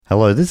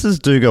Hello, this is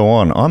Do Go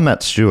On. I'm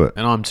Matt Stewart.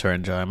 And I'm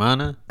Taran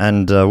Jayamana.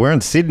 And we're in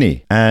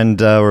Sydney.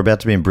 And we're about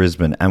to be in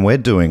Brisbane. And we're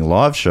doing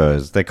live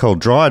shows. They're called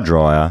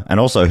Dryer.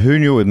 And also Who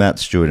Knew with Matt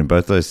Stewart in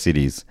both those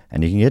cities.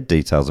 And you can get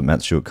details at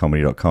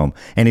mattstewartcomedy.com.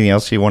 Anything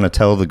else you want to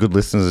tell the good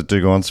listeners that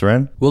Do Go On,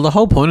 Saran? Well, the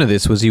whole point of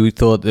this was you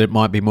thought that it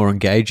might be more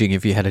engaging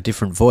if you had a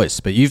different voice.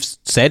 But you've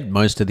said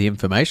most of the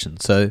information.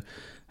 So,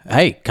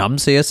 hey, come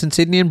see us in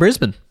Sydney and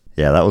Brisbane.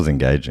 Yeah, that was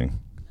engaging.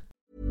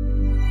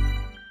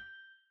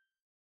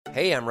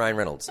 Hey, I'm Ryan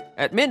Reynolds.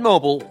 At Mint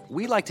Mobile,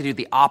 we like to do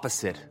the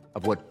opposite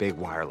of what Big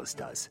Wireless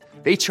does.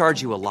 They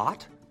charge you a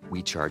lot,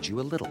 we charge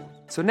you a little.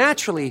 So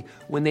naturally,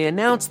 when they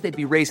announced they'd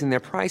be raising their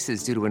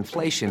prices due to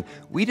inflation,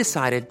 we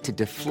decided to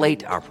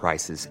deflate our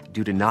prices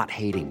due to not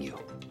hating you.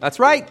 That's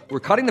right. We're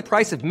cutting the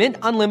price of Mint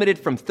Unlimited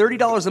from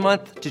 $30 a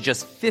month to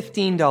just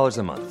 $15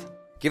 a month.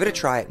 Give it a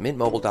try at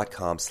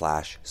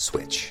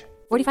mintmobile.com/switch.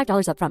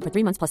 $45 up front for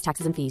 3 months plus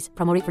taxes and fees.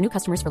 Promo rate for new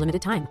customers for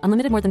limited time.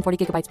 Unlimited more than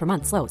 40 gigabytes per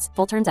month. Slows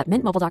full terms at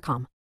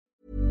mintmobile.com.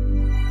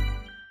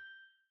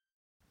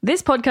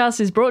 This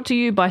podcast is brought to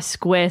you by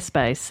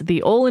Squarespace,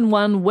 the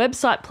all-in-one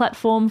website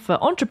platform for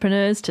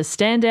entrepreneurs to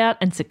stand out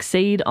and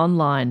succeed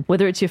online.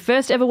 Whether it's your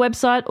first ever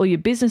website or your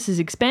business is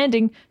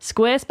expanding,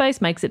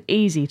 Squarespace makes it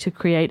easy to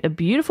create a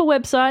beautiful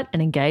website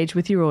and engage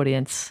with your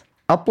audience.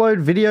 Upload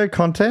video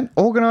content,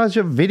 organize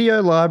your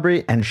video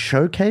library, and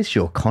showcase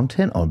your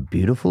content on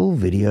beautiful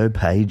video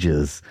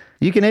pages.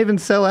 You can even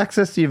sell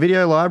access to your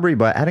video library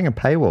by adding a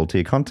paywall to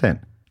your content.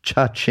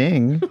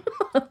 Cha-ching.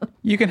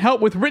 You can help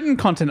with written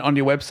content on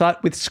your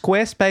website with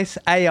Squarespace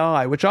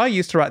AI, which I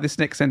use to write this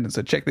next sentence,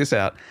 so check this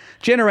out.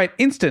 Generate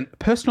instant,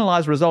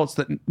 personalized results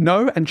that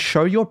know and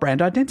show your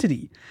brand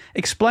identity.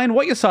 Explain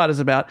what your site is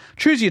about,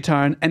 choose your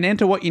tone, and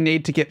enter what you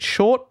need to get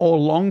short or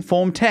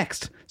long-form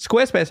text.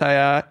 Squarespace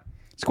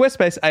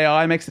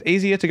AI makes it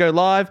easier to go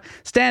live,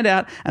 stand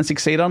out, and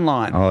succeed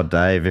online. Oh,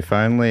 Dave, if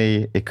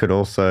only it could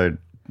also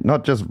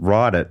not just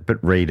write it, but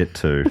read it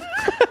too.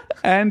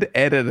 And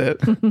edit it.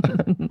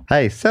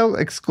 Hey, sell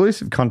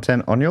exclusive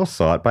content on your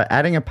site by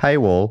adding a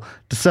paywall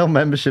to sell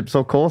memberships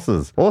or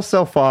courses. Or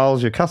sell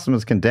files your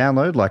customers can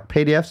download like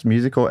PDFs,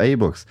 music, or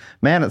ebooks.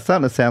 Man, it's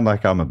starting to sound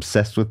like I'm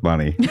obsessed with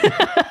money.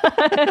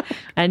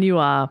 And you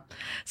are.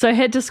 So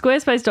head to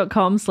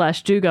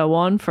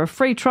squarespace.com/dogoon for a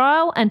free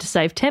trial and to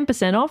save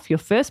 10% off your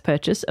first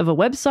purchase of a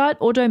website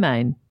or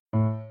domain.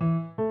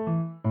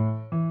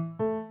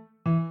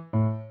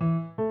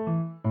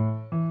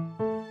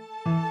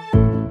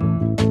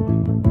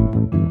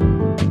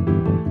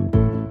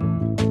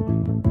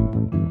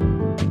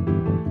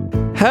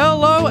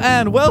 Hello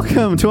and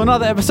welcome to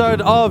another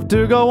episode of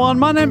Do Go On.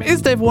 My name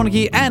is Dave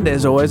Warnicky, and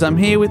as always, I'm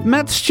here with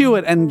Matt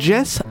Stewart and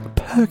Jess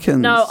Perkins.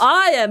 No,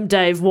 I am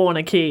Dave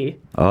Warnicky.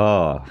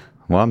 Oh,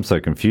 well, I'm so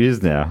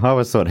confused now. I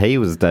always thought he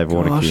was Dave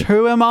Warnicky. Gosh,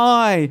 who am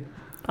I?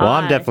 Well,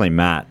 I'm definitely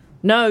Matt.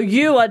 No,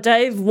 you are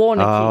Dave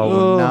Warnicky.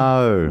 Oh,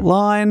 no.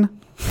 Line.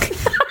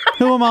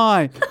 Who am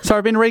I? Sorry,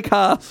 I've been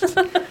recast.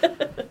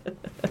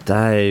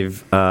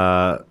 Dave,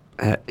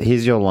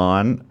 here's your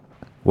line.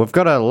 We've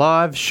got a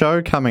live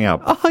show coming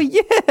up. Oh,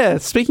 yeah.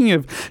 Speaking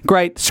of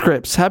great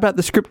scripts, how about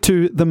the script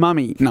to The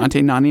Mummy,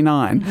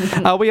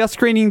 1999? We are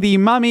screening The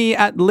Mummy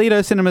at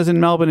Lido Cinemas in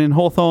Melbourne in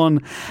Hawthorne,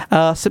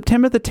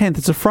 September the 10th.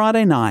 It's a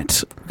Friday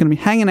night. We're going to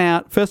be hanging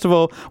out. First of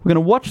all, we're going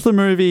to watch the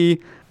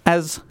movie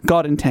as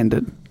God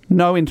intended.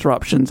 No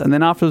interruptions. And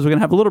then afterwards, we're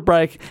going to have a little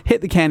break,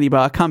 hit the candy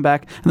bar, come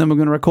back, and then we're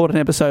going to record an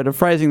episode of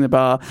Phrasing the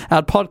Bar,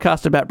 our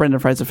podcast about Brendan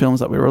Fraser films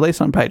that we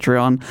release on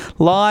Patreon,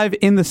 live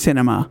in the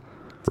cinema.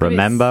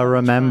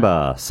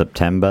 Remember,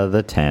 September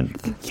the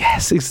 10th.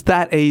 Yes, it's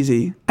that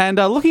easy. And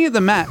looking at the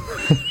map,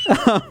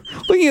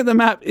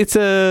 it's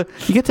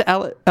you get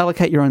to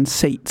allocate your own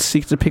seats.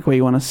 You get to pick where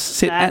you want to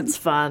sit. That's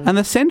fun. And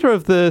the centre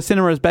of the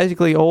cinema is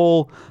basically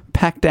all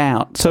packed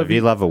out. So if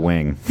you love a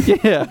wing.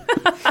 Yeah.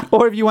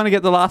 Or if you want to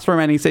get the last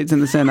remaining seats in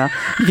the centre,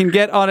 you can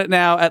get on it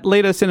now at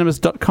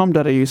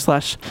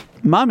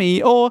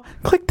lidocinemas.com.au/mummy or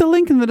click the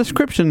link in the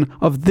description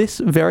of this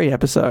very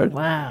episode.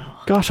 Wow.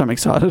 Gosh, I'm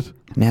excited.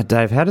 Now,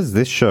 Dave, how does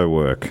this show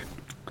work?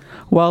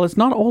 Well, it's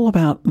not all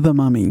about the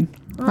mummy.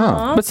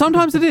 Oh. But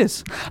sometimes it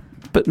is.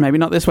 But maybe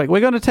not this week. We're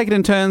going to take it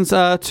in turns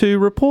to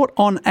report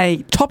on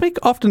a topic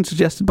often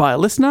suggested by a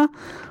listener.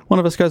 One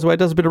of us goes away,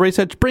 does a bit of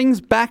research,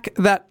 brings back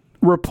that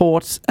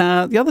report.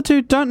 The other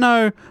two don't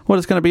know what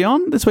it's going to be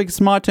on. This week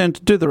it's my turn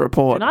to do the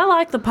report. And I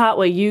like the part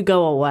where you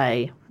go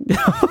away.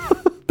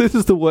 This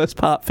is the worst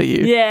part for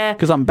you. Yeah.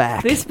 Because I'm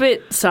back. This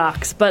bit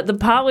sucks, but the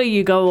part where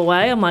you go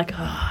away, I'm like,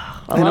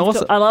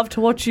 I love to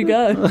watch you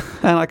go.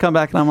 And I come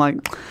back and I'm like,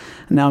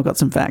 now I've got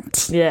some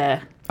facts. Yeah.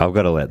 I've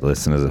got to let the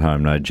listeners at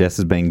home know Jess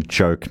is being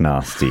joke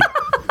nasty.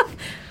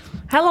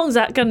 How long is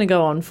that going to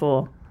go on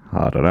for?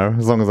 I don't know,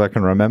 as long as I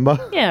can remember.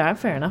 Yeah, right,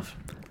 fair enough.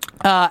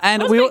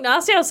 And I was being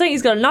nasty. I was saying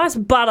he's got a nice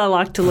butt I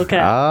like to look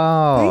at.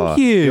 Oh, thank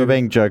you. You're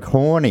being joke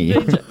horny.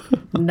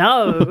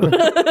 No.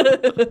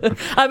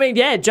 I mean,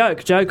 yeah,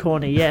 joke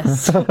horny,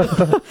 yes.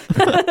 Well,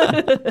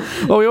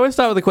 we always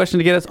start with a question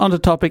to get us onto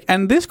topic,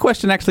 and this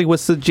question actually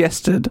was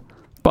suggested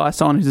by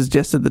someone who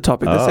suggested the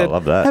topic. They Oh, said,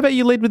 love that. how about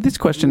you lead with this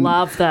question?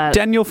 Love that.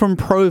 Daniel from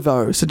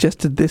Provo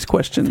suggested this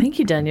question. Thank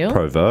you, Daniel.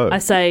 Provo. I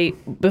say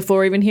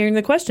before even hearing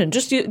the question,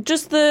 just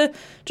the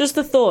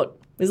thought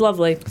is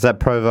lovely. Is that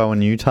Provo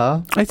in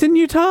Utah? It's in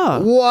Utah.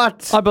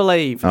 What? I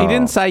believe. He Oh.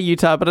 didn't say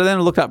Utah, but I then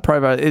looked up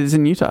Provo. It is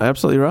in Utah.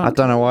 Absolutely right. I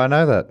don't know why I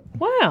know that.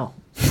 Wow.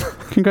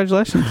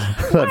 Congratulations.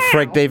 That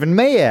freaked even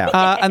me out.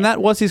 And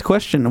that was his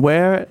question.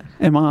 Where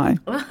am I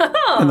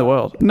in the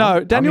world? No,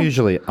 Daniel, I'm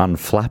usually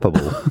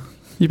unflappable,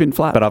 you've been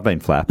flapped. but I've been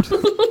flapped.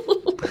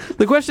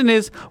 The question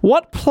is,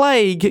 what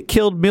plague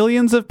killed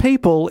millions of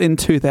people in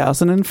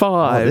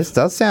 2005? Oh, this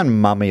does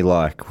sound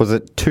mummy-like. Was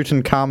it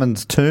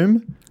Tutankhamun's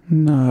tomb?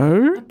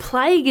 No.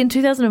 Plague in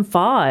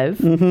 2005.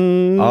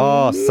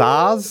 Oh,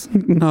 SARS?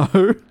 No.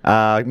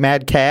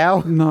 Mad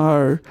cow?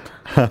 No.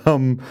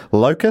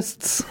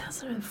 Locusts?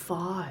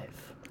 2005.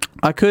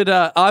 I could.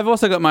 I've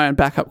also got my own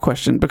backup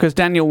question because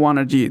Daniel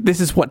wanted you. This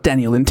is what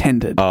Daniel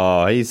intended.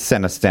 Oh, he's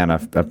sent us down a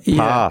Yeah.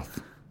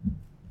 path.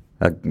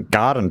 A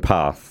garden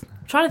path.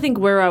 I'm trying to think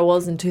where I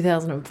was in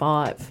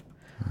 2005.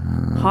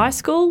 High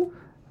school?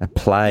 A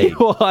plague.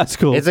 Your high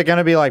school. Is it going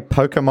to be like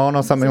Pokemon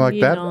or something like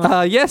Year that?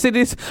 nine. Yes, it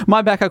is.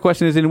 My backup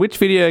question is: in which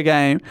video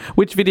game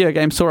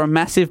saw a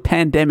massive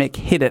pandemic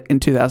hit it in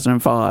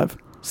 2005?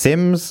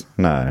 Sims?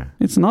 No.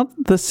 It's not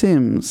The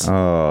Sims.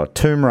 Oh,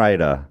 Tomb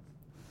Raider.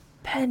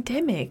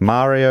 Pandemic.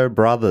 Mario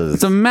Brothers.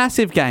 It's a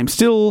massive game,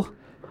 still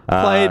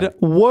played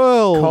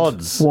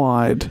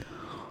worldwide.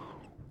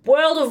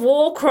 World of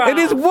Warcraft. It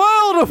is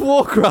World of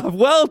Warcraft.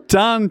 Well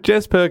done,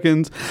 Jess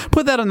Perkins.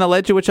 Put that on the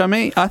ledger, which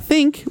I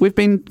think we've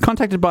been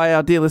contacted by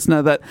our dear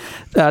listener that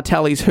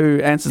tallies who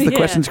answers the Yeah.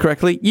 questions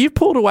correctly. You've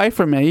pulled away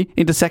from me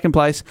into second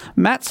place.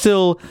 Matt's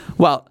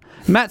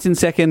in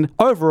second.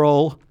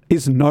 Overall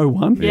is no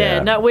one. Yeah,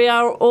 Yeah. no, we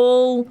are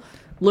all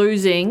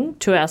losing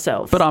to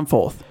ourselves. But I'm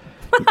fourth.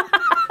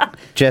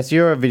 Jess,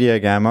 you're a video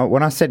gamer.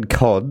 When I said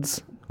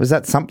CODs, was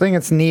that something?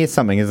 It's near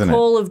something, isn't it?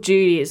 Call of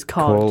Duty is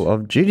COD. Call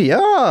of Duty.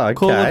 Oh, okay.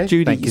 Call of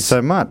Duties. Thank you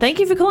so much. Thank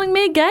you for calling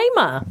me a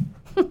gamer.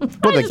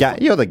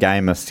 You're the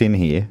gamest in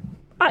here.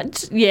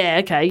 Yeah,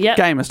 okay, yeah.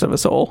 Gamest of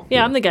us all.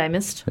 Yeah, I'm the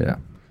gamest. Yeah.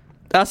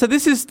 So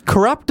this is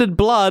Corrupted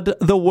Blood,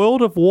 the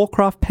World of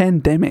Warcraft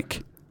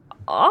pandemic.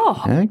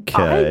 Oh,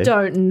 Okay. I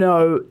don't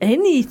know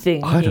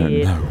anything I don't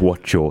here. know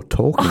what you're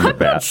talking I'm not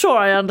about. sure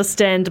I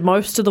understand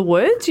most of the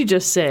words you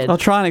just said. I'll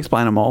try and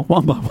explain them all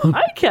one by one.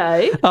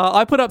 Okay.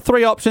 I put up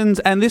 3 options,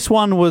 and this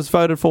one was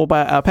voted for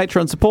by our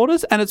Patreon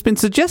supporters, and it's been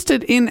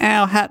suggested in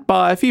our hat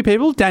by a few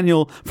people.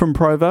 Daniel from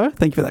Provo,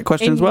 thank you for that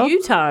question In as well.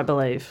 Utah, I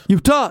believe.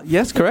 Utah,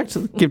 yes, correct.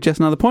 Give Jess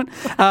another point.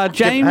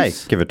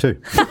 James, Give it 2.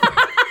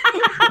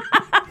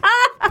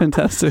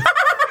 fantastic.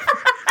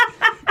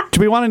 Do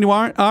we want any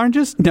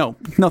oranges? No,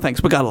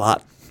 thanks. We got a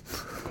lot.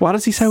 Why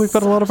does he say we've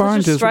got a lot of Such a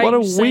oranges? What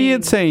a strange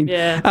weird scene.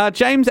 Yeah.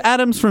 James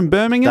Adams from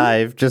Birmingham.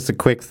 Dave, just a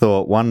quick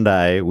thought. One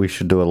day we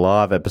should do a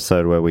live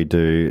episode where we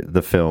do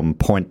the film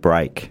Point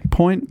Break,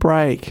 Point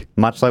Break.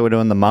 much like we're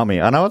doing The Mummy.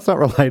 I know it's not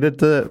related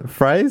to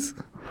phrase,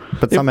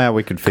 but somehow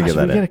we could figure Gosh,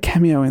 that we get a out.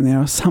 cameo in there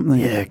or something.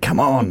 Yeah, come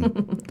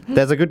on.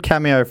 There's a good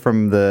cameo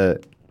from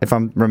if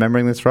I'm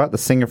remembering this right, the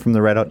singer from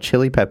the Red Hot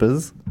Chili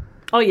Peppers.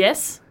 Oh,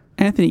 yes.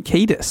 Anthony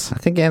Kiedis. I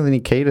think Anthony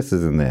Kiedis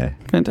is in there.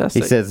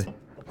 Fantastic. He says,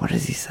 what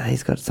does he say?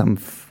 He's got some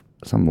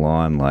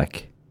line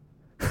like,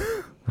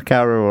 I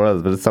can't remember what it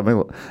is,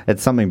 but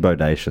it's something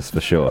bodacious for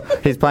sure.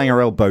 He's playing a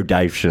real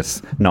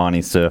bodacious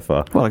 90s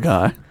surfer. What a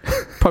guy.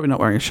 Probably not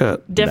wearing a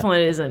shirt.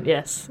 Definitely isn't,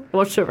 yes.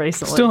 Watched it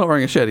recently. Still not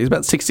wearing a shirt. He's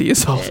about 60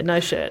 years old. Yeah, no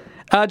shirt.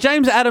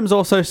 James Adams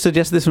also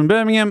suggested this from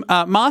Birmingham.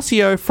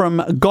 Marcio from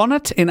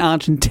Gonet in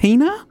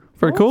Argentina.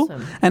 Very cool.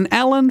 Awesome. And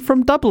Alan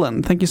from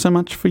Dublin. Thank you so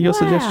much for your Wow,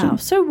 suggestion.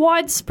 so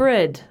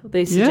widespread,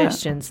 these Yeah.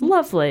 suggestions.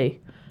 Lovely.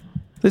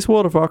 This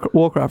World of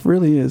Warcraft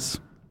really is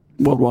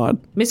worldwide.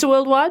 Mr.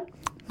 Worldwide?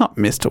 Not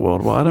Mr.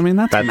 Worldwide. I mean,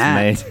 that's That's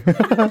Matt. me.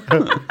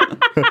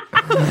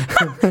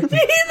 You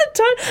hear the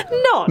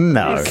tone? Not.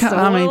 No. Mr.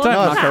 I mean, don't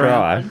Worldwide. knock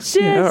around. Yes.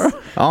 Yeah.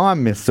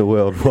 I'm Mr.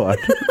 Worldwide.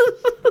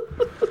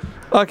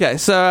 Okay,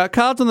 so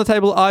cards on the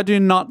table. I do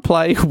not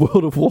play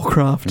World of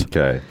Warcraft.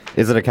 Okay.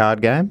 Is it a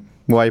card game?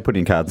 Why are you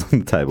putting cards on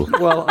the table?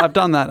 Well, I've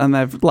done that and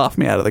they've laughed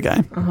me out of the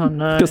game. Oh,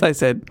 no. Because they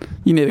said,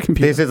 you need a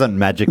computer. This isn't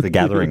Magic the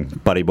Gathering,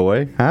 buddy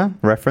boy. Huh?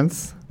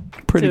 Reference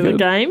Pretty To a good.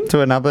 game?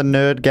 to another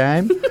nerd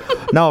game?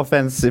 No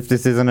offense if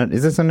this isn't it.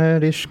 Is this a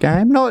nerdish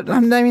game? No, I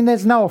mean,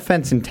 there's no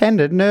offense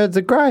intended. Nerds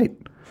are great.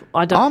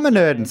 I don't. I'm a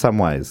nerd in some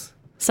ways.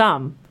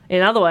 Some.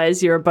 In other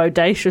ways, you're a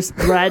bodacious,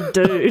 rad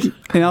dude.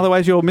 In other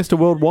ways, you're Mr.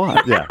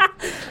 Worldwide. Yeah.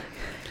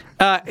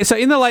 So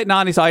in the late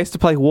 90s, I used to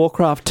play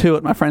Warcraft 2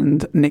 at my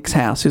friend Nick's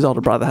house. His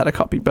older brother had a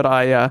copy. But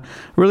I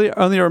really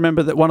only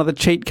remember that one of the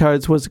cheat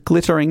codes was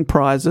glittering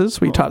prizes.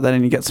 We type that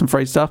in, you get some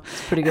free stuff.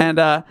 Pretty good.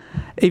 And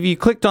if you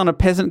clicked on a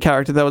peasant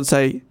character, they would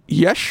say,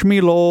 Yes,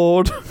 me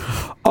lord.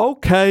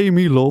 Okay,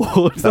 me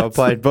lord. They were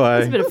played It's a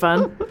by bit of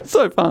fun.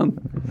 So fun.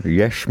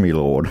 Yes, me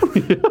lord.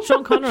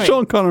 Sean Connery.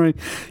 Sean Connery.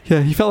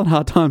 Yeah, he fell in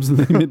hard times in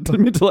the mid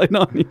to late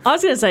 90s. I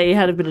was going to say he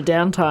had a bit of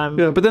downtime.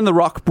 Yeah, but then The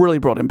Rock really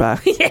brought him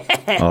back.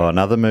 Oh,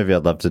 another movie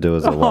I'd love to do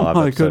is a live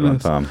Oh my episode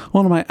goodness. on time.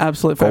 One of my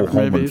absolute Go favorite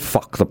home and movies.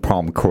 fuck the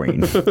prom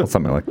queen or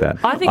something like that.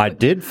 I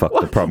did fuck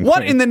the prom What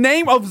queen. in the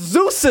name of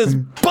Zeus's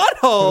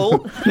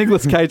butthole?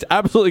 Nicolas Cage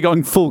absolutely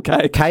going full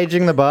cake.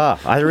 Caging the bar.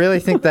 I really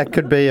think that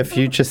could be a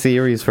future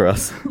series for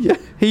us. Yeah,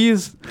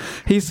 his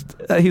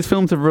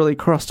films have really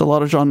crossed a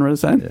lot of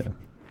genres. And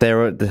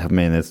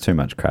There's too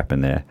much crap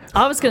in there.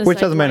 I was going to Which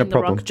say doesn't mean a Dwayne The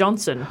problem. Rock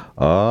Johnson.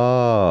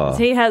 Oh.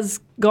 He has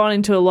gone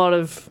into a lot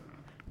of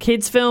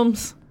kids'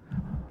 films,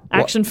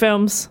 action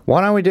films.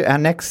 Why don't we do our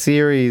next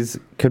series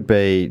could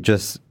be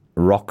just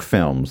rock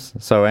films.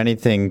 So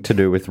anything to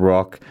do with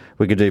rock.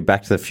 We could do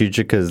Back to the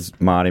Future because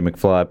Marty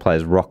McFly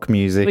plays rock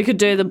music. We could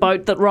do The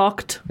Boat That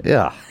Rocked,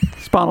 Yeah.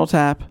 Spinal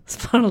Tap.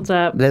 Spinal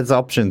Tap. There's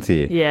options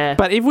here. Yeah.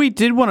 But if we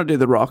did want to do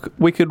The Rock,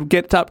 we could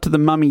get up to The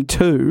Mummy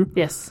 2,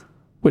 yes.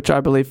 which I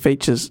believe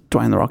features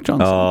Dwayne The Rock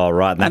Johnson. Oh,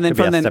 right. That and then could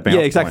be from our then, stepping yeah,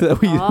 off exactly.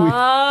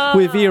 point.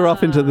 We veer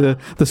off into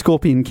the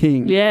Scorpion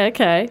King. Yeah,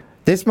 okay.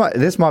 This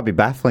might be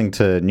baffling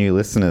to new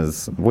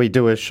listeners. We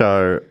do a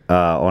show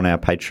on our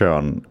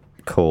Patreon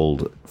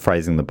called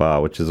Phrasing the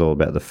Bar, which is all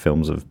about the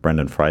films of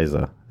Brendan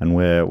Fraser. And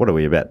what are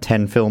we, about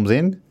 10 films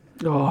in?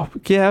 Oh,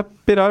 yeah,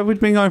 but we've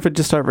been going for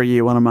just over a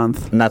year, one a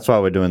month. And that's why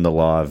we're doing the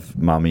live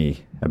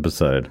Mummy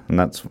episode. And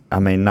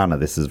none of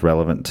this is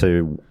relevant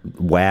to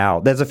WoW.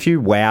 There's a few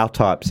WoW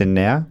types in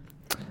now.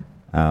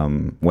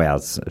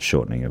 WoW's a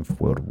shortening of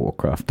World of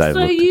Warcraft. Dave So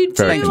looked you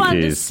very do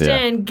confused, yeah.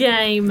 understand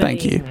gaming.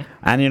 Thank you.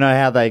 And you know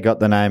how they got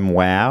the name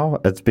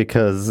WoW? It's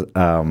because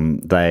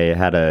they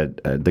had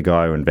the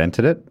guy who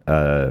invented it,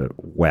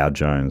 Wow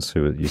Jones,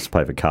 who used to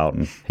play for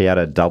Carlton. He had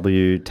a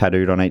W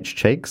tattooed on each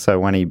cheek, so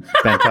when he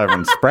bent over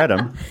and spread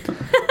them,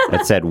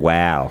 it said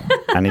WoW.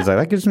 And he's like,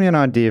 that gives me an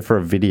idea for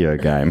a video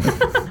game.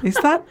 Is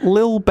that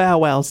Lil Bow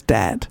Wow's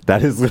dad?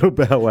 That is Little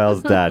Bow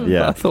Wow's dad,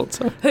 yeah. I thought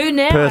so. Who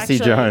now? Percy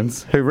actually?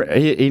 Jones, who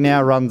he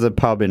now runs a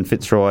pub in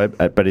Fitzroy,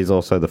 but he's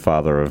also the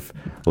father of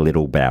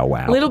Little Bow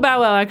Wow. Little Bow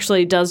Wow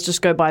actually does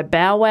just go by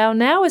Bow Wow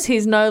now, as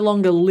he's no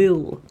longer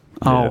Lil.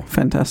 Oh,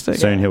 fantastic.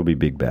 Soon he'll be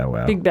Big Bow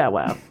Wow. Big Bow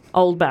Wow.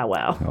 Old Bow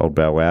Wow. Old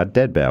Bow Wow,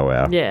 dead Bow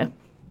Wow. Yeah.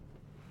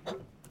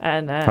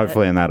 And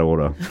Hopefully in that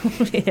order.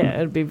 yeah,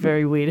 it'd be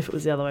very weird if it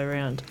was the other way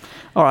around.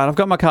 All right, I've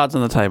got my cards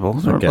on the table.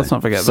 Okay. Let's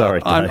not forget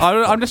Sorry, that.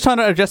 I'm just trying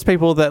to address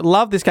people that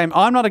love this game.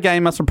 I'm not a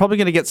gamer, so I'm probably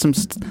going to get some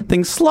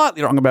things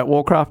slightly wrong about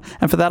Warcraft,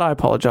 and for that I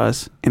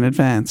apologise in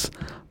advance.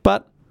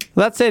 But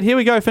that said, here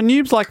we go. For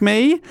noobs like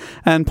me,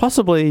 and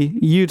possibly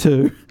you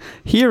too,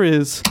 here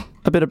is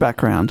a bit of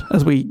background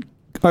as we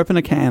open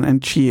a can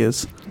and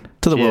cheers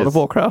to the world of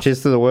Warcraft.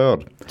 Cheers to the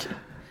world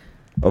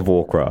of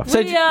Warcraft.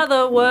 We are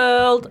the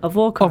world of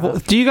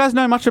Warcraft. Do you guys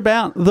know much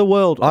about the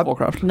world of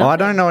Warcraft? No. I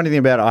don't know anything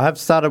about it. I have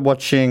started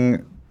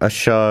watching a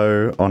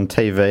show on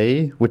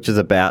TV, which is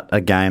about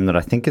a game that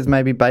I think is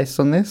maybe based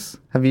on this.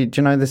 Do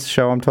you know this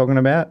show I'm talking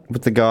about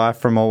with the guy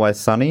from Always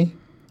Sunny?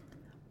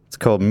 It's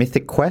called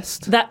Mythic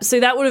Quest. That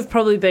would have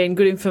probably been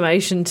good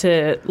information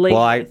to lead.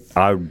 Well, with.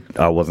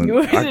 I wasn't.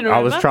 You didn't I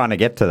was remember? trying to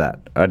get to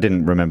that. I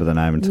didn't remember the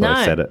name until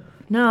I said it.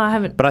 No, I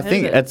haven't. But I heard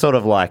think of it. it's sort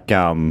of like,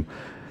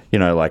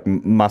 like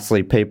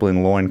muscly people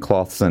in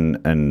loincloths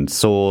and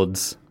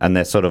swords, and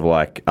they're sort of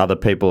like other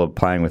people are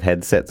playing with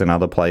headsets in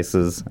other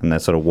places, and they're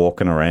sort of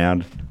walking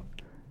around.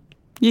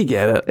 You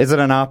get it. Is it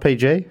an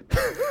RPG?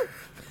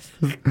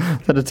 Is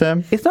that a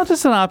term? It's not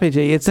just an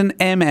RPG, it's an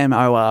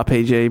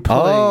MMORPG, please.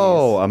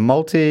 Oh, a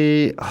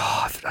multi...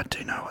 Oh, I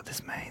do know what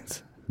this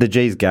means. The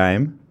G's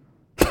game.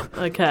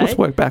 Okay. Let's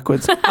work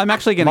backwards. I'm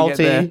actually going to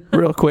get there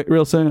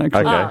real soon,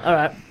 actually. Okay. All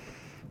right.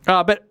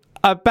 But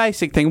a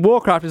basic thing,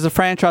 Warcraft is a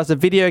franchise of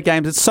video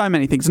games. It's so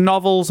many things.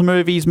 Novels,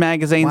 movies,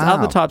 magazines, Wow.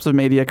 other types of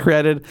media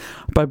created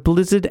by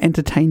Blizzard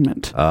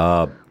Entertainment.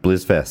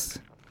 Blizzfest.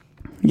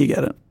 You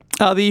get it.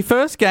 The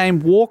first game,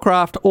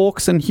 Warcraft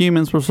Orcs and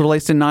Humans, was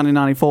released in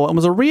 1994 and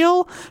was a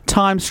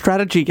real-time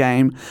strategy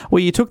game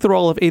where you took the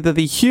role of either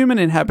the human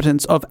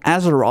inhabitants of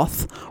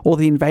Azeroth or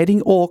the invading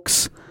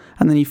orcs,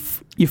 and then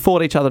you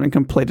fought each other and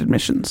completed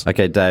missions.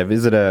 Okay, Dave,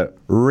 is it a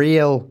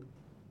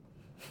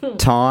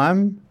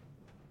real-time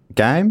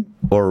game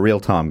or a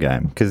real-time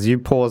game? Because you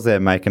paused there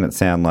making it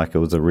sound like it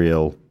was a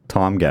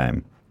real-time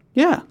game.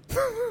 Yeah.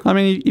 I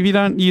mean, if you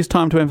don't use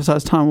time to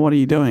emphasize time, what are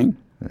you doing?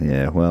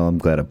 Yeah, well, I'm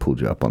glad I pulled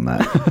you up on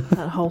that.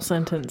 That whole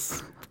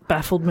sentence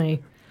baffled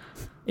me.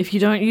 If you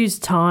don't use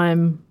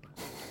time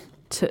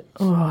to...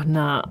 Oh,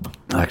 nah.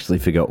 I actually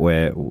forgot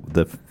where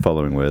the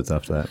following words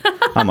after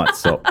that. I might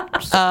stop.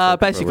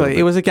 Basically,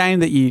 it was a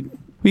game that you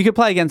could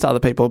play against other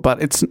people,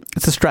 but it's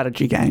a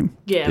strategy game.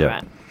 Yeah, Yeah.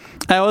 right.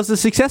 It was a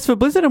success for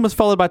Blizzard and was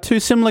followed by two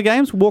similar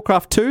games,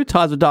 Warcraft 2,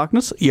 Tides of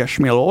Darkness, yes,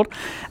 my lord,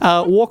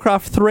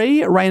 Warcraft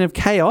 3, Reign of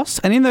Chaos,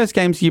 and in those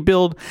games you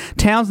build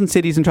towns and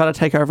cities and try to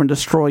take over and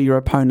destroy your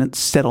opponent's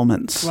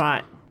settlements.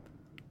 Right.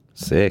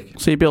 Sick.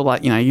 So you build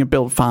you can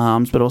build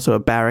farms, but also a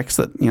barracks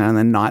that, and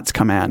then knights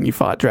come out and you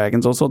fight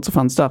dragons, all sorts of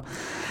fun stuff.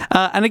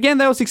 And again,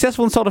 they were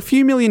successful and sold a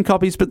few million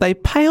copies, but they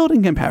paled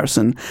in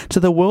comparison to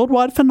the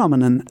worldwide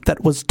phenomenon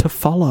that was to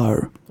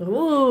follow.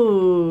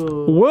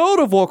 Ooh. World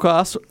of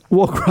Warcraft.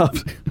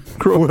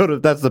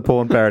 That's the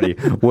porn parody.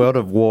 World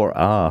of War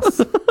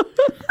ass.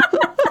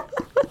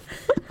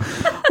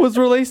 Was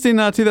released in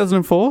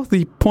 2004,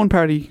 the porn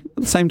parody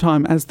at the same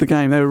time as the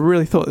game. They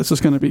really thought this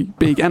was going to be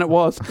big, and it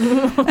was.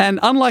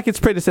 And unlike its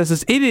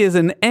predecessors, it is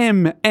an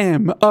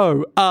MMORPG,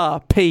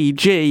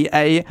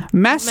 a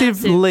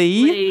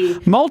massively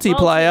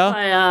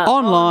multiplayer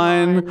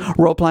online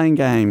role-playing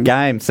game.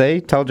 Game,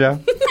 see? Told ya.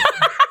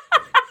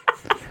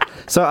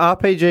 So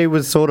RPG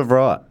was sort of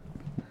right.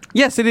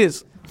 Yes, it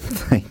is.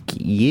 Thank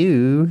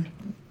you.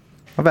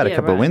 I've had a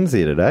couple of wins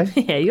here today.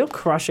 Yeah, you're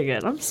crushing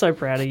it. I'm so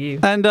proud of you.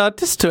 And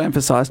just to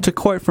emphasise, to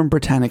quote from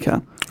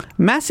Britannica,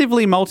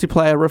 massively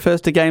multiplayer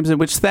refers to games in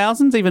which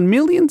thousands, even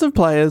millions of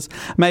players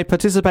may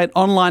participate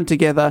online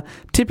together,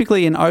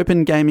 typically in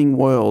open gaming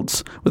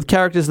worlds, with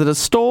characters that are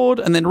stored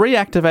and then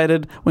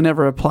reactivated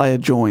whenever a player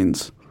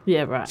joins.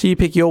 Yeah, right. So you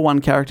pick your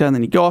one character and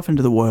then you go off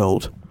into the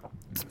world.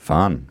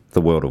 Fun.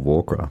 The World of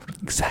Warcraft.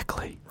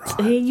 Exactly.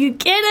 Hey, you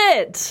get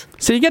it.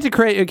 So you get to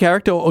create your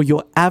character or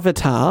your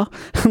avatar.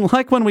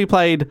 Like when we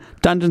played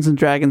Dungeons and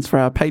Dragons for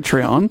our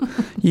Patreon,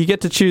 you get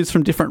to choose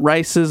from different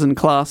races and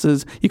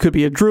classes. You could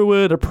be a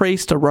druid, a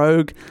priest, a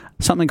rogue,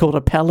 something called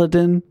a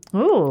paladin.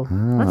 Ooh,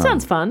 that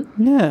sounds fun.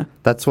 Yeah.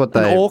 That's what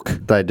An orc.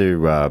 they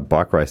do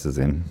bike races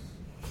in.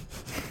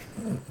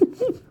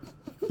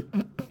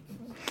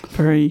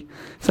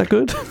 Is that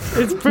good?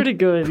 It's pretty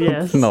good,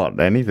 yes. Not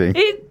anything.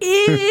 It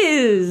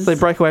is. They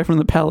break away from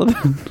the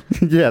paladin.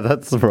 Yeah,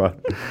 that's right.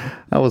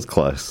 That was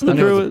close. I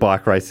knew it was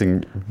bike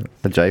racing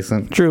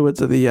adjacent.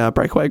 Druids are the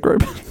breakaway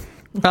group.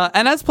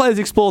 And as players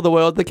explore the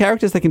world, the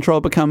characters they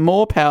control become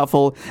more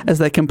powerful as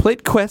they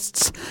complete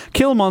quests,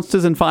 kill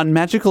monsters, and find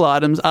magical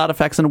items,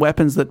 artifacts, and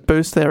weapons that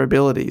boost their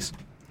abilities.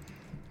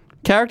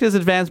 Characters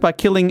advance by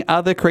killing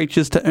other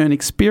creatures to earn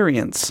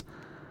experience.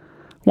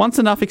 Once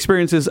enough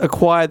experience is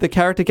acquired, the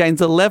character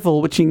gains a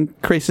level which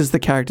increases the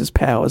character's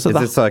powers. So Is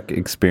this like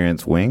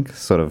experience wink?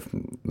 Sort of,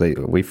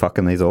 we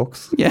fucking these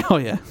orcs? Yeah, oh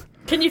yeah.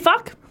 Can you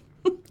fuck?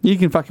 You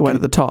can fuck your way to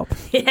the top.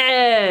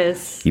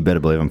 Yes. You better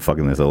believe I'm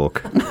fucking this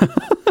orc.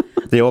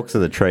 The orcs are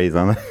the trees,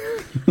 aren't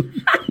they?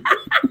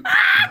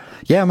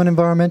 Yeah, I'm an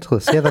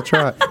environmentalist. Yeah, that's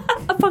right.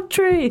 A fuck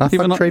tree. I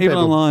fuck tree Even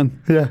people.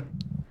 online. Yeah.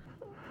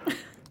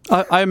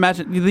 I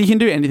imagine you can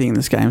do anything in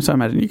this game, so I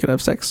imagine you could have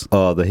sex.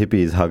 Oh, the hippie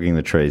is hugging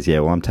the trees.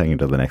 Yeah, well, I'm taking it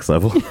to the next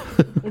level.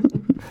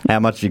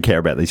 How much do you care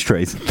about these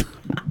trees?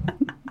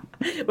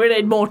 We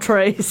need more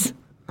trees.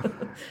 I'm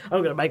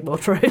going to make more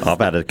trees. I've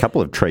had a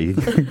couple of tree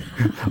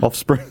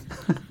offspring.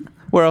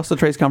 Where else do the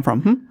trees come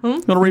from? You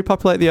want to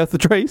repopulate the earth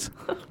with trees?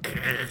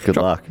 Good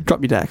luck.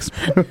 Drop your dax.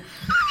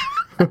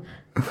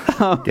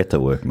 Get to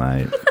work,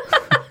 mate.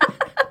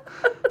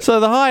 So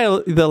the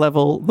higher the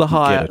level, the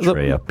higher... Get a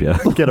tree up, yeah.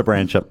 Get a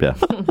branch up, yeah.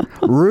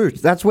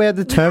 Root. That's where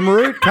the term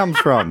root comes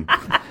from.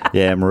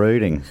 Yeah, I'm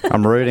rooting.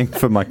 I'm rooting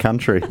for my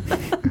country.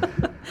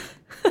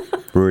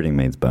 Rooting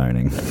means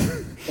boning.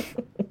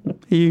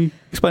 Are you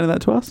explaining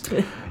that to us?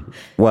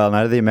 Well,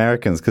 no, to the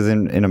Americans, because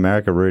in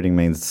America, rooting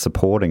means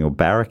supporting or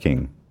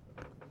barracking.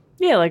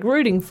 Yeah, like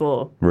rooting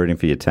for. Rooting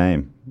for your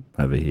team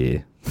over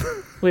here.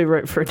 We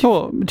root for a team.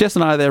 Oh, Jess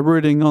and I are there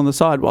rooting on the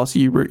side whilst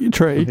you root your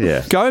tree.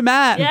 Yeah. Go,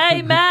 Matt!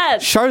 Yay,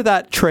 Matt! Show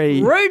that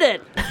tree. Root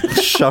it!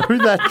 Show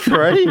that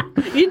tree?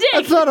 You dick!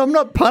 That's not, I'm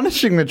not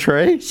punishing the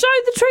tree. Show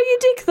the tree you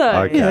dick,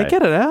 though. Okay. Yeah,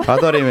 get it out. I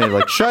thought he meant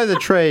like, show the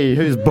tree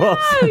who's boss.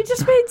 No, it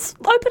just means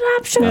open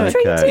up, show the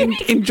tree Okay. you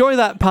dick. Enjoy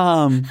that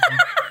palm.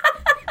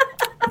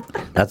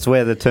 That's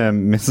where the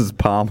term Mrs.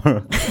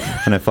 Palmer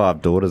and her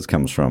 5 daughters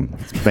comes from.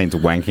 It means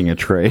wanking a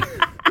tree.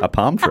 A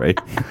palm tree.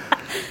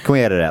 Can we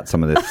edit out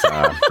some of this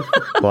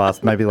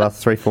last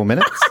 3-4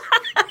 minutes?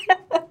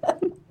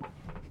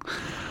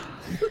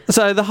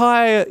 So the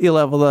higher your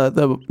level,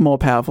 the more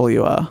powerful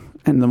you are,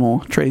 and the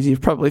more trees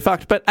you've probably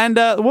fucked.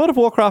 World of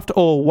Warcraft,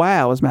 or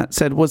WoW, as Matt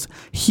said, was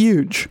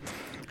huge.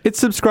 Its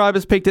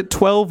subscribers peaked at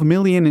 12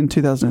 million in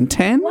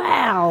 2010.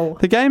 Wow.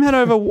 The game had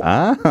over...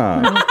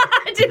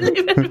 I didn't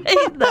even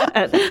mean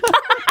that.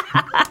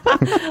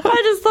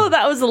 I just thought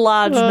that was a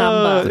large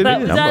number.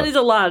 That is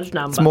a large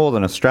number. It's more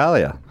than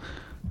Australia.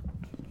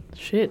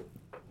 Shit.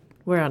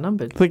 We're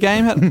outnumbered. The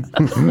game had...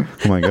 Oh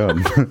my God.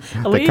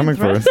 They're coming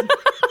for us.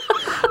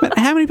 But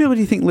how many people do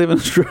you think live in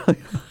Australia?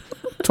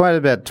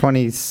 About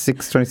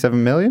 26,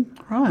 27 million.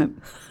 Right.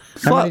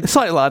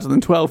 Slightly larger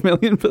than 12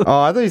 million. For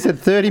Oh, I thought you said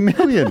 30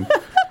 million.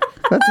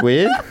 That's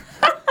weird.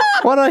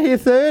 Why did I hear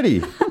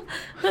 30?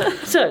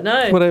 Don't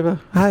know. whatever.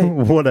 Hey.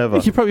 Whatever.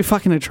 You're probably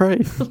fucking a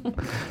tree.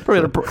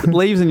 Probably had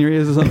leaves in your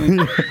ears or something.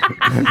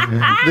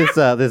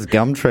 This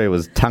gum tree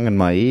was tonguing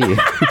my ear.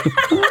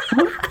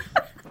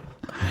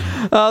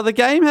 The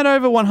game had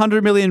over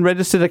 100 million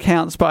registered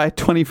accounts by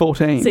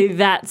 2014. See,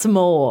 that's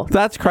more.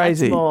 That's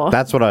crazy. That's more.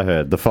 That's what I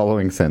heard. The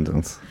following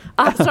sentence.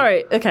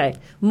 Sorry. Okay.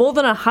 More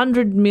than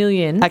 100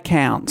 million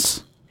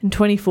Accounts. In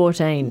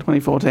 2014.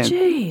 2014.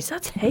 Jeez,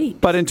 that's heaps.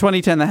 But in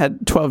 2010, they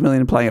had 12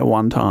 million playing at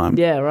one time.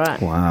 Yeah,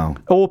 right. Wow.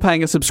 All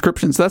paying a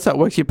subscription. So that's how it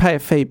works. You pay a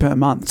fee per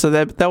month. So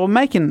they were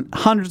making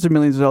hundreds of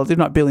millions of dollars, if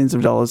not billions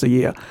of dollars a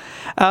year.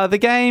 The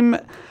game,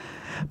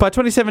 by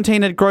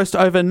 2017, had grossed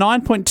over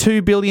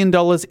 $9.2 billion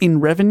in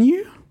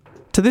revenue.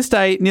 To this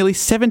day, nearly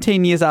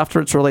 17 years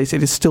after its release,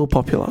 it is still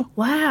popular.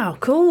 Wow,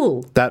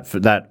 cool.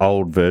 That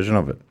old version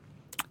of it.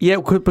 Yeah,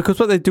 because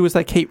what they do is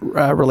they keep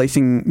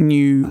releasing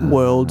new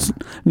worlds,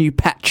 new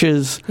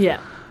patches. Yeah.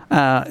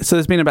 So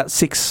there's been about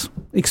 6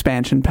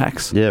 expansion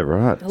packs. Yeah,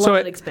 right. I love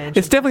that expansion.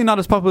 It's definitely not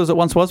as popular as it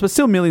once was, but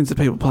still millions of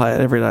people play it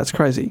every day. It's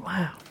crazy.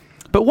 Wow.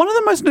 But one of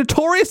the most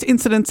notorious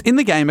incidents in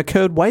the game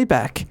occurred way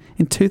back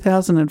in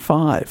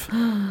 2005.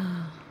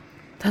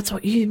 That's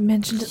what you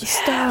mentioned at the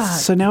start.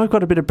 So now we've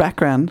got a bit of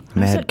background.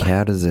 Mad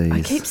cow disease.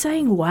 I keep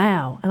saying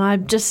wow, and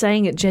I'm just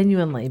saying it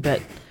genuinely,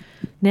 but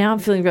now I'm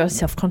feeling very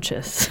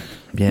self-conscious.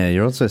 Yeah,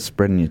 you're also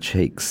spreading your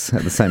cheeks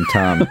at the same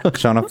time,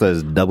 showing off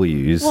those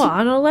W's. What,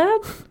 I'm not allowed?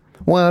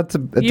 Well, it's a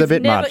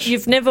bit much.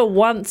 You've never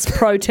once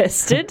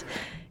protested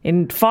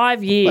in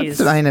 5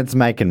 years. I mean, it's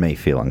making me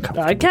feel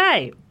uncomfortable.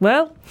 Okay,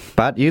 well.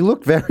 But you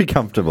look very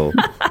comfortable.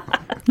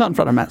 Not in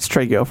front of Matt's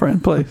tree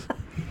girlfriend, please.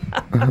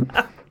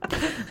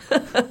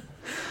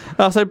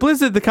 So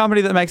Blizzard, the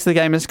company that makes the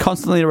game, is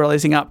constantly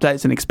releasing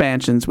updates and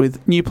expansions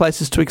with new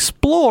places to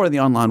explore in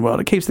the online world.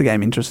 It keeps the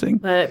game interesting.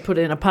 They put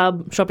in a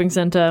pub, shopping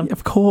centre.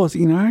 Of course,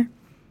 you know.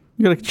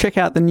 You got to check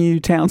out the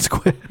new town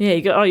square. Yeah,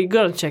 you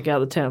got to check out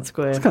the town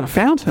square. It's got a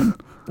fountain.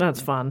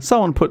 That's fun.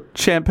 Someone put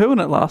shampoo in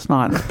it last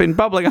night. It's been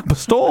bubbling up a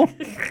storm.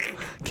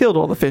 Killed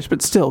all the fish,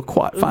 but still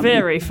quite funny.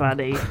 Very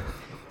funny.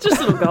 Just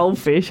little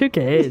goldfish. Who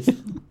cares?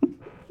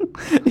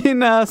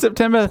 In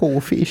September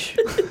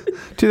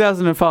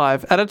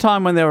 2005, at a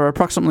time when there were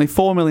approximately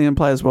 4 million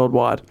players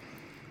worldwide,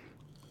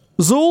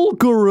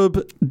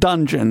 Zul'Gurub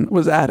Dungeon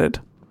was added,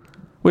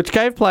 which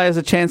gave players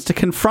a chance to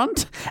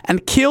confront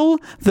and kill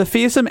the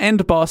fearsome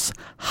end boss,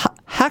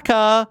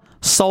 Hakkar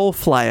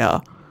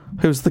Soulflayer,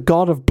 who's the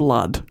god of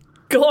blood.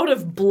 God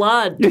of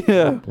blood.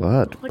 Yeah.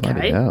 Blood. Okay.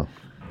 Bloody hell.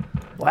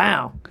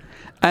 Wow.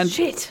 And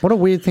Shit. What a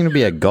weird thing to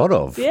be a god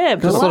of. Yeah,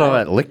 Just sort of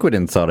that liquid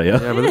inside of you.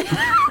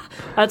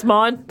 That's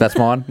mine. That's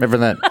mine.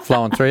 Everything that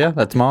flowing through you,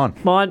 that's mine.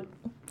 Mine.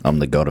 I'm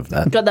the god of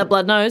that. Got that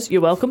blood nose.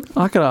 You're welcome.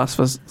 I could ask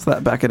for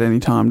that back at any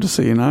time, just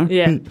so you know.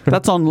 Yeah.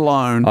 That's on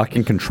loan. I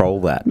can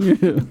control that.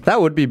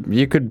 That would be,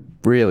 you could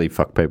really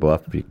fuck people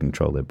up if you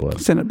control their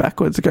blood. Send it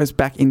backwards. It goes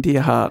back into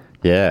your heart.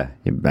 Yeah,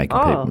 you're making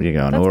people, you're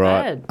going, that's all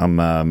right,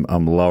 bad.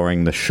 I'm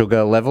lowering the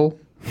sugar level.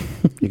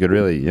 You could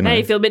really, you know. Hey,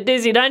 you feel a bit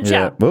dizzy, don't you?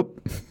 Yeah,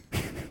 whoop.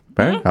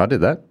 Hey, I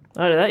did that.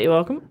 I do that. You're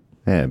welcome.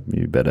 Yeah,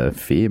 you better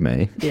fear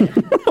me. Yeah.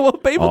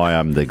 Well, I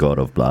am the god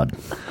of blood.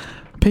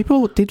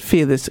 people did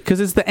fear this because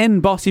it's the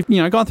end boss. You've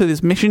gone through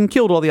this mission,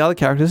 killed all the other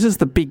characters. This is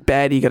the big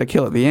baddie you got to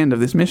kill at the end of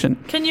this mission.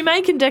 Can you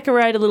make and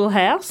decorate a little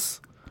house?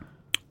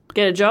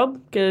 Get a job,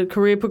 get a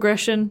career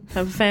progression,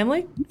 have a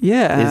family?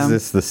 Yeah. Is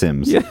this The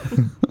Sims? Yeah.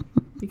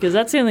 Because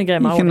that's the only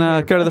game I You want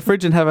to can go to the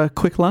fridge and have a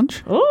quick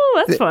lunch.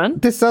 Oh, that's fun.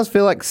 This does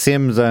feel like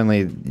Sims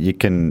only you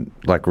can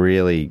like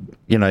really,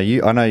 I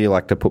know you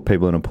like to put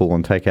people in a pool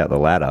and take out the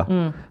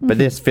ladder, but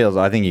this feels,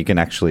 I think you can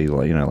actually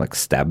like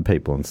stab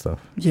people and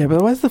stuff. Yeah,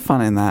 but where's the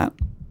fun in that?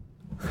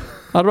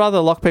 I'd rather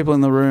lock people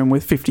in the room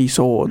with 50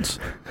 swords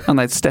and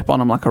they'd step on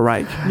them like a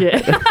rake.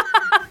 Yeah.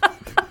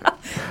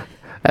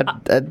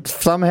 And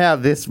somehow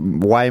this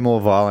way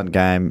more violent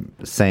game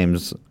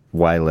seems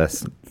way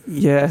less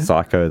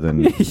psycho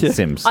than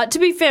Sims. To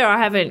be fair, I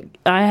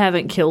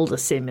haven't killed a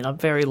sim in a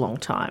very long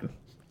time.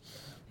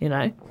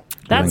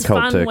 That's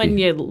cold fun turkey.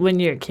 when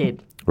you're a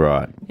kid.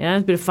 Right. Yeah,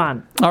 it's a bit of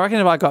fun. I reckon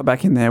if I got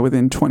back in there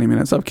within 20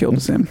 minutes, I've killed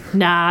a sim.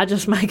 Nah, I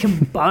just make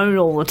them bone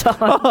all the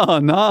time. Oh,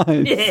 nice.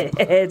 Yeah,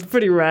 it's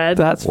pretty rad.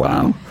 That's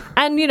fun.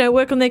 And,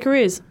 work on their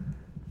careers.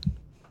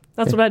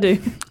 That's what I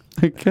do.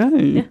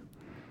 Okay. Yeah.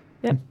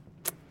 Yep.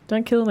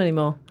 Don't kill them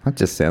anymore. That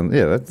sounds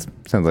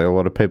like a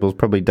lot of people's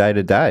probably day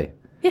to day.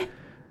 Yeah.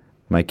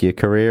 Make your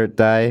career at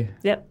day.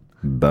 Yep.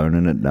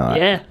 Boning at night.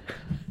 Yeah.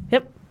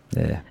 Yep.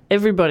 Yeah.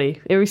 Everybody,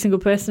 every single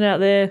person out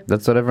there.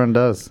 That's what everyone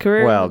does.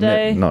 Career well, of the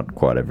day. not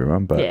quite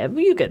everyone, but Yeah,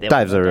 well, you get there.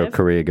 Dave's a real Dave.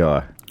 career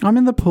guy. I'm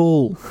in the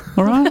pool,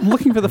 all right? I'm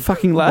looking for the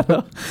fucking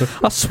ladder.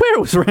 I swear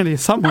it was around here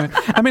somewhere.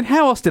 I mean,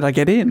 how else did I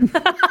get in?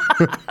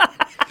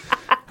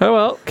 Oh,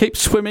 well, keep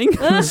swimming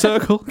in a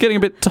circle, getting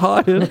a bit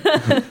tired.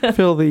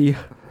 Feel the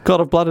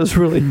God of Blood has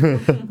really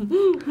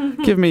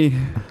given me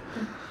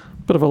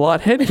a bit of a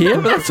light head here,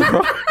 but that's all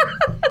right.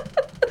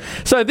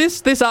 So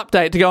this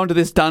update to go into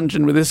this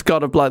dungeon with this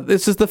God of Blood,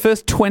 this is the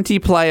first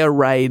 20-player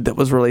raid that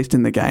was released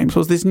in the game. So it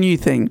was this new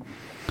thing.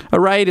 A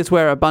raid is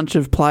where a bunch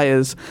of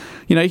players,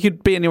 you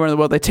could be anywhere in the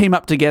world, they team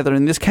up together.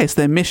 In this case,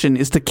 their mission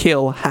is to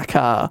kill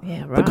Hakkar,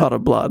 the God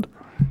of Blood.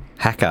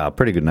 Hakkar,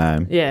 pretty good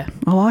name. Yeah.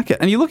 I like it.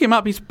 And you look him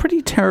up, he's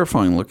pretty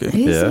terrifying looking.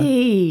 Is Yeah.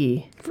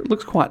 he?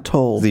 Looks quite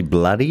tall. Is he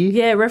bloody?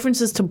 Yeah,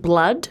 references to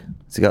blood.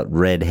 Has he got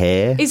red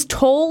hair? Is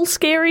tall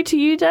scary to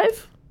you,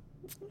 Dave?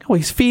 Oh,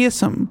 he's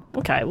fearsome.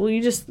 Okay, well,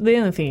 the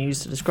only thing you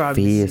used to describe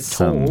is he's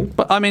Fearsome. tall.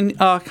 But I mean,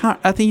 I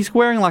think he's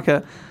wearing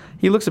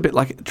he looks a bit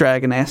like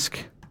dragon-esque.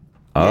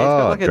 Oh, he's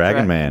got like a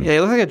Dragon Man. Yeah, he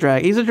looks like a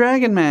dragon. He's a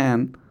dragon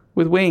man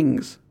with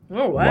wings.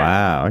 Oh, wow.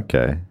 Wow,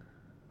 okay.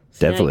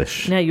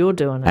 Devilish. Now you're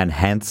doing it. And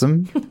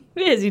handsome.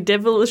 Yeah, is he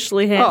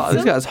devilishly handsome? Oh,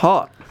 this guy's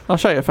hot. I'll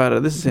show you a photo.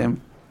 This is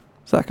him.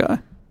 It's that guy.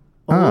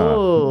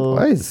 Oh.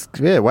 Well, he's,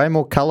 way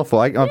more colourful.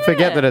 I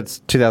forget that it's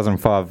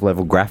 2005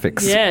 level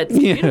graphics. Yeah, it's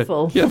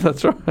beautiful. Yeah,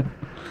 that's right.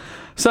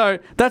 So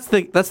that's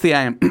the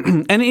aim.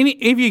 And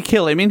if you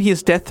kill him in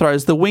his death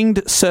throes, the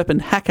winged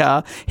serpent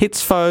Hacker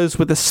hits foes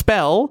with a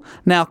spell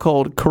now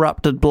called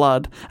Corrupted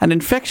Blood, an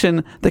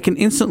infection that can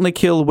instantly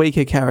kill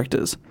weaker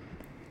characters.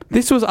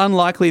 This was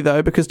unlikely,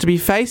 though, because to be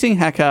facing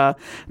Hacker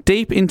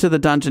deep into the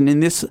dungeon in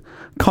this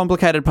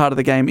complicated part of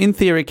the game, in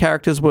theory,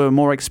 characters were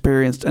more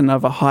experienced and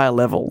of a higher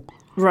level.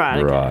 Right.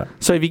 Okay. Right.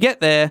 So if you get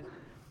there,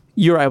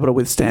 you're able to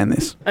withstand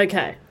this.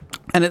 Okay.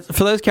 And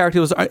for those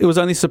characters, it was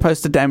only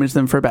supposed to damage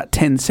them for about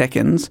 10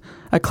 seconds.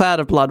 A cloud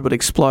of blood would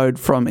explode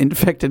from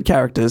infected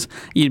characters.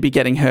 You'd be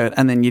getting hurt,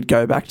 and then you'd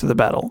go back to the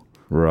battle.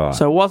 Right.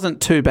 So it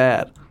wasn't too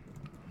bad.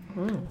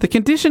 The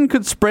condition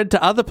could spread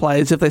to other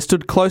players if they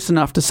stood close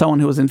enough to someone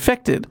who was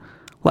infected,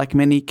 like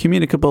many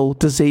communicable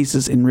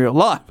diseases in real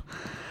life.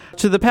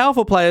 To the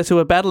powerful players who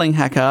were battling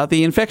Hacker,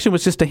 the infection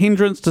was just a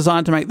hindrance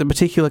designed to make the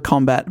particular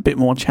combat a bit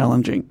more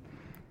challenging.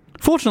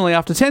 Fortunately,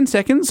 after 10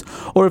 seconds,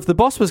 or if the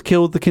boss was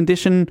killed, the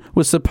condition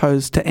was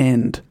supposed to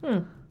end.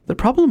 The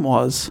problem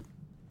was,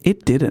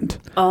 it didn't.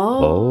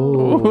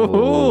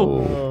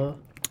 Oh.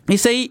 You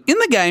see, in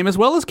the game, as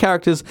well as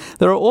characters,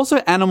 there are also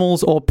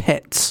animals or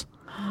pets.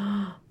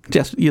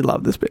 Just, you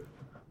love this bit.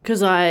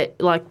 Because I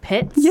like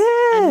pets. Yeah.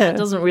 And that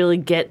doesn't really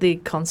get the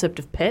concept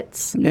of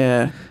pets.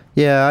 Yeah.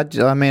 Yeah,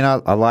 I mean,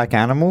 I like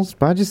animals,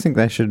 but I just think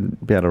they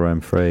should be able to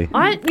roam free. You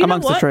know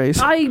Amongst the what?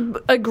 trees. I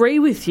agree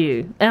with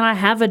you. And I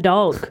have a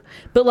dog.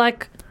 But,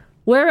 like,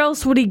 where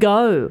else would he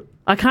go?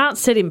 I can't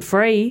set him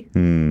free.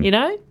 You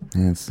know?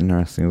 Yeah, it's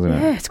interesting, isn't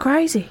it? Yeah, it's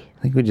crazy.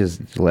 I think we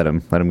just let him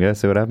go,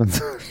 see what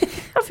happens.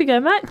 Off you go,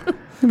 mate.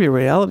 It'd be a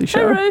reality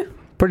show. Hooroo.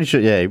 Pretty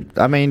sure, yeah.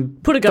 I mean,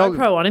 Put a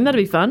GoPro on him. That'd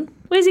be fun.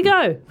 Where's he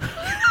go?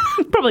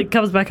 Probably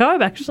comes back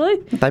home, actually.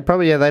 they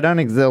probably, they don't.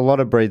 A lot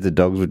of breeds of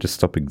dogs would just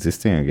stop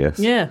existing, I guess.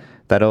 Yeah.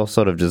 They'd all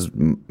sort of just,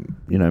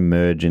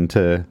 merge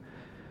into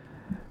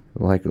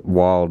like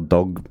wild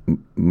dog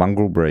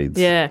mongrel breeds.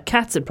 Yeah,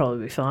 cats would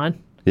probably be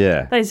fine.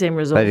 Yeah. They seem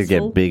resourceful. They just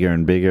get bigger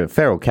and bigger.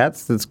 Feral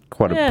cats, that's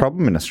quite Yeah. a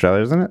problem in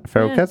Australia, isn't it?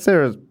 Feral Yeah. cats,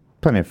 there are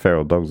plenty of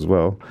feral dogs as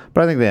well.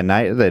 But I think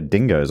they're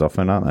dingoes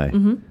often, aren't they?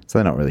 Mm-hmm. So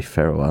they're not really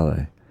feral, are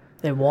they?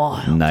 They're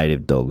wild.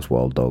 Native dogs,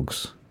 wild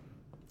dogs.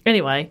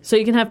 Anyway, so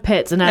you can have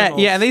pets and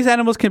animals. Yeah, and these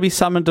animals can be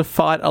summoned to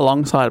fight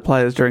alongside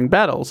players during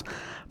battles.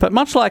 But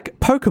much like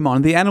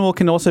Pokemon, the animal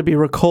can also be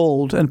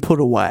recalled and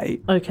put away.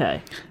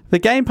 Okay. The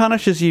game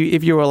punishes you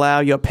if you allow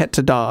your pet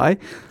to die.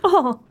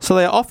 Oh. So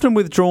they are often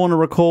withdrawn or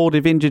recalled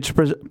if injured to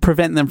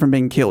prevent them from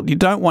being killed. You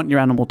don't want your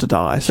animal to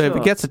die. So if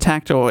Sure. it gets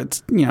attacked or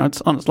it's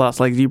on its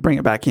last legs, you bring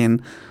it back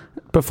in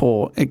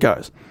before it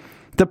goes.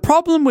 The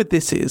problem with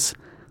this is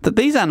that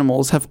these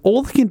animals have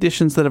all the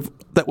conditions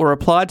that were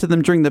applied to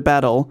them during the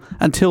battle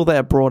until they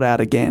are brought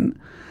out again.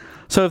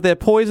 So if they're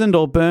poisoned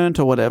or burnt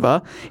or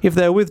whatever, if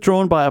they're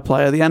withdrawn by a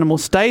player, the animal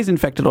stays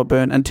infected or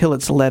burnt until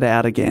it's let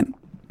out again.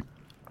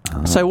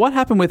 So what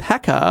happened with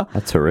Hacker?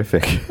 That's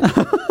horrific.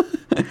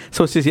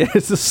 So it's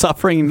just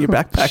suffering in your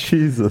backpack.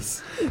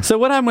 Jesus. So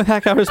what happened with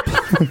Hacker is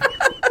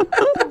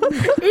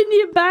In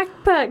your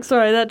backpack.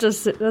 Sorry, that's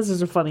just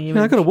a funny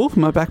image. I got a wolf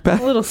in my A backpack.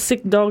 little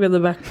sick dog in the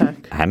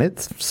backpack. And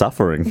it's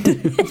suffering.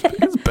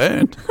 It's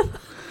burnt.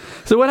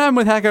 So what happened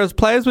with Hacker is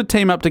players would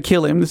team up to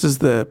kill him. This is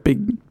the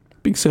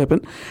big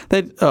serpent.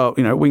 They'd,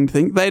 winged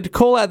thing. They'd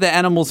call out their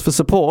animals for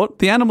support.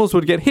 The animals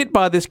would get hit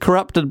by this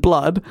corrupted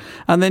blood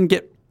and then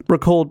get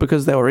recalled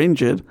because they were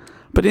injured.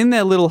 But in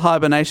their little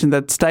hibernation,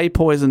 they'd stay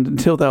poisoned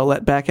until they were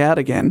let back out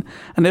again.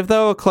 And if they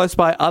were close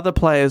by other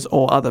players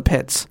or other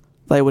pets,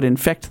 they would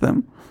infect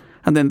them.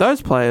 And then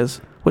those players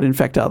would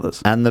infect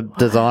others. And the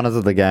designers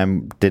of the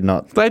game did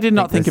not... They did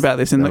not think about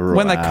this. When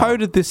they Wow.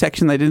 coded this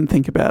section, they didn't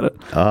think about it.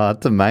 Oh,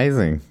 it's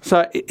amazing.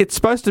 So it's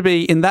supposed to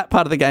be in that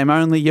part of the game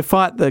only. You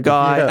fight the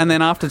guy, Yeah. and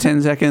then after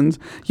 10 seconds,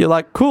 you're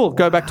like, cool,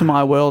 go back to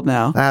my world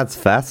now. That's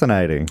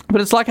fascinating.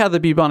 But it's like how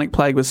the bubonic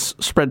plague was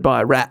spread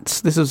by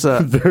rats. This is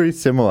Very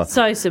similar.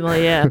 So similar,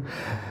 yeah.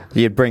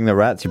 You'd bring the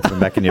rats, you put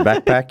them back in your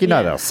backpack. You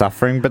know they're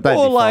suffering, but they'd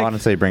Or be like- fine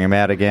until you bring them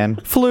out again.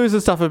 flus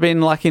and stuff have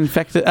been like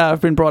infected, have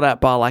been brought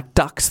out by like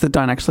ducks that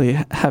don't actually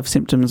have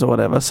symptoms or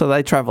whatever. So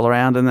they travel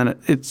around, and then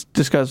it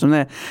just goes from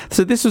there.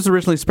 So this was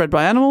originally spread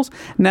by animals.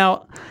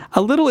 Now,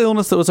 a little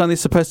illness that was only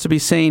supposed to be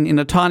seen in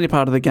a tiny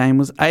part of the game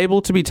was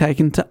able to be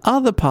taken to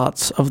other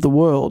parts of the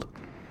world.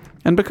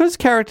 And because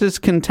characters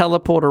can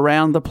teleport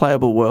around the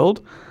playable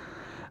world,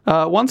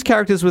 once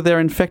characters with their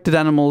infected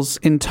animals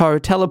in tow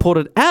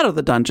teleported out of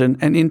the dungeon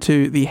and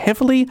into the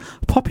heavily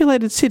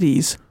populated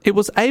cities, it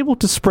was able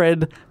to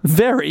spread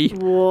very,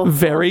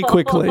 very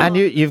quickly. And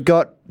you've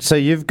got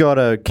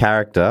a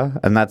character,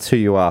 and that's who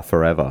you are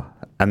forever.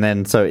 And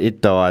then, so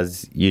it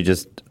dies, you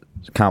just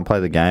can't play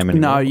the game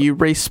anymore? No, you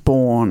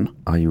respawn.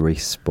 Oh, you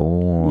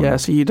respawn. Yeah,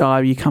 so you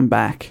die, you come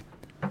back.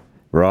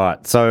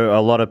 Right. So a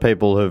lot of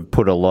people have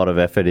put a lot of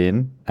effort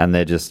in and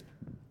they're just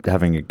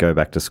having to go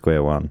back to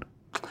square one.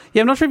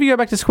 Yeah, I'm not sure if you go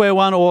back to square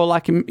one or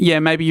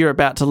maybe you're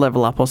about to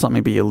level up or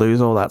something, but you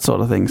lose all that sort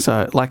of thing.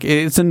 So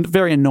it's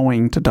very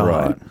annoying to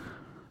die. Right.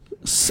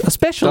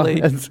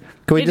 Especially... Can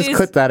we It just is-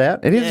 clip that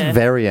out? It is Yeah.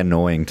 very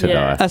annoying to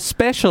Yeah. die.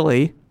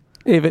 Especially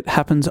if it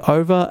happens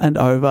over and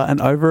over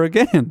and over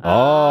again.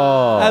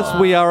 Oh.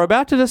 As we are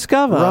about to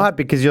discover. Right,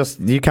 because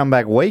you come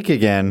back weak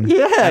again.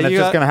 Yeah. And it's you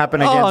just go, going to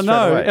happen again. Oh, straight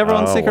no. away.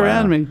 Everyone's Oh, sick wow.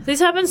 around me. This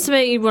happens to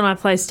me when I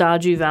play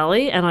Stardew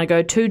Valley and I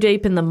go too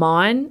deep in the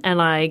mine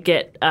and I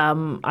get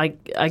I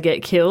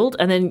get killed,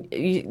 and then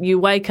you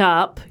wake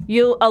up,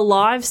 you're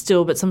alive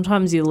still, but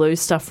sometimes you lose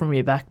stuff from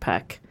your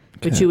backpack,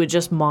 which you were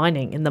just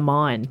mining in the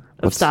mine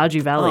of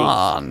Stardew Valley.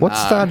 What's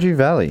Stardew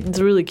Valley? It's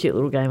a really cute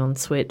little game on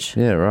Switch.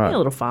 Yeah, right. Yeah, a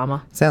little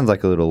farmer. Sounds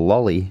like a little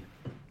lolly.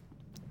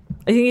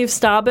 Are you thinking of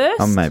Starburst?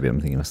 Oh, maybe I'm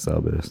thinking of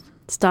Starburst.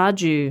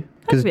 Stardew.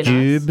 Because That'd be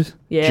nice. Jubes?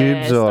 Yeah,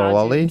 Jubes or Star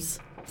lolly? Jubes.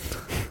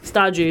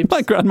 Stardew.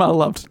 My grandma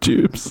loved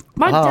tubes.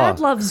 My dad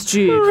loves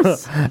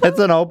Jubes. It's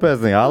an old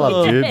person thing. I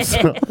love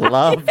Jubes.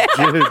 Love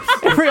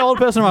Jubes. Every old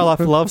person in my life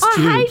loves I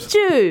hate tubes.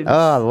 Jubes.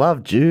 Oh, I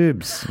love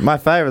Jubes. My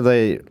favourite,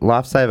 the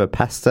Lifesaver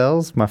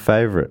pastels, my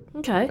favourite.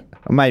 Okay.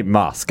 I made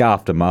Musk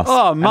after Musk.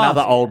 Oh, Musk.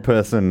 Another old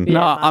person.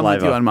 No, I'm with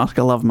flavour. you on Musk.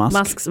 I love Musk.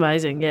 Musk's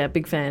amazing. Yeah,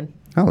 big fan.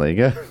 Oh, there you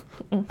go.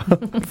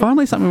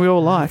 Finally something we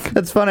all like.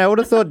 It's funny. I would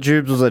have thought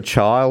Jubes was a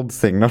child's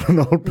thing, not an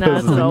old No, it's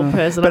person. an old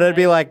person. But it'd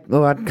be like,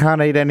 oh, I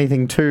can't eat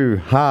anything too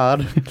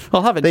hard.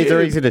 I'll have a These tube.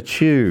 are easy to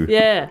chew.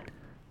 Yeah.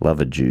 Love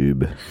a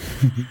Jube.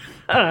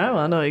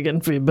 I know what you're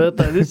getting for your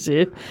birthday this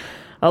year.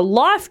 A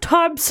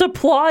lifetime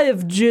supply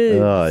of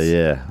Jubes. Oh,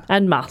 yeah.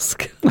 And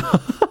Musk.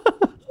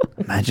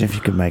 Imagine if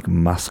you could make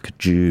Musk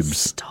Jubes.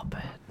 Stop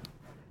it.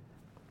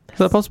 Is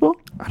that possible?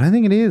 I don't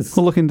think it is.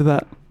 We'll look into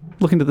that.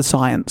 Look into the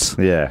science.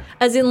 Yeah.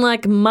 As in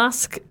like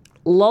Musk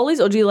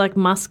lollies, or do you like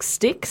Musk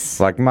sticks?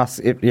 Like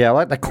Musk, I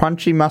like the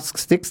crunchy Musk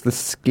sticks, the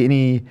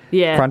skinny,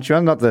 Yeah. crunchy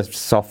ones, not the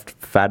soft,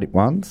 fatty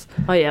ones.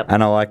 Oh, yeah.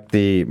 And I like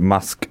the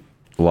Musk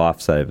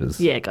Lifesavers.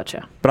 Yeah,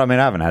 gotcha. But I mean,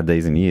 I haven't had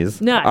these in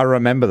years. No. I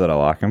remember that I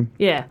like them.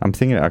 Yeah.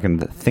 I can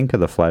think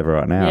of the flavour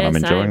right now, Yeah, and I'm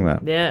enjoying same.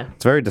 that. Yeah.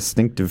 It's a very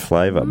distinctive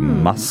flavour.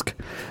 Musk.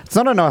 It's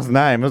not a nice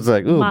name. It's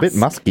like, ooh, a bit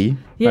Musk. musky.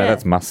 Yeah. No,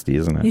 that's musty,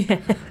 isn't it? Yeah.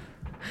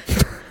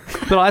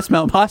 But I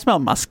smell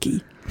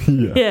musky.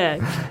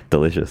 Yeah.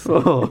 Delicious.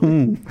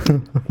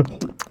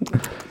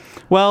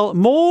 Well,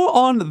 more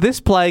on this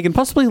plague and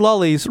possibly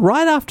lollies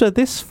right after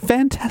this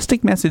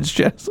fantastic message,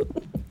 Jess.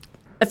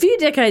 A few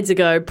decades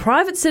ago,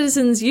 private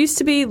citizens used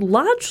to be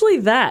largely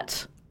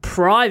that.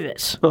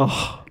 Private.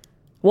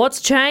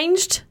 What's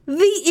changed?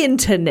 The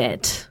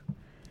internet.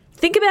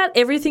 Think about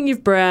everything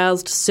you've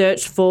browsed,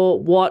 searched for,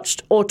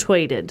 watched, or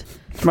tweeted.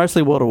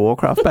 Mostly World of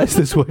Warcraft based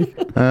this week.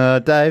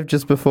 Dave,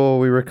 just before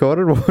we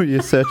recorded, what were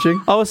you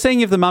searching? I was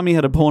seeing if the Mummy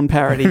had a porn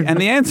parody, and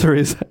the answer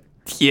is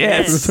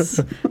yes.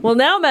 Well,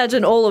 now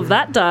imagine all of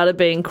that data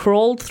being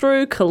crawled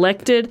through,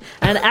 collected,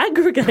 and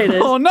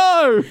aggregated. Oh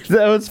no!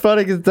 That was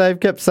funny because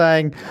Dave kept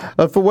saying,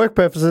 for work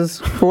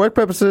purposes, for work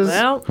purposes.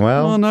 Well-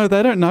 Oh no,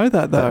 they don't know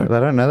that though. They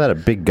don't know that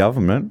at big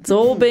government. It's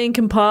all being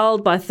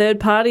compiled by third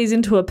parties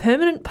into a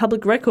permanent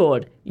public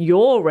record.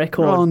 Your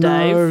record, Oh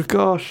Dave. no,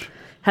 gosh.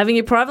 Having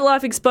your private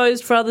life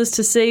exposed for others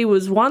to see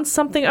was once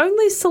something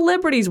only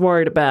celebrities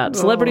worried about.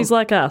 Celebrities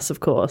like us, of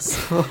course.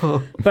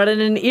 But in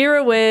an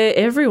era where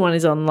everyone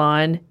is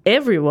online,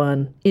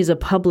 everyone is a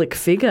public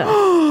figure.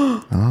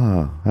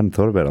 I hadn't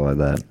thought about it like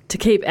that. To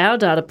keep our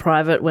data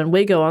private when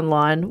we go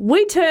online,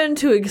 we turn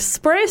to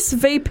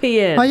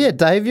ExpressVPN. Oh, yeah,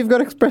 Dave, you've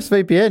got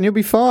ExpressVPN. You'll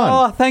be fine.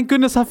 Oh, thank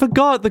goodness I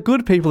forgot. The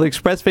good people at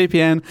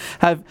ExpressVPN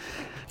have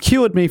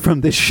cured me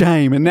from this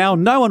shame, and now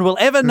no one will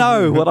ever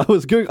know what I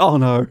was Googling. Oh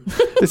no.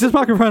 Is this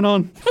microphone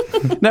on?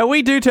 Now,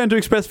 we do turn to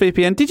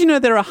ExpressVPN. Did you know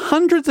there are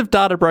hundreds of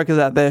data brokers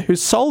out there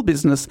whose sole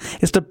business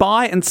is to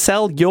buy and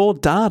sell your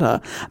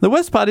data? The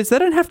worst part is they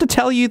don't have to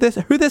tell you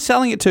who they're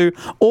selling it to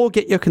or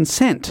get your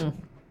consent.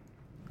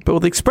 But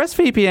with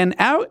ExpressVPN,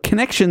 our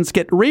connections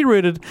get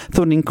rerouted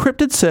through an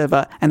encrypted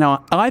server and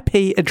our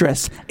IP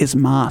address is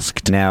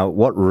masked. Now,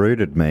 what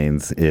rooted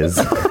means is...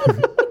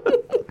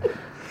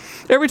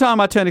 Every time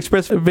I turn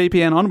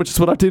ExpressVPN on, which is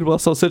what I did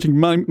whilst I was searching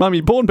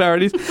mummy porn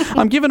parodies,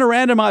 I'm given a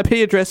random IP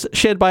address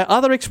shared by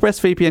other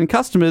ExpressVPN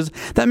customers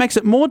that makes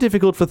it more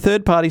difficult for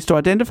third parties to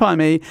identify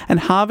me and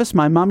harvest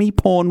my mummy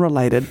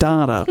porn-related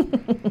data.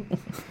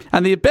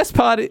 And the best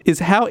part is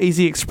how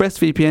easy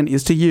ExpressVPN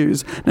is to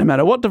use. No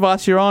matter what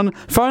device you're on,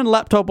 phone,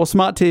 laptop, or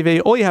smart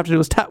TV, all you have to do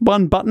is tap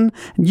one button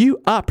and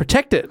you are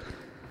protected.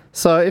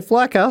 So if,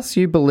 like us,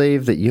 you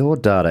believe that your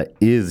data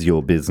is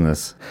your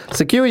business,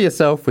 secure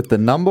yourself with the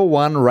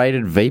 #1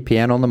 rated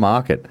VPN on the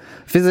market.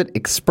 Visit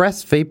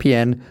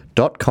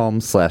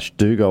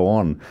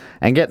expressvpn.com/dogoon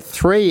and get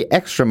 3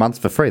 extra months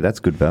for free. That's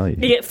good value.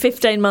 You get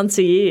 15 months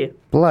a year.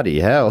 Bloody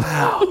hell.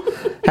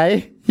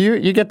 Hey,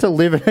 You get to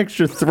live an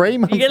extra 3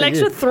 months. You get an a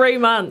extra year. 3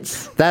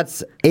 months.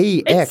 That's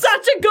EX. It's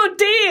such a good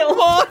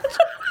deal.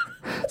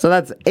 So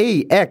that's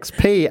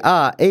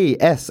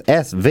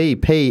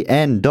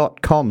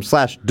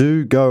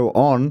expressvpn.com/do go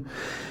on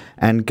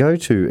and go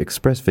to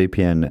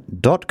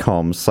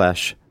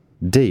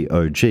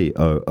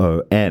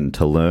expressvpn.com/DOGOON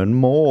to learn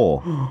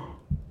more.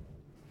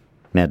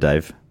 Now,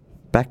 Dave,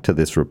 back to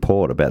this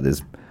report about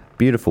this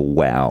beautiful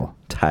wow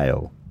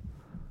tale.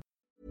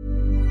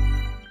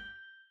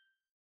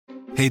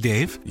 Hey,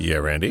 Dave. Yeah,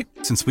 Randy.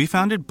 Since we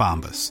founded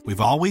Bombas, we've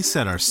always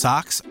said our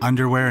socks,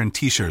 underwear, and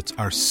T-shirts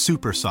are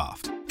super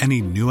soft.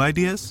 Any new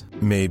ideas?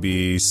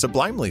 Maybe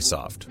sublimely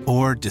soft.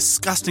 Or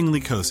disgustingly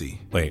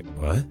cozy? Wait,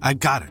 what? I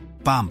got it.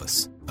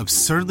 Bombas.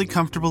 Absurdly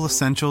comfortable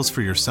essentials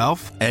for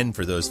yourself And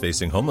for those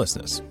facing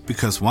homelessness.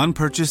 because one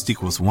purchased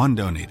equals one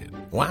donated.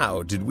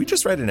 Wow, did we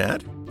just write an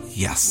ad?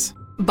 Yes.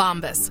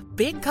 Bombas.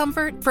 Big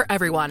comfort for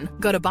everyone.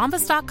 Go to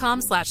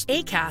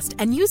bombas.com/ACAST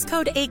and use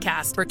code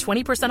ACAST for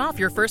 20% off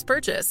your first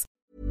purchase.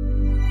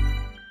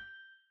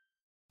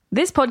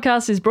 This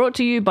podcast is brought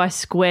to you by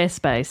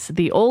Squarespace,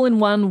 the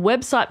all-in-one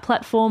website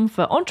platform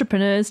for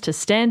entrepreneurs to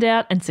stand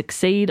out and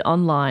succeed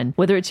online.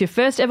 Whether it's your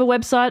first ever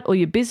website or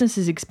your business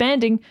is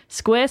expanding,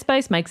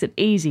 Squarespace makes it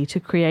easy to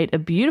create a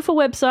beautiful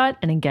website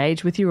and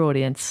engage with your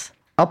audience.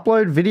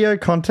 Upload video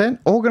content,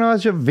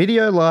 organize your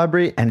video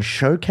library, and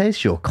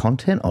showcase your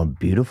content on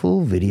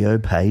beautiful video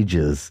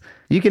pages.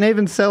 You can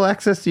even sell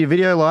access to your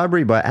video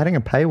library by adding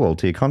a paywall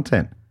to your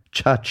content.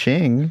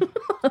 Cha-ching.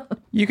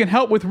 You can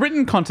help with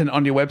written content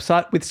on your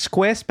website with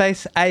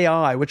Squarespace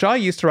AI, which I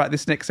use to write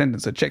this next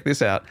sentence, so check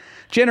this out.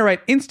 Generate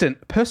instant,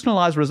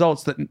 personalized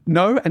results that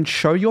know and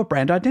show your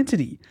brand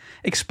identity.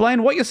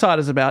 Explain what your site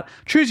is about,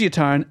 choose your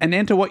tone, and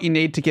enter what you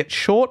need to get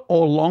short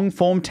or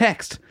long-form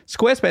text.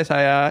 Squarespace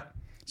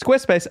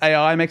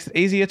AI makes it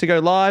easier to go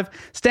live,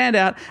 stand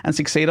out, and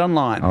succeed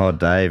online. Oh,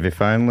 Dave,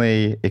 if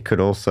only it could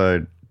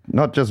also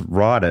not just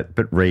write it,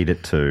 but read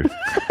it too.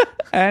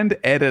 And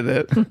edit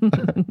it.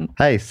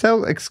 Hey,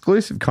 sell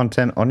exclusive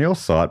content on your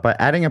site by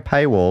adding a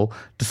paywall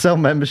to sell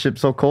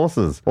memberships or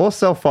courses, or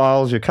sell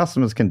files your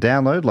customers can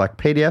download like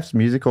PDFs,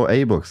 music, or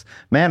ebooks.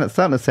 Man, it's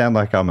starting to sound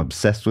like I'm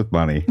obsessed with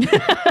money.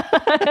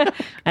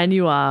 And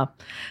you are.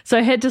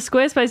 So head to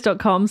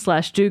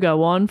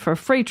squarespace.com/dogoon for a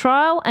free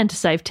trial and to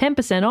save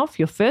 10% off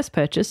your first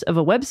purchase of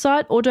a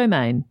website or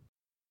domain.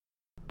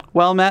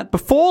 Well, Matt,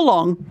 before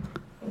long,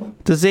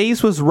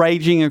 disease was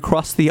raging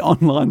across the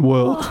online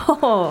world.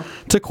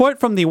 To quote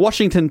from the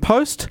Washington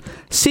Post,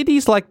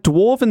 cities like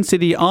Dwarven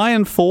City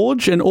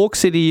Ironforge and Orc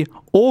City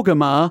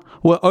Orgrimmar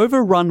were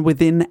overrun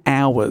within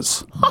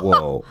hours.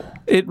 Whoa.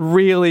 It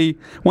really,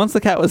 once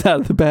the cat was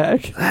out of the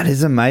bag. That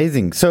is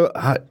amazing. So,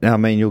 I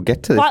mean, you'll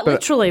get to this. Quite but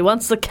literally,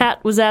 once the cat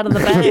was out of the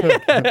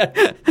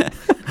bag.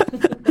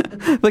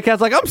 The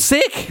cat's like, I'm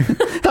sick.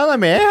 don't let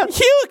me out.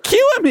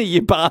 Cure me,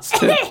 you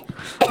bastard.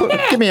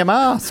 Give me a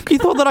mask. You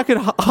thought that I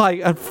could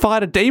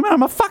fight a demon?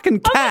 I'm a fucking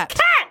cat.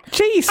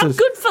 Jesus. I'm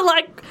good for,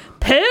 like,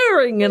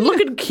 purring and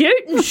looking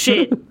cute and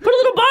shit. Put a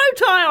little bow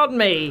tie on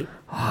me.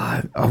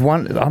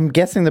 I'm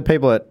guessing the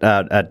people at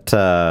what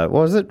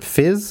was it?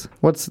 Fizz?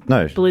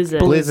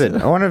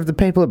 Blizzard. I wonder if the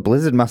people at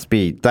Blizzard must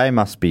be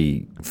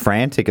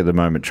frantic at the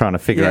moment trying to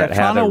figure out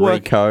how to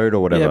recode or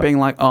whatever. Yeah, being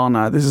like, oh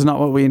no, this is not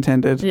what we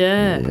intended.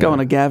 Yeah. Going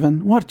to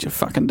Gavin. What did you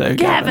fucking do,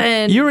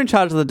 Gavin? You're in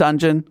charge of the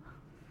dungeon.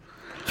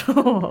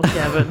 Oh,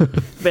 Gavin.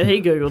 Bet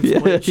he Googled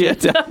some weird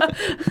shit.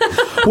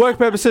 Work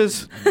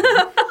purposes.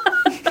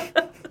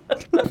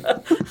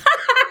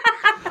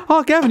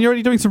 Oh, Gavin, you're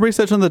already doing some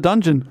research on the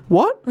dungeon.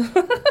 What?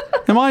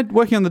 Am I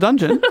working on the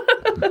dungeon?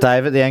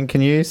 Dave, at the end,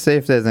 can you see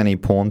if there's any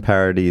porn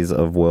parodies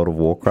of World of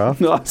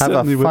Warcraft? No, I have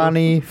certainly a will.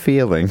 funny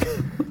feeling.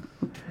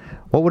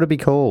 What would it be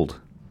called?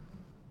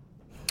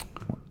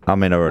 I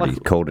mean, I already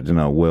called it,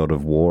 World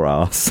of War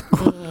ass.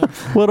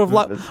 World of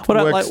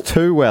Works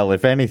too well,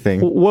 if anything.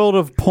 World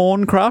of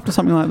Porncraft or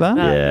something like that?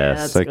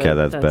 Yes, that's okay, good.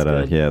 that's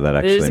better. Good. Yeah, that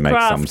It is actually a makes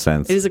craft. some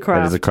sense. It is a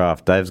craft. It is a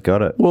craft. Dave's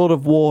got it. World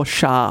of War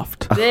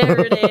Shaft.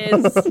 There it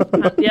is.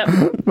 Yep.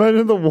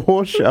 Imagine the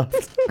war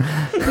shaft.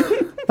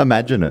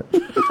 Imagine it.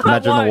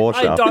 Imagine the war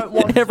I shaft. don't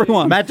want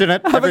Everyone. Imagine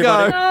it. Have a go.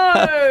 everybody.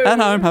 No. At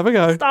home, have a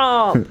go.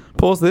 Stop.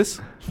 Pause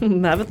this.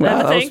 Have a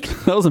Wow, think.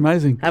 that was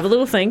amazing. Have a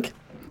little think.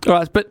 All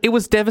right, but it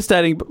was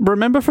devastating.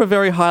 Remember, for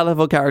very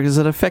high-level characters,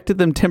 it affected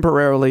them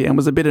temporarily and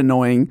was a bit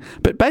annoying,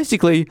 but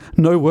basically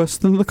no worse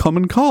than the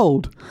common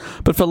cold.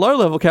 But for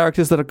low-level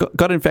characters that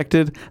got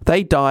infected,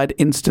 they died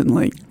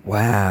instantly.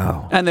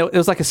 Wow. And it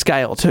was like a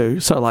scale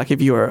too. So, like,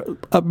 if you were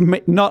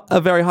not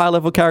a very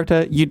high-level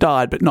character, you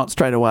died, but not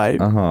straight away.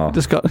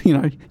 Just got,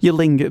 you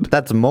lingered.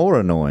 That's more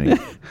annoying.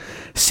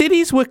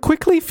 Cities were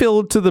quickly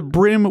filled to the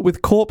brim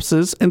with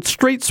corpses, and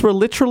streets were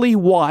literally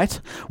white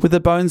with the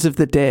bones of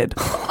the dead.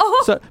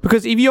 So,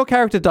 because if your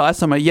character dies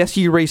somewhere, yes,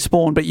 you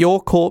respawn, but your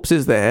corpse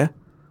is there.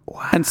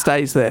 and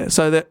stays there.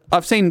 So that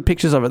I've seen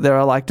pictures of it. There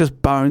are like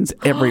just bones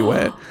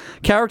everywhere.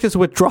 Characters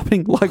were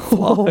dropping like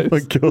flies. Oh my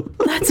God.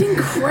 That's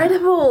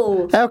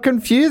incredible. How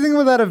confusing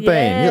would that have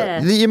Yeah.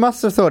 been? You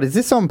must have thought, is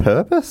this on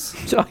purpose?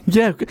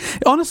 Yeah,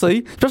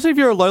 honestly, especially if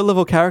you're a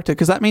low-level character,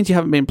 because that means you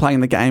haven't been playing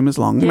the game as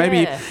long. Yeah.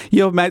 Maybe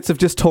your mates have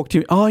just talked to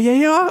you. Oh,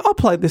 yeah, I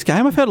played this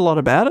game. I've heard a lot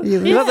about it.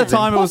 Yeah, At the it's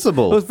time, it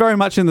impossible. was very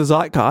much in the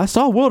zeitgeist.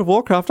 Oh, World of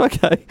Warcraft,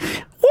 okay.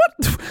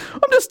 What?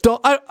 I'm just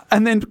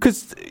and then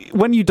because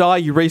when you die,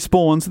 you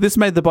respawn. So this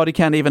made the body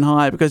count even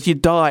higher because you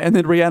die and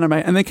then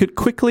reanimate and then could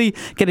quickly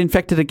get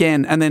infected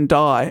again and then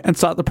die and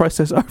start the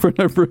process over and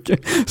over again.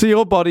 So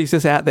your body's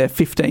just out there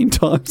 15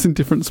 times in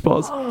different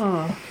spots.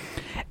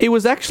 It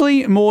was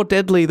actually more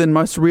deadly than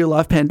most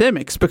real-life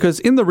pandemics because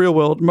in the real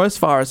world, most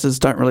viruses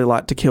don't really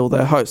like to kill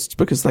their hosts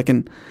because they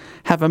can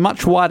have a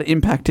much wider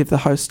impact if the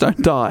hosts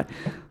don't die.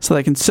 So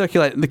they can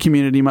circulate in the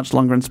community much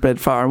longer and spread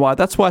far and wide.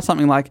 That's why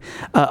something like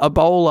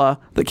Ebola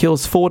that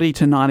kills 40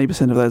 to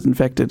 90% of those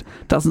infected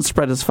doesn't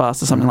spread as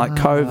fast as something like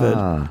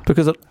COVID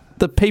because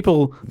the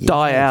people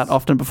die out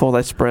often before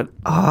they spread.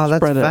 Oh, that's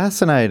spread it,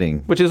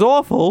 fascinating. which is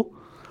awful,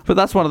 but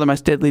that's one of the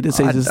most deadly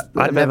diseases.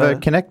 I they've never ever-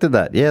 connected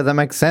that. Yeah, that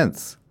makes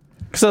sense.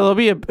 So there'll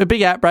be a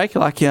big outbreak,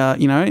 like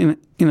in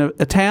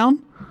a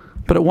town,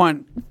 but it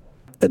won't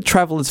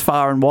travel as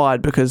far and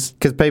wide because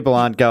people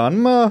aren't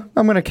going, I'm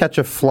going to catch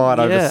a flight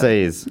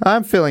overseas.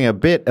 I'm feeling a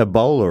bit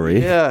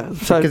Ebola-y.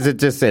 so because it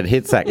just said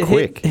hits that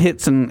quick.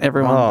 hits and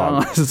everyone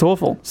dies. It's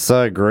awful.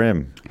 So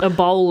grim. A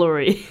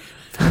bowlery.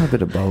 A bit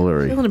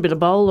Ebola-y. Feeling a bit of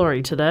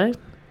bowlery today.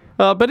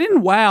 But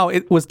in WoW,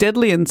 it was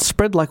deadly and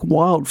spread like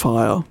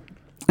wildfire.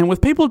 And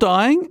with people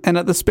dying and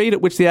at the speed at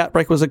which the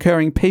outbreak was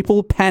occurring,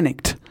 people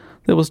panicked.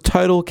 There was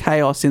total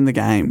chaos in the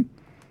game.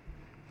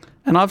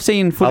 And I've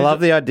seen I footage. love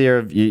the idea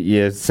of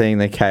you seeing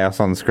the chaos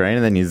on the screen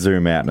and then you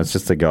zoom out and it's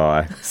just a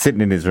guy sitting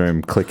in his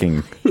room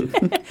clicking.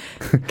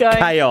 Going,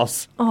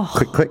 Chaos.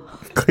 Click, click,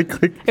 click,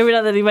 click. every now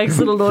and then he makes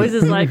little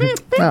noises like,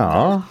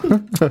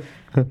 Oh.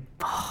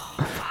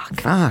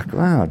 Fuck.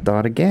 Wow,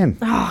 died again.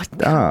 oh,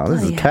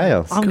 This is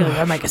chaos. I'm going to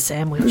go make a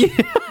sandwich.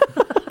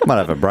 Might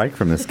have a break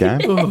from this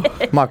game.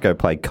 Might go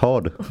play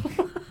COD.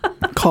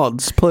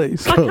 CODs,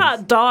 please. I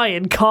can't die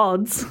in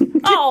CODs.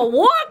 Oh,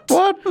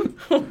 what?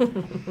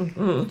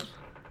 What?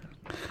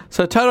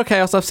 So total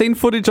chaos. I've seen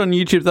footage on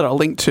YouTube that I'll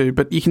link to,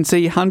 but you can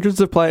see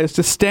hundreds of players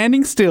just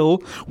standing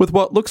still with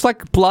what looks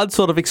like blood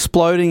sort of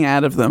exploding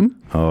out of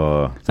them.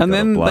 Oh, And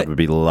then Blood they- would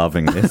be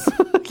loving this.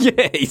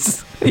 Yeah,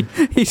 he's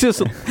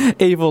just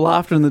evil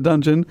laughter in the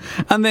dungeon.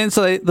 And then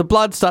so the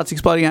blood starts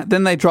exploding out.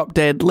 Then they drop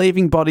dead,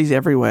 leaving bodies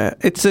everywhere.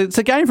 It's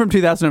a game from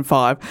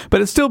 2005, but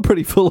it's still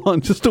pretty full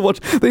on just to watch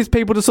these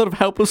people just sort of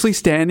helplessly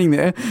standing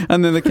there.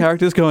 And then the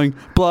characters going,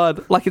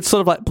 blood, like it's sort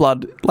of like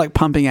blood like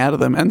pumping out of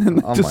them. And then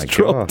they Oh just my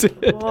drop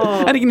God. dead.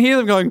 And you can hear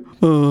them going,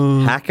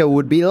 oh. Hacker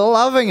would be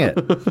loving it.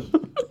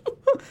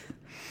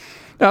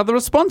 The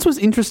response was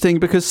interesting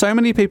because so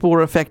many people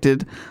were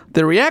affected.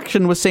 The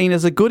reaction was seen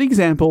as a good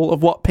example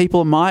of what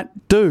people might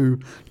do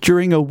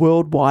during a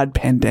worldwide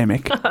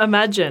pandemic.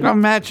 Imagine.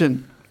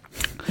 Imagine.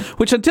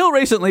 Which until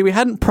recently we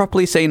hadn't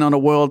properly seen on a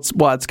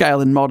worldwide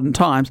scale in modern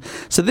times.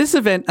 So this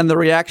event and the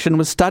reaction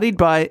was studied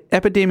by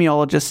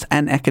epidemiologists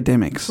and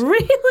academics.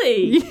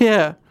 Really?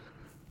 Yeah.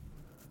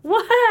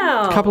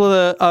 Wow. A couple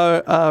of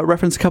the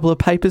reference a couple of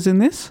papers in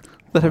this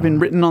that have been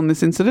written on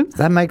this incident.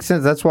 That makes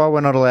sense. That's why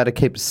we're not allowed to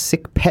keep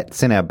sick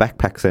pets in our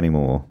backpacks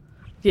anymore.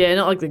 Yeah,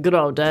 not like the good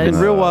old days. In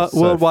real so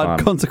worldwide fun.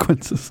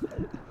 consequences.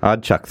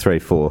 I'd chuck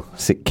 3-4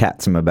 sick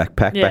cats in my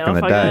backpack Yeah, back in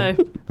the off I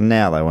day. go.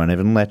 Now they won't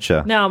even let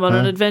you. Now I'm on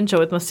an adventure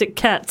with my sick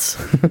cats.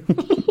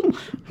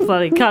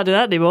 Bloody can't do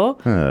that anymore.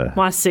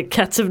 My sick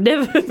cats have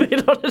never been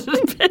on an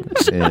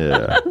adventure.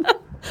 Yeah.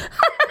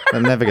 They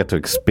never get to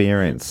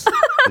experience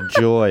the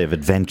joy of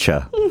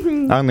adventure.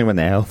 Only when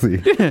they're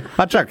healthy.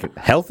 I chuck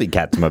healthy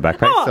cats in my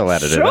backpack. Still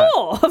allowed to do that.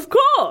 Sure, of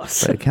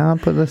course. They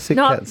can't put the sick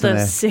Not cats in the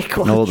there. sick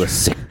And all ones. the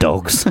sick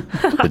dogs.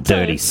 The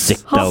dirty sick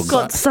I've dogs.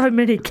 got so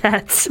many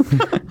cats.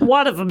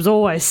 One of them's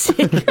always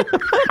sick. They're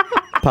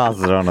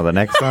Passes it on to the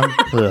next one.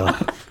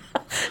 Ugh.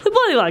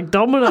 bloody like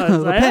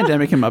dominoes, The eh?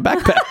 pandemic in my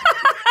backpack.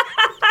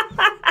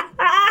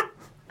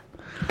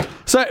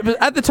 So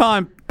but at the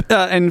time,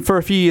 and for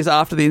a few years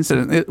after the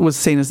incident, it was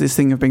seen as this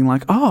thing of being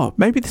like, oh,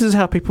 maybe this is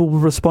how people will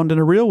respond in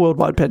a real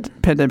worldwide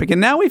pandemic.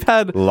 And now we've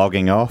had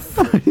Logging off.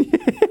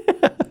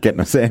 Getting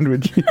a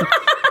sandwich.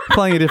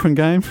 playing a different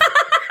game.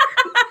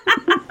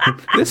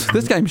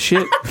 This game's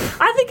shit.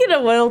 I think in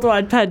a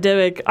worldwide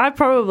pandemic, I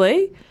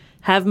probably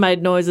have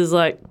made noises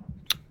like,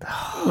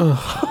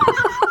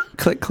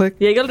 Click, click.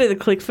 yeah, you got to do the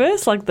click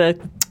first, like the,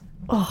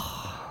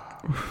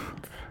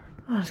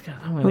 I'm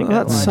going to go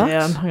that lie sucks.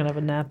 down. I'm going to have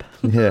a nap.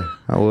 Yeah,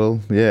 I will.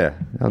 Yeah.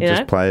 I'll You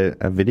just know? play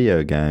a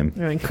video game.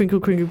 I mean, crinkle,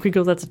 crinkle,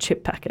 crinkle, that's a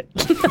chip packet.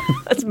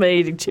 That's me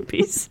eating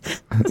chippies.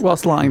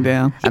 Whilst lying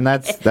down. And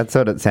that's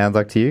what it sounds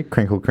like to you?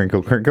 Crinkle,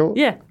 crinkle, crinkle?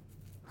 Yeah.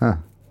 Not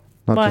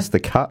Why? just the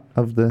cut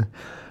of the...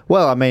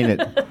 Well, I mean,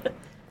 it.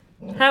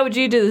 How would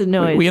you do the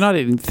noise? Well, you're not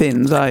eating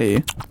thins, are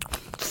you?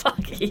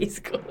 Fuck, he's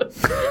good.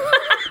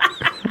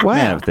 Wow.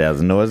 Man of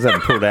 1,000 noises.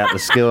 Haven't pulled out the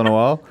skill in a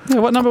while. Yeah,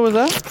 what number was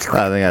that?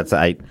 I think that's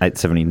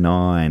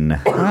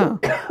 879. Wow.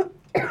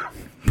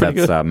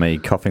 That's me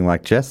coughing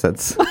like Jess.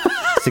 That's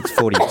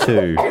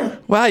 642.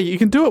 Wow, you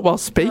can do it while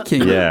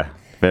speaking. Yeah,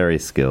 very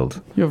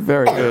skilled. You're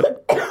very good.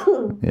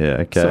 Yeah,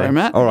 okay. Sorry,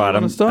 Matt. All right, You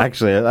wanna stop?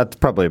 actually, that's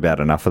probably about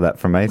enough of that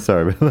from me.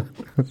 Sorry about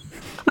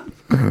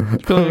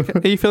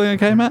that. Are you feeling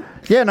okay, Matt?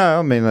 Yeah, no,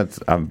 I mean,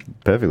 I'm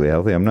perfectly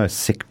healthy. I'm no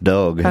sick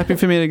dog. Happy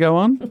for me to go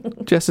on?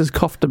 Jess has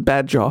coughed a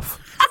badge off,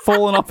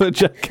 fallen off her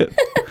jacket.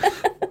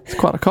 It's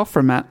quite a cough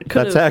from Matt.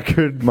 That's how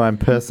good my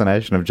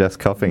impersonation of Jess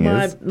coughing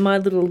is. My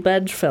little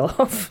badge fell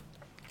off.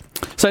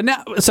 So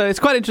it's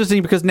quite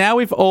interesting because now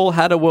we've all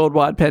had a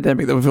worldwide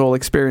pandemic that we've all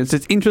experienced.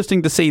 It's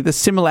interesting to see the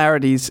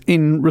similarities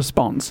in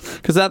response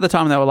because at the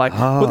time they were like,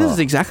 well, this is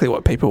exactly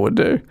what people would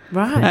do.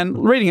 Right.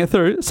 And reading it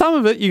through, some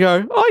of it you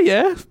go, oh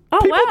yeah,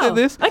 people wow. did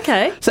this.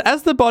 Okay. So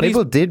as the bodies...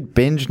 People did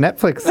binge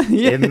Netflix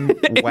in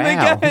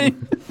WoW. the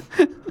game.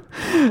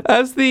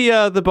 As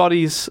the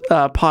bodies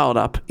piled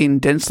up in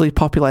densely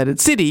populated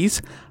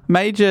cities,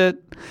 major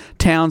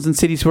towns and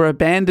cities were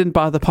abandoned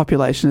by the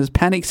population as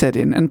panic set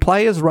in, and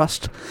players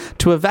rushed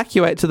to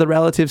evacuate to the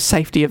relative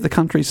safety of the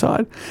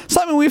countryside.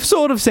 Something we've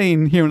sort of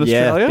seen here in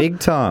Australia. Yeah, big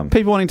time.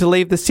 People wanting to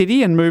leave the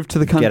city and move to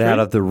the country. Get out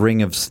of the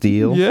ring of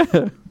steel.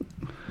 Yeah.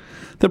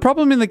 The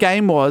problem in the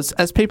game was,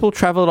 as people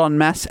travelled en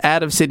masse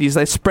out of cities,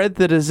 they spread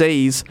the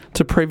disease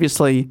to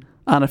previously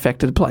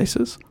unaffected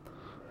places.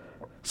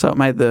 So it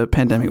made the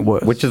pandemic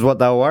worse. Which is what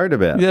they were worried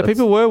about. Yeah,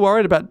 people were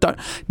worried about,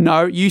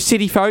 you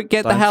city folk,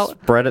 get the hell...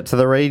 spread it to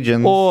the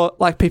regions. Or,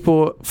 like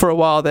people, for a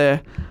while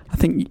there, I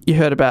think you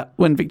heard about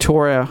when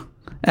Victoria,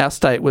 our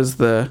state, was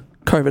the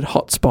COVID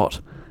hotspot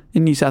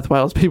in New South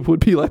Wales. People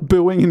would be like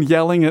booing and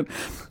yelling at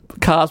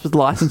cars with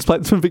license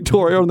plates from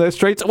Victoria on their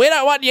streets. We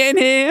don't want you in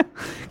here.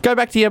 Go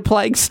back to your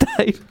plague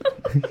state.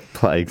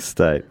 Plague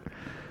state.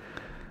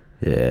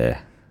 Yeah.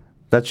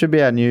 That should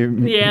be our new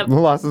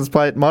license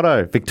plate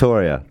motto.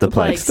 Victoria, the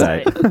plague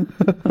state.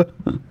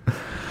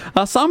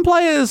 Some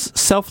players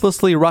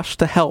selflessly rushed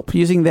to help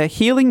using their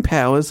healing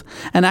powers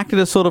and acted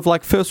as sort of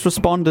like first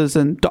responders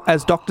and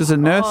as doctors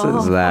and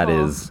nurses. That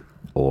is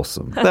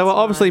awesome. They were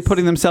obviously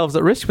putting themselves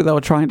at risk, but they were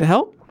trying to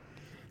help.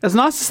 As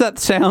nice as that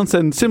sounds,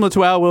 and similar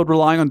to our world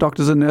relying on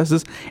doctors and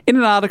nurses, in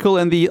an article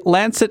in the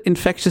Lancet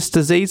Infectious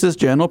Diseases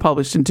Journal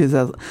published in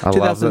 2007...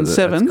 I love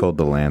that it's called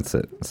the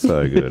Lancet.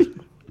 So good.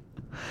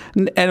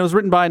 And it was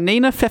written by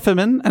Nina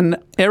Pfefferman and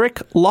Eric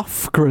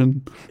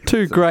Lofgren.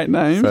 Two great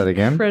names. Say that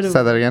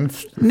again.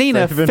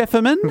 Nina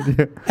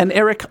Pfefferman and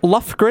Eric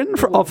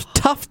Lofgren of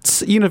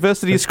Tufts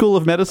University School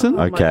of Medicine.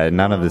 Okay,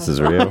 none of this is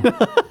real.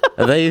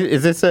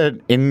 Is this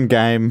an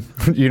in-game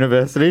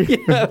university?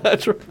 Yeah,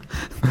 that's right.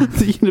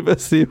 The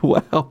University of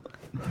WoW.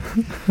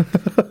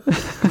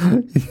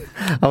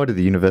 I went to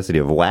the University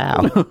of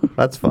WoW.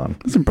 That's fun.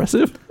 That's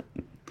impressive.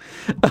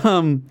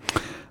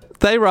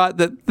 They write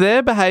that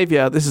their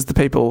behaviour, this is the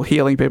people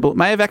healing people,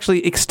 may have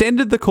actually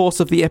extended the course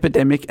of the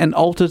epidemic and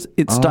altered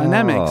its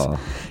dynamics,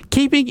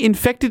 keeping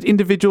infected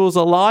individuals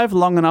alive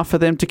long enough for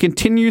them to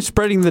continue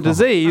spreading the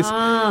disease,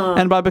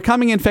 and by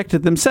becoming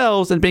infected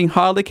themselves and being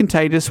highly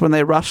contagious when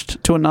they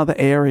rushed to another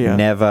area.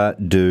 Never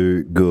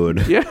do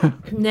good. Yeah.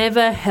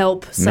 Never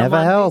help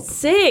someone who's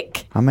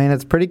sick. I mean,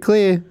 it's pretty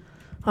clear.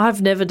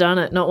 I've never done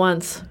it, not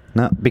once.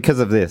 No,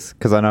 because of this,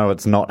 because I know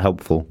it's not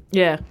helpful.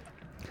 Yeah.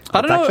 I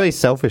don't It's know. actually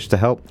selfish to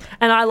help.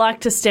 And I like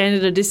to stand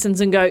at a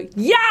distance and go,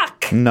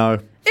 yuck! No.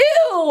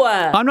 Ew!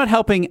 I'm not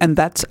helping, and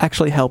that's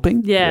actually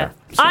helping. Yeah.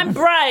 I'm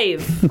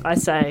brave, I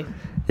say.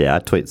 Yeah, I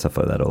tweet stuff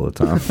like that all the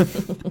time.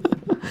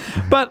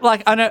 But,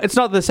 like, I know it's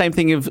not the same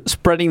thing of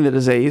spreading the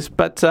disease,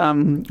 but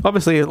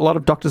obviously a lot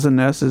of doctors and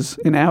nurses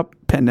in our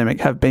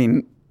pandemic have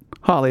been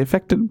highly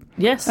affected.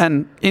 Yes.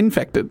 And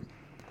infected.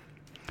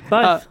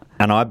 Both.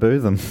 And I boo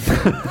them.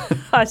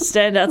 I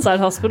stand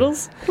outside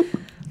hospitals,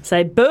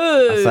 say boo.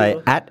 I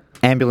say, at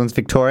Ambulance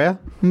Victoria,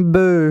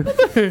 boo.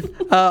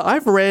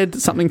 I've read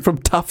something from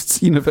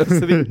Tufts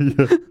University.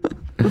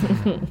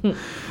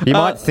 You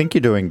might think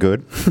you're doing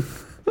good.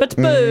 But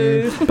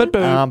boo. But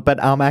boo. But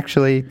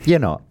actually, you're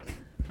not.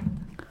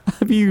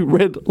 Have you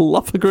read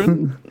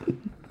Lofgren?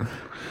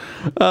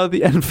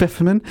 And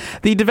Pfefferman.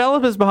 The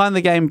developers behind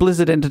the game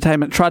Blizzard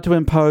Entertainment tried to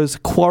impose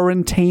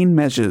quarantine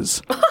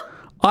measures,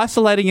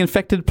 isolating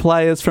infected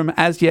players from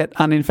as yet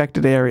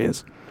uninfected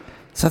areas.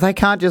 So they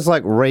can't just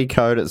like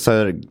recode it so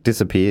that it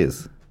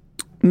disappears.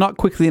 Not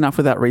quickly enough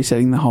without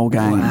resetting the whole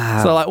game.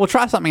 Wow. So, like, we'll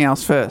try something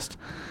else first.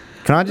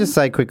 Can I just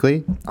say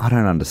quickly, I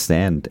don't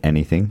understand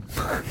anything.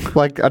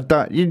 Like, I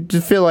don't. You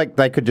just feel like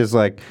they could just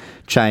like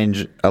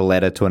change a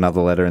letter to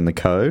another letter in the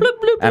code, Bloop,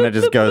 bloop, and bloop, it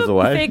just bloop, goes bloop,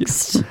 away.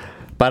 Fixed.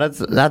 But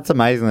that's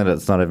amazing that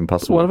it's not even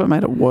possible. What if it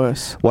made it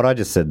worse? What I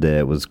just said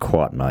there was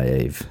quite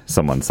naive.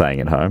 Someone saying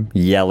at home,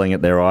 yelling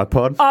at their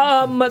iPod.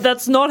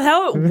 That's not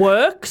how it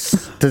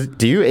works.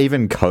 Do you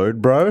even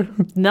code, bro?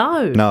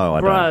 No. No,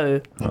 I bro.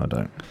 don't. No, I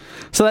don't.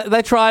 So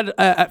they tried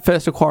at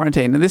first a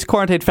quarantine, and this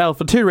quarantine failed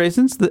for two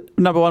reasons.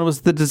 Number one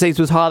was the disease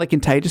was highly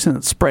contagious and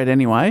it spread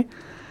anyway.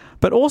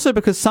 but also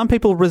because some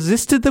people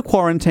resisted the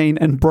quarantine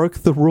and broke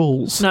the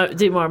rules. No,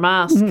 didn't wear a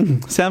mask.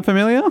 Sound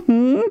familiar?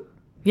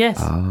 Yes.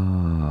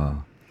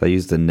 They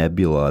used a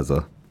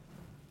nebulizer.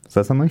 Is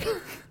that something?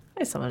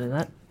 There's something in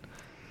that.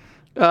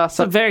 So It's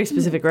a very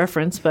specific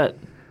reference, but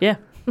yeah.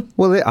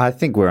 Well, I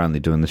think we're only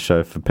doing the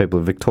show for people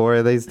of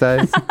Victoria these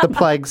days. The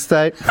plague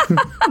state.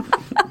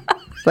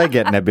 They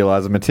get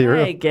nebulizer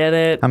material. I get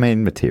it. I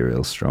mean,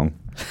 material's strong.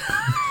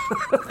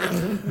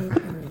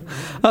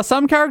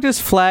 Some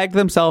characters flagged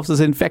themselves as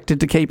infected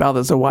to keep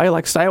others away,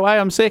 like stay away,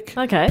 I'm sick.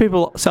 Okay.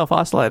 People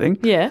self-isolating.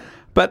 Yeah.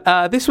 But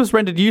this was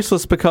rendered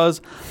useless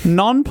because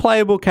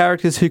non-playable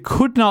characters who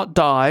could not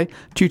die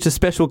due to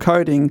special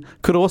coding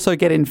could also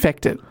get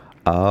infected.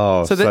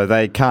 Oh, So so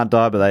they can't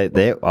die, but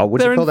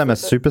would you they're call them a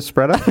super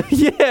spreader?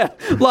 Yeah,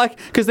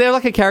 because they're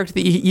like a character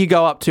that you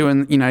go up to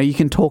and, you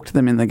can talk to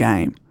them in the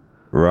game.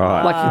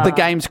 Right. Like the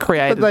game's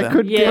created But they them.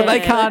 could get- But they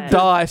can't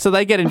die, so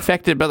they get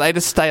infected, but they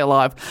just stay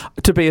alive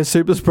to be a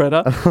super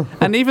spreader.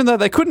 And even though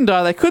they couldn't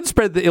die, they could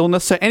spread the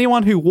illness, so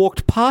anyone who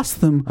walked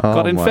past them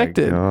got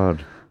infected. Oh, my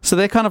God. So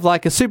they're kind of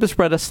like a super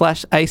spreader /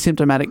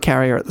 asymptomatic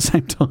carrier at the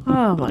same time.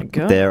 Oh, my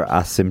God. They're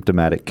a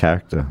symptomatic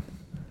character.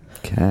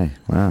 Okay,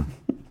 wow.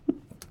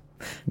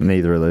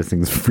 Neither of those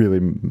things really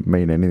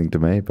mean anything to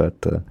me, but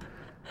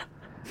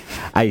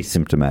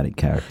asymptomatic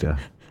character.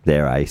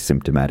 They're a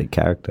symptomatic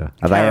character.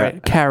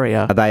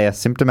 Carrier. Are they a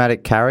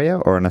symptomatic carrier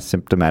or an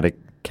asymptomatic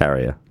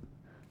carrier?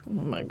 Oh,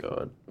 my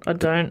God. I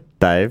don't.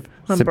 Dave?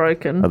 I'm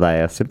broken. Are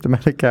they a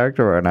symptomatic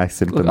character or an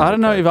asymptomatic Look, I don't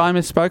know character? if I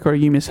misspoke or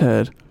you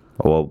misheard.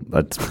 Well,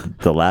 that's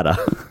the latter.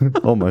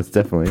 Almost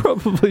definitely.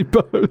 Probably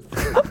both.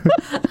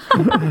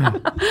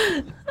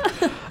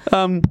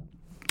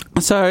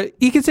 So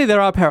you can see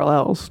there are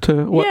parallels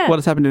to what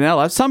has happened in our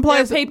lives. Some There are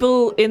players...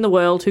 people in the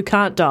world who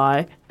can't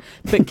die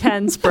but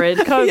can spread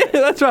COVID. Yeah,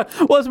 that's right.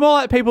 Well, it's more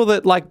like people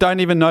that don't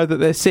even know that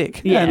they're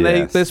sick, Yeah. and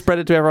Yes. they spread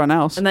it to everyone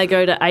else. And they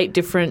go to 8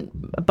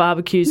 different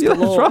barbecues Yeah,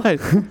 galore.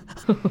 that's right.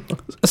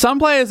 Some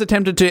players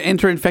attempted to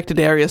enter infected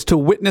areas to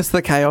witness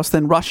the chaos,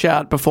 then rush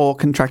out before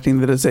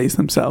contracting the disease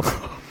themselves.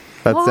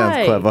 That Why?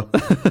 sounds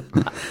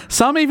clever.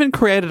 Some even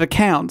created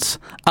accounts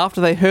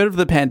after they heard of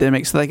the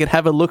pandemic so they could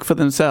have a look for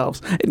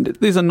themselves. And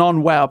these are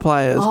non-WoW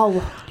players.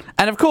 Oh,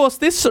 And of course,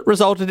 this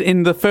resulted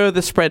in the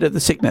further spread of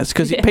the sickness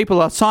because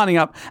people are signing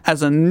up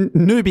as a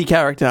newbie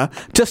character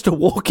just to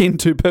walk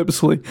into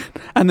purposefully,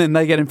 and then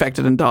they get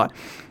infected and die.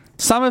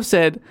 Some have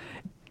said,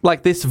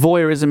 this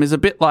voyeurism is a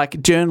bit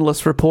like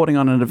journalists reporting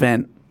on an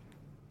event,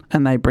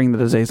 and they bring the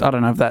disease. I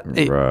don't know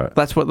if Right.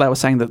 that's what they were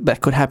saying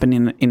that could happen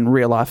in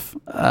real life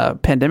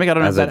pandemic. I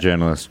don't know As if a that.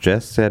 journalist,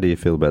 Jess, how do you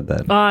feel about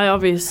that? I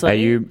obviously. Are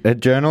you a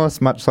journalist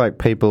much like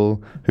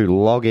people who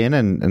log in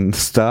and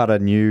start a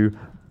new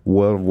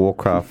World of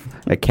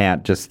Warcraft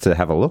account just to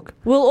have a look?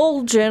 Will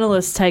all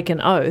journalists take an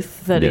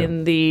oath that Yeah.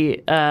 in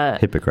the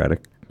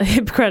Hippocratic.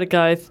 Hippocratic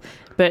oath,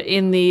 but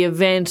in the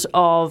event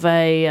of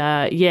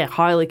a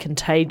highly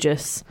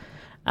contagious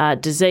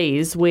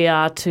disease, we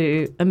are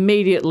to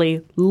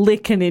immediately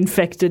lick an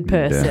infected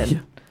person. Yeah.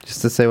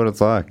 Just to see what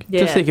it's like.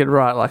 Yeah. Just so you could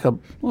write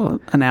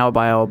an hour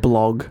by hour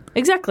blog.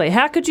 Exactly.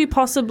 How could you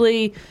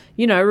possibly,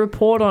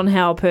 report on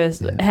how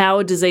how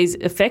a disease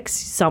affects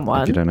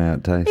someone? You don't know how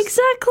it tastes.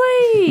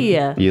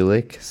 Exactly. You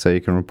lick so you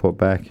can report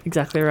back.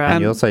 Exactly right.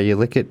 And you also you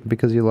lick it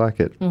because you like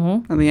it.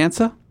 And the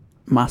answer?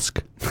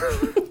 Musk.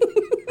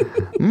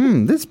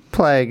 This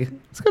plague,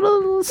 it's got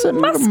a certain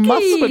amount of Musky.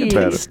 musk about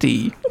it.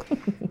 Tasty.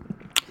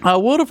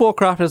 World of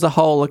Warcraft has a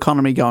whole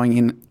economy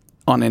going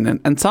on in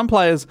it, and some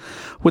players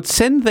would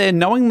send their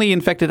knowingly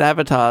infected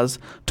avatars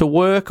to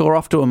work or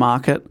off to a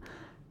market,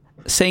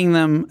 seeing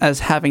them as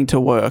having to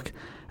work.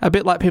 A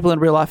bit like people in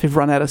real life who've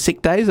run out of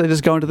sick days, they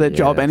just go into their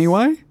job Yes.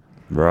 anyway.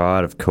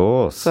 Right, of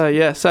course. So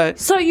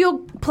you're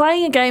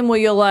playing a game where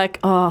you're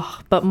like,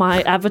 but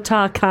my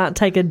avatar can't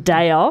take a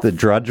day off. The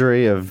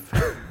drudgery of...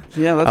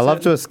 yeah, that's I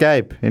love to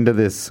escape into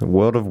this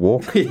world of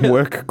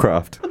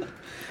Warcraft.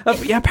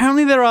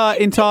 apparently there are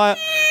entire...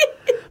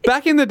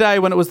 Back in the day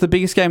when it was the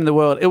biggest game in the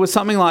world, it was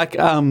something like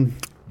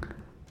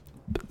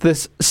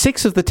there's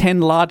 6 of the 10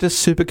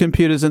 largest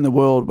supercomputers in the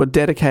world were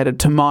dedicated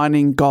to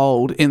mining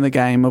gold in the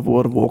game of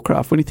World of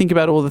Warcraft. When you think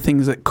about all the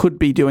things that could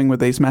be doing with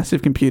these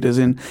massive computers,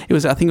 I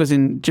think it was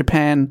in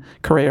Japan,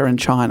 Korea, and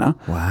China.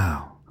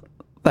 Wow.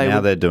 They Now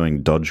were they're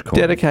doing Dogecoin.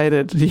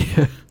 dedicated.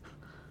 Yeah,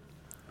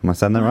 Am I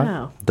saying that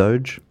Wow. right?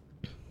 Doge?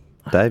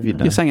 Dave, you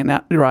know. you're saying it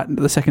now right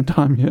the second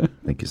time. Yeah.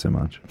 Thank you so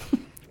much.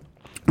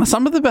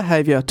 Some of the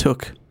behaviour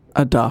took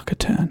a darker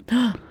turn.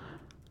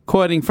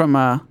 Quoting from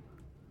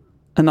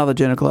another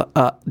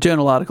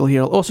journal article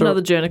here. Also,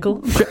 Another journicle.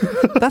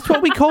 that's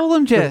what we call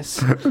them, Jess.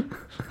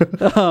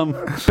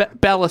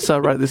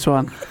 Ballissa wrote this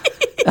one.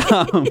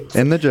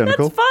 In the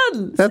Jernicle.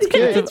 Fun. That's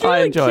cute. It's I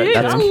really enjoy it. cute.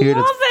 That's I cute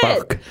love as it.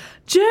 fuck.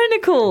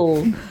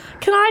 Jernicle.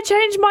 Can I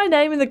change my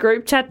name in the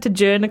group chat to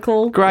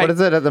Jernicle? Great. What is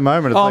it at the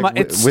moment? It's Oh, like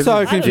my, it's Wizard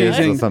so Jizz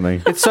confusing. or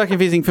something. It's so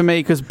confusing for me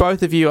because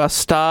both of you are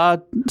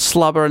Star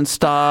Slubber and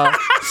Star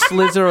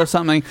Slizzer or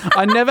something.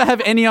 I never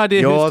have any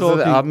idea Yours who's is,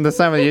 talking. I'm the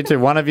same with you two.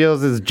 One of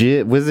yours is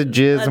Wizard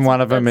Jizz and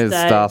one of them is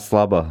that's Star Dave.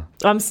 Slubber.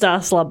 I'm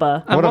Star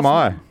Slubber. What am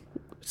I?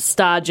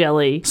 Star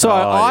Jelly. So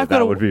yeah, I've got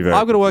that would be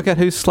very to work out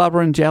who Slubber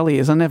and Jelly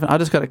is. I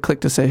just got to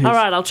click to see who's. All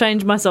right, I'll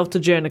change myself to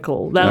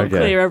Jernicle. That'll Okay.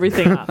 clear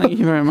everything up. Thank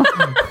you very much.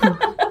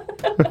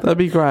 That'd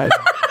be great.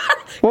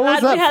 What was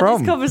Glad we that had from?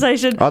 this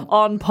conversation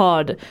on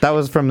pod. That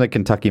was from the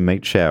Kentucky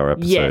Meat Shower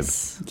episode.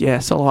 Yes.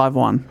 Yes, a live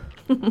one.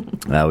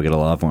 Now we get a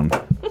live one.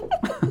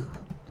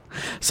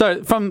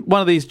 So from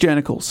one of these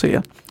journals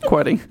here,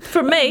 quoting.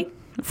 From me.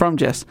 From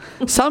Jess.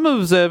 Some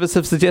observers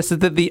have suggested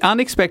that the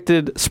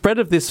unexpected spread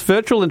of this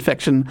virtual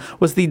infection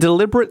was the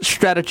deliberate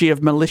strategy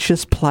of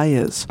malicious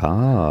players.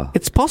 Ah.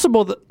 It's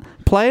possible that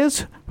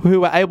players who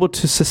were able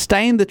to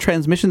sustain the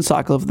transmission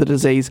cycle of the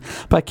disease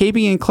by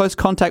keeping in close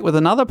contact with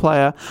another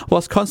player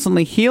whilst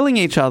constantly healing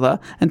each other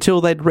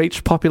until they'd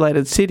reached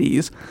populated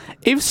cities.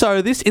 If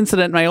so, this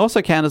incident may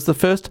also count as the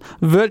first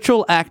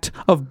virtual act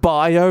of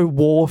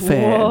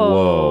bio-warfare.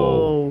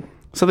 Whoa.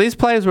 So these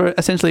players were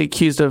essentially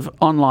accused of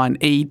online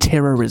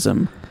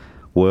e-terrorism.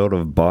 World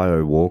of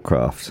Bio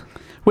Warcraft.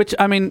 Which,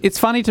 I mean, it's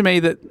funny to me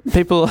that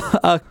people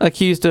are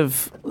accused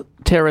of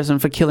terrorism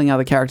for killing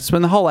other characters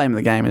when the whole aim of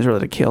the game is really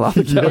to kill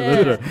other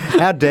characters.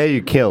 How dare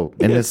you kill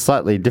in a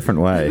slightly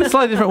different way?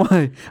 Slightly different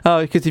way.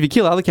 Oh, because if you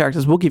kill other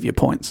characters, we'll give you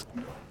points.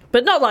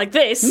 But not like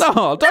this.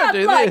 No, don't Not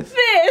do like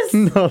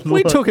this.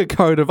 We took a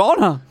code of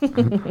honour.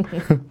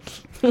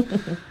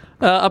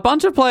 A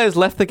bunch of players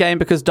left the game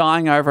because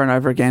dying over and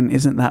over again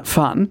isn't that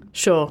fun.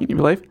 Sure. Can you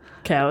believe?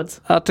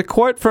 Cowards. To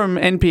quote from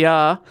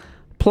NPR,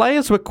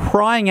 players were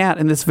crying out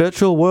in this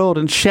virtual world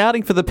and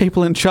shouting for the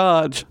people in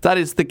charge, that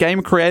is, the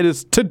game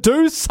creators, to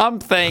do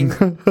something.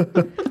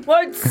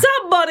 Won't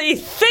somebody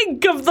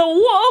think of the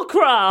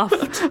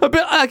Warcraft?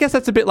 I guess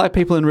that's a bit like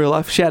people in real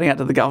life shouting out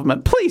to the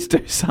government, please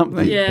do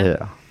something.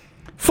 Yeah.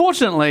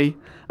 Fortunately,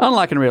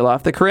 unlike in real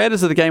life, the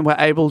creators of the game were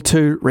able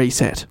to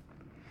reset.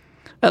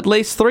 At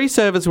least 3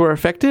 servers were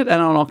affected, and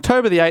on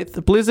October the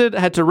 8th, Blizzard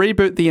had to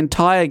reboot the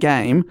entire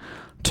game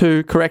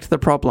to correct the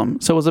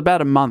problem. So it was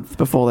about a month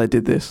before they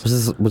did this.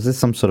 Was this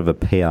some sort of a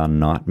PR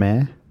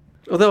nightmare?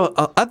 Well, there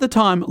were, at the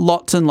time,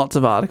 lots and lots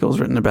of articles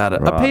written about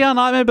it. Right. A PR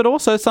nightmare, but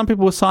also some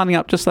people were signing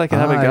up just so they could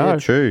have a go. Yeah,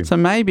 true. So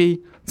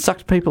maybe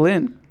sucked people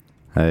in.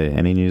 Hey,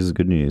 any news is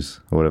good news,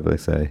 or whatever they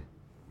say.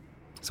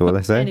 So what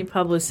they say? Any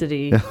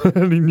publicity.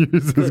 Any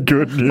news is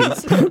good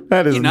news.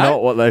 That is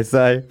not what they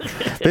say.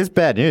 There's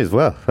bad news.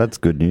 Well, that's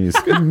good news.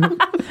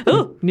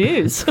 Oh,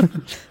 news.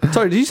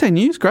 Sorry, did you say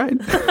news? Great.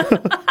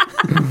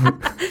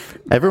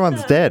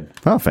 Everyone's dead.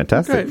 Oh,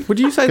 fantastic. Great. Would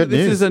you say Good that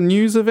this news. is a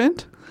news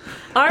event?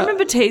 I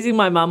remember teasing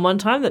my mum one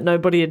time that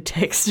nobody had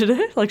texted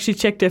her. Like, she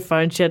checked her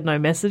phone, she had no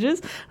messages.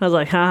 And I was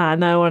like, haha,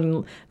 no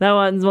one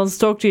wants to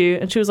talk to you.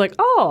 And she was like,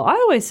 oh, I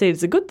always see it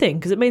as a good thing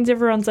because it means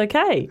everyone's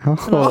okay. And I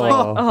was like,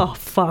 oh,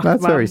 fuck,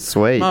 That's Mum. very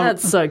sweet. Mum,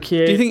 That's so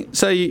cute. Do you think,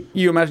 so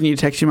you imagine you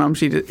text your mum,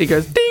 it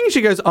goes ding,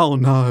 she goes, oh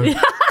no.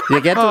 You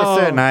get to a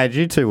certain age,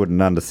 you two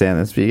wouldn't understand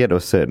this, but you get to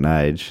a certain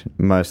age,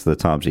 most of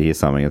the times you hear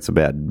something, it's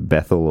about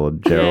Bethel or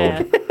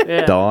Gerald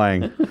Yeah.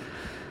 dying.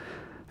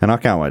 And I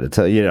can't wait to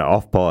tell you,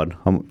 off pod,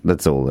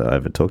 that's all I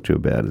ever talk to you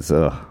about is,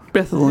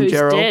 Bethel and Who's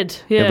Gerald. dead?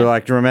 You'll Yeah. be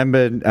like, do you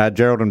remember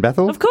Gerald and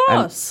Bethel? Of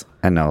course.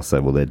 And they'll say,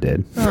 well, they're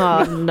dead.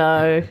 Oh,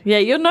 no. Yeah,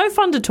 you're no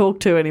fun to talk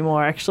to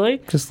anymore, actually.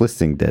 Just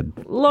listing dead.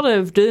 A lot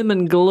of doom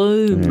and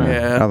gloom.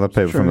 Yeah, Other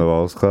people true. from the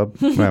Bowls Club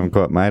who haven't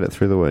quite made it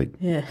through the week.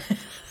 Yeah.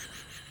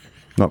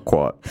 Not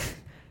quite.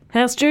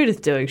 How's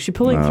Judith doing? She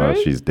pulling Oh,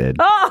 through? she's dead.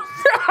 Oh,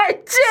 no,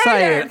 Judith!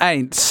 Say it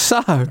ain't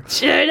so.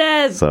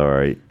 Judith!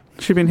 Sorry.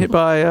 She been hit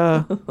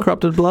by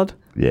corrupted blood.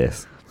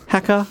 Yes.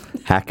 Hacker.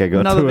 Hacker got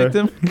Another to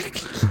her.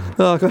 victim.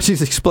 Oh god,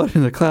 she's exploded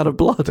in a cloud of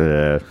blood.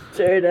 Yeah.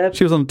 Judith.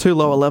 She was on too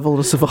low a level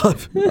to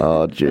survive.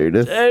 Oh,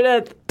 Judith.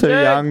 Judith. Too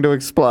Judith. young to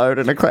explode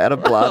in a cloud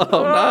of blood.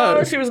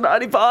 Oh, she was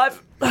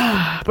 95.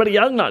 But a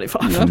young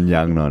 95.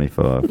 Young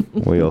 95.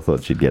 We all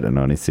thought she'd get a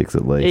 96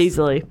 at least.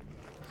 Easily.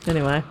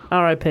 Anyway,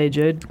 R.I.P.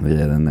 Jude.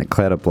 Yeah, then that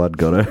cloud of blood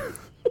got her.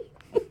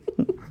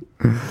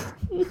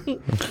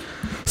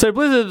 So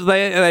Blizzard,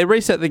 they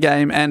reset the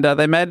game and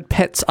they made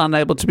pets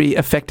unable to be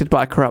affected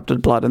by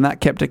corrupted blood, and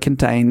that kept it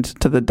contained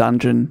to the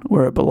dungeon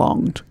where it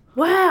belonged.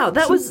 Wow,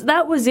 that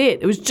was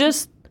it. It was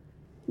just,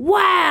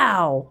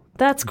 wow.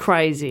 That's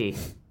crazy.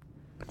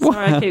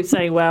 Sorry, I keep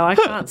saying wow. I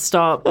can't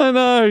stop. I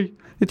know.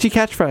 It's your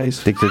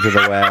catchphrase. Addicted to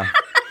the wow.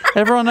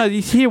 Everyone knows.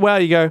 You hear wow,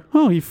 you go,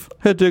 oh, you've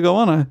heard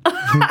Dugoano.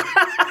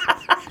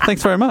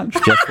 Thanks very much.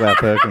 Just Wow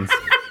Perkins.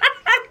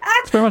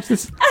 Thanks very much.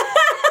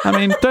 I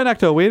mean, don't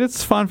act all weird.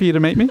 It's fine for you to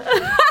meet me.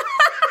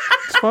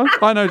 It's fine.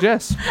 I know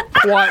Jess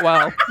quite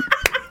well.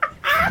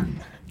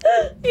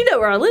 You know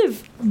where I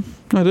live.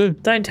 I do.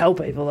 Don't tell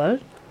people, though.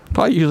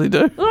 I usually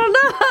do. Oh,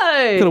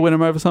 Got to no. win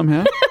them over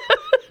somehow.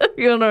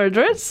 You want our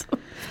address?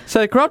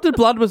 So Corrupted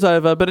Blood was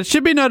over, but it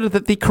should be noted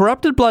that the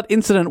Corrupted Blood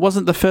incident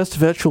wasn't the first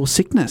virtual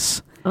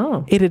sickness.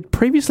 Oh. It had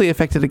previously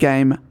affected a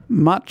game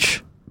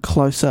much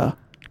closer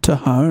to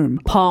home.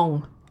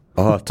 Pong.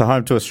 Oh, to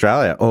home to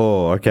Australia.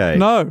 Oh, okay.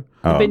 No,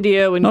 Been to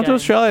Irwin not to game.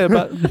 Australia,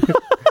 but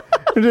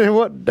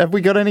What have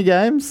we got? Any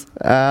games?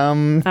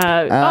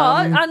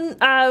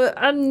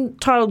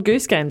 Untitled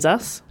Goose Games,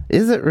 us.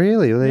 Is it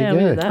really? There Yeah, you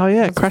we go. did that. oh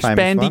yeah, That's a Crash famous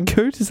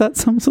Bandicoot. Is that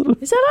some sort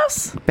of? Is that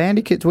us?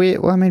 Bandicoots.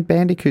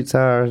 Bandicoots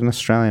are an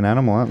Australian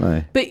animal, aren't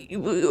they? But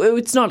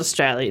it's not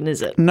Australian,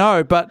 is it?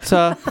 No, but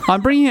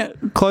I'm bringing it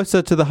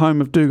closer to the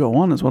home of Dougal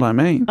One, is what I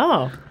mean.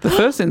 Oh. The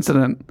first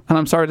incident, and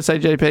I'm sorry to say,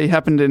 JP,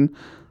 happened in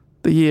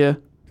the year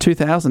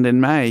 2000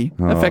 in May,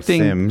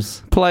 affecting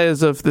Sims.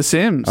 players of The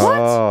Sims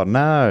Oh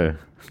no.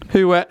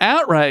 who were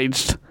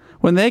outraged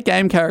when their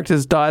game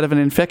characters died of an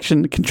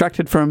infection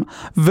contracted from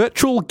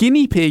virtual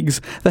guinea pigs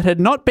that had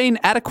not been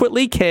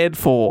adequately cared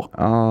for.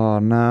 Oh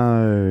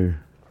no.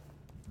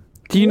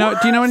 Do you know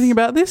anything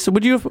about this?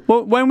 Would you have,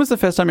 when was the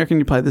first time you reckon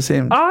you played The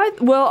Sims?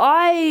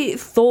 I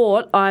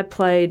thought I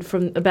played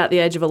from about the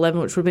age of 11,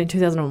 which would have been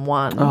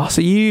 2001. Oh,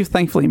 so you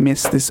thankfully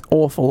missed this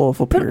awful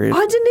But period.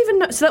 I didn't even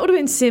know. So that would have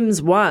been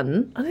Sims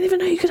 1. I didn't even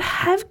know you could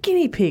have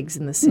guinea pigs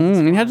in the Sims.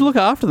 And you had to look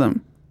after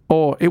them.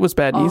 Or it was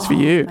bad news for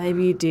you.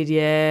 Maybe you did,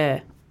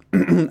 yeah.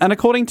 And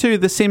according to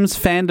the Sims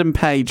fandom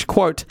page,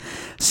 quote,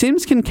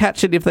 Sims can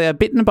catch it if they are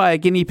bitten by a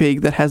guinea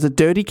pig that has a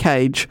dirty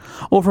cage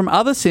or from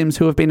other Sims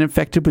who have been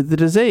infected with the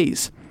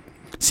disease.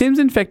 Sims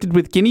infected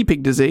with guinea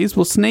pig disease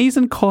will sneeze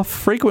and cough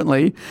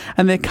frequently,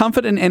 and their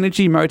comfort and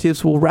energy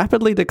motives will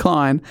rapidly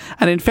decline,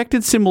 and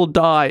infected Sim will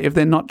die if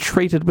they're not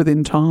treated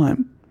within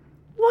time.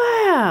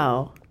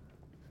 Wow.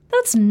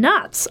 That's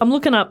nuts. I'm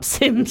looking up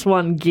Sims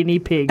 1 guinea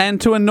pig.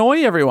 And to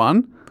annoy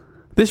everyone,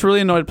 this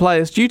really annoyed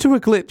players. Due to a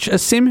glitch, a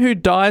Sim who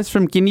dies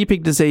from guinea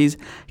pig disease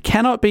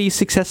cannot be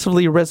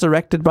successfully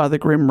resurrected by the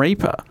Grim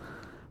Reaper.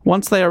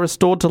 Once they are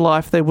restored to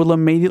life, they will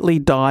immediately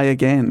die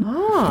again.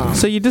 Oh.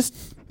 So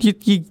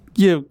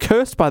you're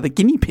cursed by the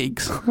guinea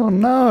pigs. Oh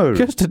no.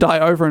 Cursed to die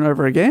over and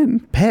over again.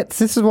 Pets.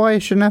 This is why you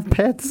shouldn't have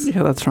pets.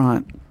 Yeah, that's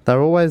right.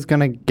 They're always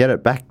going to get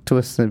it back to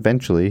us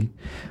eventually.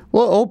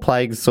 Well, all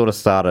plagues sort of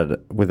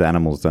started with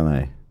animals, don't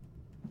they?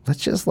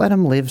 Let's just let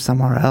them live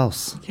somewhere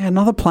else. Yeah,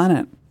 another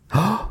planet.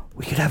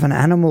 We could have an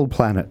animal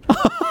planet.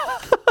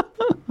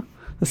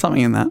 There's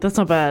something in that. That's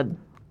not bad.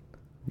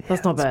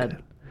 That's not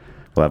bad.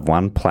 We'll have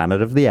one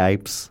planet of the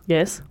apes,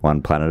 Yes.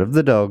 one planet of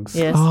the dogs,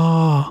 Yes.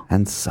 Oh,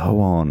 and so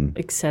on.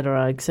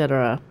 Etc.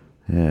 Etc.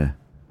 Yeah.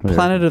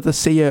 planet of the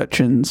sea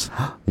urchins.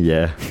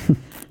 Yeah.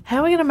 How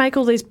are we going to make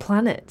all these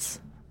planets?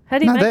 How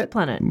do you make the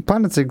planet?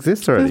 Planets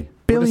exist already. There's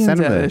billions We'll just send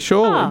out them there, there.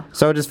 surely. Ah.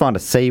 So we'll just find a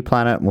sea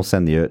planet and we'll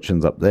send the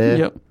urchins up there.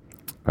 Yep.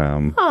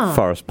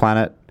 Forest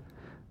planet,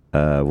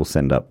 we'll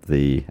send up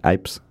the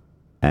apes.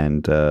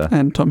 And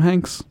And Tom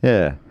Hanks.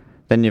 yeah.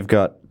 Then you've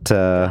got...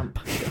 I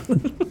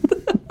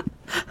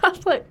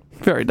was like,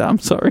 Very dumb,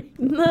 sorry.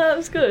 no,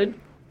 that's good.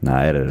 no,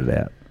 edit it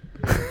out.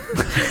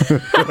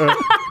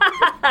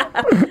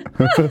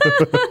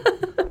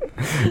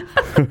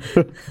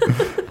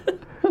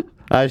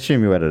 I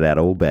assume you edit out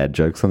all bad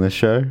jokes on this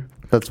show.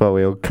 That's why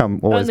we always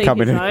Only come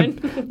his in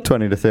own.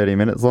 20 to 30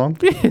 minutes long.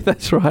 Yeah,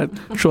 that's right.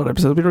 Short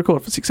episodes. We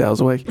record for 6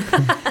 hours a week.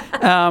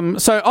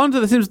 So on to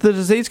The Sims. The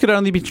disease could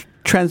only be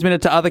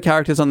transmitted to other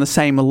characters on the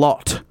same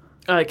lot.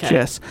 Okay.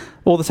 Yes,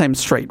 or the same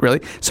street,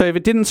 really. So if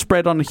it didn't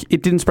spread on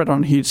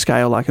a huge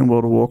scale like in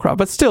World of Warcraft,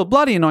 but still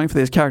bloody annoying for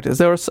these characters.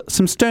 There were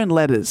some stern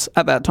letters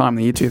at that time, in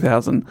the year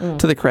 2000,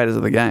 to the creators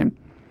of the game.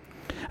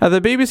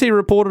 The BBC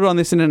reported on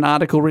this in an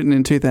article written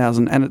in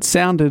 2000, and it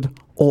sounded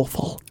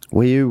awful.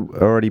 Were you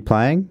already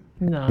playing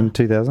No. in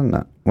 2000?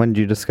 No. When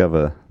did you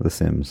discover The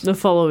Sims? The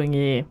following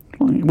year.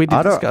 We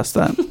did discuss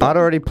that. I'd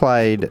already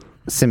played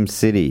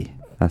SimCity,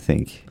 I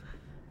think,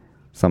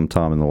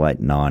 sometime in the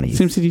late 90s.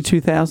 SimCity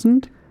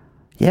 2000.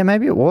 Yeah,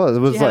 maybe it was. It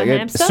was you have like a a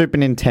hamster? Super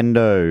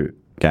Nintendo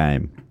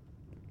game.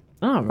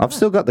 Oh, right. I've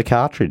still got the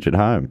cartridge at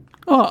home,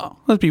 Oh,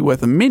 that'd be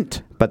worth a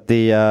mint. but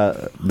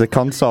the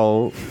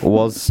console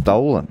was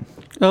stolen.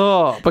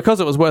 Oh, because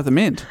it was worth a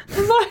mint.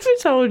 I've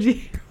told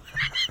you.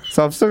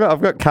 So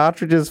I've got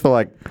cartridges for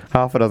like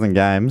half a dozen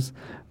games,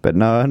 but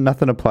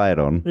nothing to play it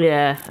on.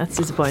 Yeah, that's It's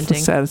the disappointing.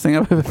 saddest thing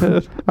I've ever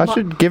heard. I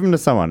should give them to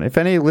someone. If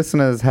any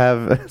listeners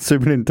have a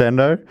Super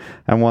Nintendo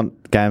and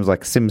want games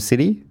like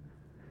SimCity,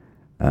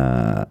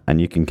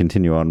 and you can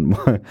continue on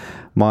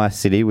my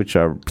city, which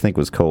I think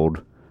was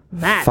called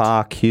Matt.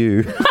 Far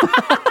Q.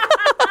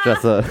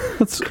 Classic.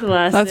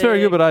 That's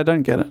very good, but I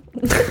don't get it.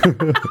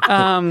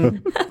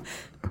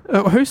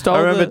 Who stole I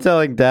remember the...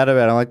 telling Dad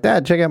about it. I'm like,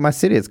 Dad, check out my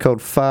city. It's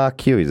called Far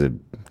Q. He said,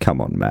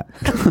 come on, Matt.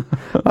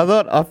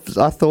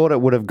 I thought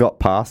it would have got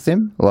past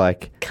him.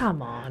 Like,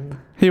 Come on.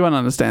 He won't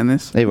understand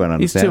this. he won't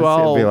understand. He's too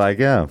He'll old. be like,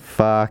 yeah,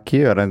 Far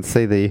Q. I don't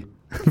see the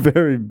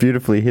very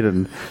beautifully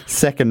hidden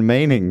second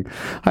meaning.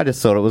 I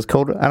just thought it was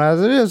called, and I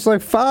was it's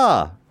like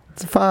far.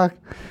 It's far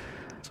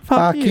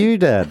Q,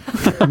 Dad.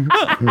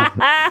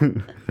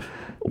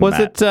 Was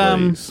Matt, it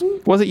please.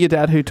 was it your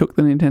dad who took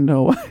the Nintendo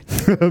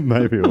away?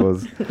 Maybe it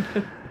was.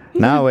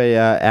 No,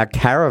 our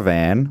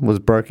caravan was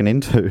broken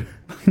into,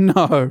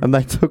 No. and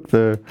they took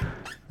the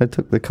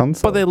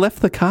console. But they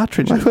left the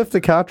cartridges. They left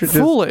the cartridges.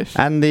 Foolish.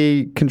 And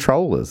the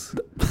controllers.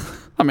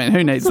 I mean,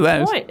 who needs What's the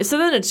that? point? So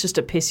then it's just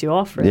to piss you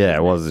off, really. Yeah,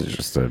 it was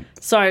just a...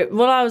 So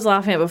what I was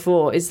laughing at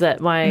before is that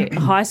my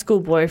high school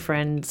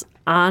boyfriend's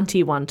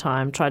auntie one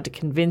time tried to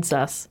convince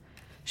us.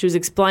 She was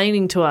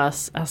explaining to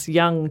us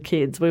young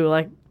kids, we were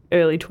like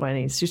early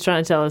 20s. She was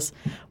trying to tell us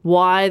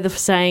why the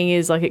saying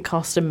is like it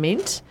cost a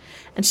mint.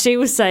 And she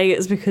was saying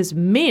it's because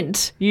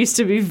mint used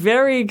to be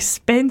very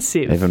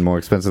expensive. Even more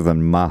expensive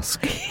than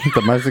Musk.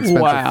 The most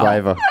expensive Wow.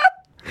 flavour.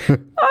 I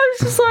was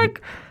just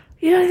like,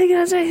 you don't think it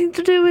has anything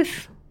to do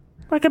with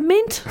like a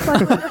mint? Like,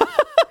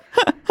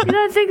 you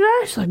don't think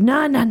that? She's like,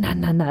 no.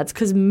 It's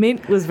because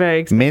mint was very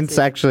expensive. Mint's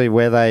actually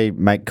where they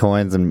make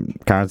coins and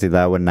currency.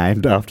 They were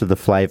named after the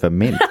flavour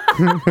mint.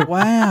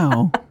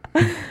 Wow.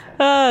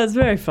 Oh, it's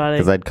very funny.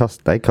 Because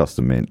they cost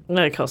a mint.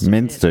 No, it cost a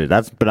Mints mint.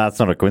 do. But that's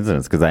not a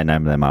coincidence because they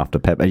named them after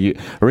pepper.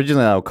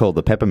 Originally they were called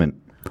the peppermint.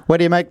 Where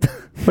do you make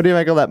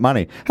all that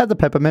money? Had the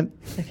peppermint.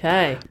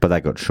 Okay. But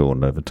they got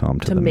shortened over time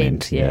to the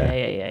mint.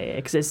 Yeah.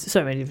 Because there's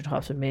so many different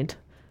types of mint.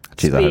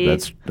 Jeez, I hope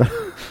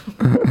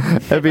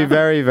that's... It'd be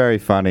very, very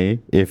funny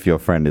if your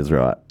friend is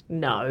right.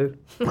 No,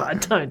 I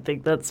don't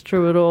think that's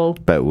true at all.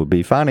 But it would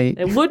be funny.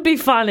 It would be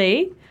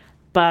funny,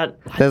 but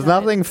There's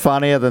nothing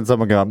funnier than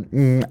someone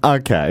going,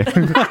 okay,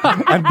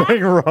 and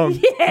being wrong.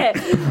 yeah.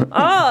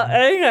 Oh,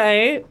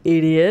 okay,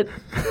 idiot.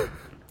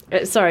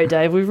 Sorry,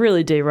 Dave. We've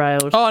really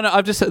derailed. Oh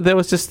no! There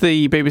was just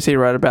the BBC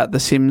wrote about the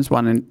Sims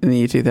one in the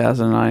year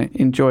 2000, and I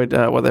enjoyed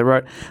what they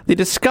wrote. The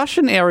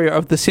discussion area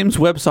of the Sims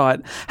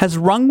website has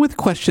rung with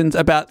questions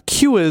about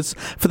cures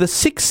for the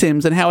sick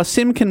Sims and how a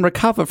Sim can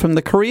recover from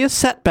the career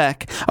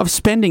setback of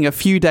spending a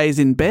few days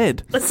in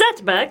bed. A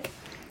setback.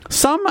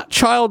 Some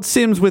child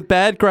Sims with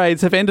bad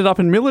grades have ended up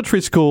in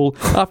military school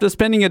after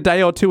spending a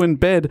day or two in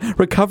bed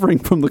recovering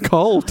from the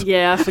cold.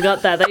 Yeah, I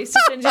forgot that. They used to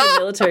send you to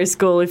military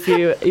school if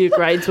your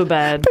grades were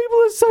bad. People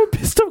are so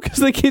pissed off because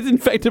their kid's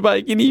infected by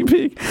a guinea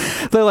pig.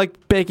 They're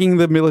like begging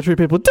the military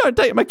people, don't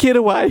take my kid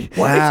away.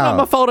 Wow. It's not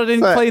my fault I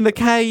didn't clean the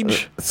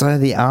cage. So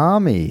the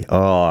army,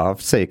 I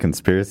see a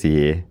conspiracy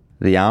here.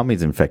 The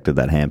army's infected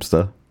that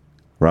hamster,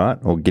 right?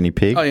 Or guinea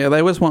pig. Oh yeah, they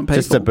always want people.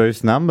 Just to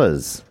boost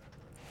numbers.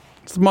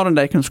 It's modern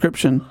day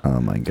conscription.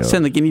 Oh my God.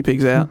 Send the guinea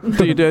pigs out.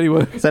 Do your dirty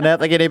work. Send out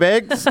the guinea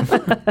pigs.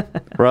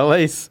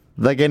 Release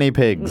the guinea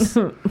pigs.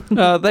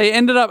 They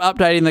ended up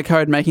updating the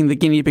code, making the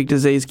guinea pig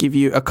disease give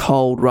you a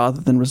cold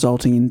rather than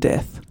resulting in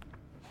death.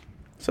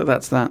 So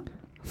that's that.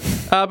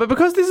 But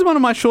because this is one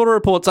of my shorter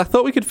reports, I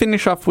thought we could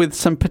finish off with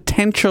some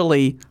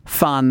potentially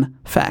fun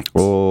facts.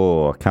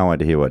 Oh, I can't wait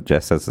to hear what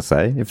Jess has to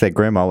say. If they're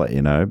grim, I'll let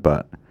you know.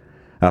 But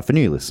for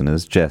new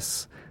listeners,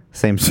 Jess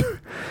seems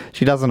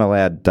she doesn't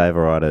allow Dave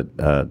or I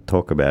to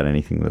talk about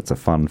anything that's a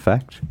fun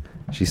fact.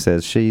 She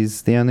says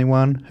she's the only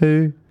one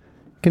who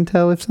can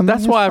tell if something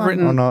That's is why I've fun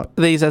written or not.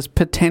 these as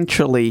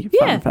potentially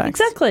fun facts.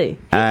 Exactly. He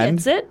And-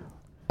 gets it.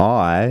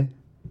 I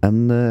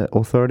am the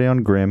authority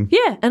on grim.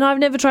 Yeah, and I've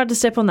never tried to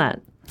step on that.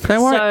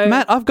 Don't worry, So-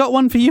 Matt, I've got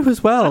one for you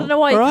as well. I don't know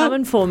why you're all right?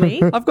 coming for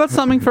me. I've got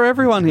something for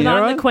everyone here, And I'm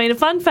all right? the queen of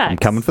fun facts. I'm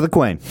coming for the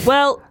queen.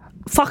 Well,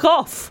 fuck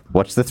off.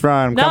 Watch the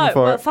throne. I'm No, coming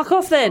for well, it. fuck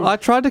off then. I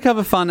tried to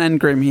cover fun and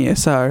grim here,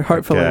 so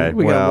hopefully Okay,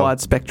 we got a well- wide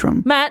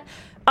spectrum. Matt,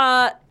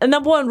 a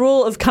number one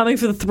rule of coming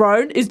for the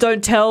throne is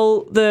don't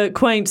tell the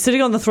queen sitting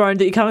on the throne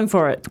that you're coming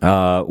for it.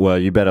 Well,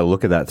 you better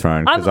look at that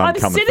throne because I'm I'm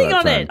coming sitting for that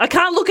on throne. it. I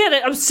can't look at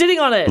it. I'm sitting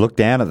on it. Look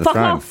down at the Fuck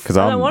throne off. because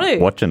I I'm don't want to.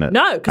 watching it.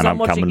 No, because And I'm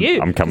watching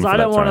you. I'm coming 'Cause for I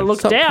that don't want to throne. look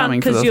Stop down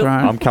coming for because the you're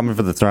throne. I'm coming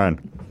for the throne.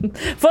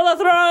 for the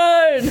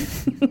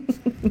throne.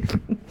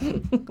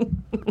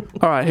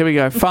 All right, here we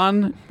go.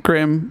 Fun,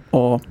 grim,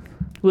 or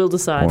We'll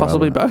decide.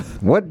 possibly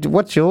both.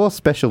 What's your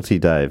specialty,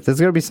 Dave? There's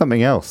got to be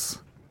something else.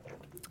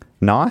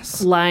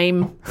 Nice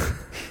Lame.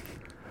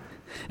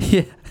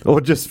 Yeah,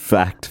 or just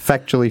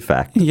factually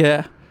fact.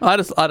 yeah. I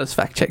just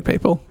fact check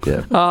people.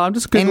 Yeah. I'm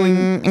just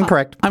googling.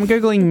 Incorrect. I'm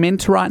googling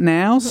mint right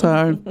now.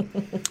 So,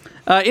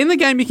 in the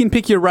game, you can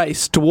pick your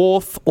race: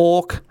 dwarf,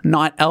 orc,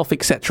 night elf,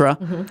 etc.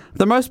 Mm-hmm.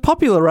 The most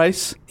popular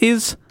race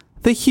is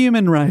the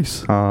human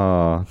race.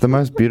 Oh, the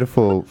most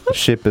beautiful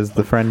ship is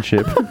the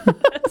friendship.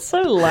 That's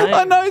so lame.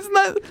 I know,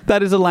 isn't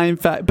that is a lame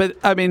fact? But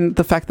I mean,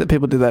 the fact that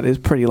people do that is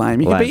pretty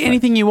lame. You can Lame be fact.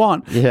 anything you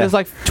want. Yeah. There's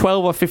like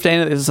 12 or 15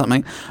 of this or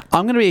something.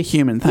 I'm going to be a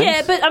human. Thanks.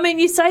 Yeah, but I mean,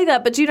 you say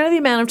that, but do you know the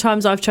amount of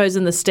times I've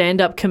chosen the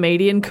stand-up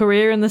comedian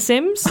career in The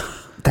Sims?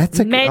 That's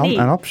Many.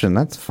 an option.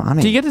 That's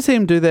funny. Do you get to see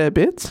them do their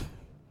bits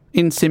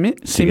in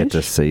Simmit? Do you get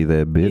to see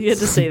their bits? You get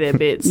to see their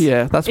bits.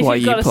 Yeah, that's if why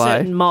you've you got a play.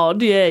 certain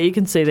mod, yeah, you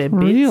can see their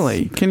bits.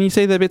 Really? Can you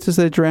see their bits as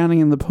they're drowning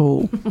in the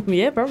pool?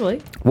 Yeah,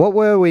 probably. What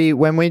were we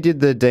when we did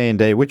the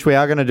D&D, which we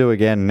are going to do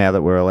again now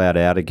that we're allowed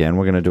out again.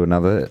 We're going to do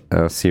another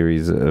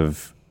series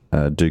of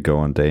Do Go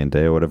On D&D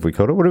or whatever we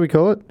called it. What do we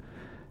call it?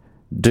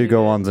 Do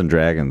Go Ons and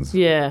Dragons.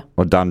 Yeah.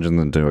 Or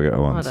Dungeons and Do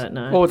Go Ons. I don't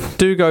know. Or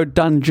do go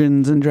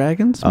Dungeons and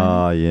Dragons?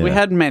 Oh, yeah. We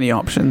had many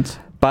options.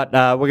 But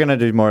we're going to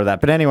do more of that.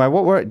 But anyway,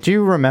 do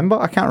you remember?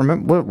 I can't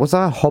remember. Was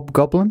I a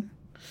hobgoblin?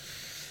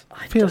 I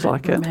Feels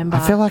like it. Remember?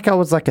 I feel like I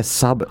was like a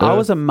sub. I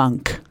was a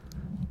monk.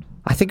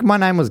 I think my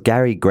name was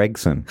Gary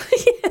Gregson.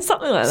 Yeah,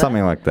 something like that.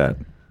 Something like that.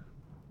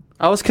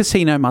 I was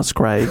Casino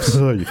Musgraves.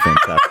 Oh, you're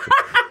fantastic.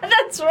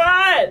 That's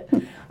right.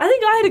 I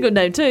think I had a good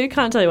name too.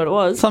 Can't tell you what it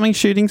was. Something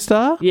shooting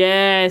star.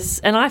 Yes,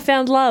 and I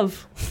found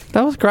love.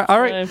 That was great. All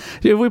right.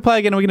 If we play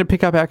again, we're going to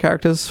pick up our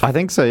characters. I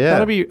think so, yeah.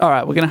 That'll be all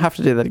right. We're going to have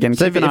to do that again.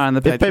 So Keep an eye on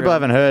the Patreon. if people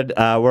haven't heard,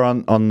 we're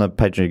on the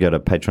Patreon. You go to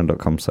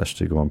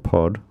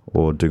patreon.com/dogoonpod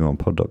or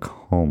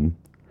dogoonpod.com.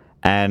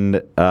 And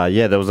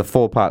there was a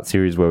 4-part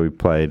series where we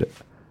played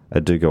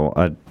a Do Go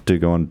On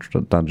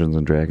Dungeons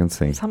and Dragons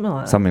thing.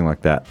 Something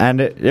like that.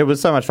 And it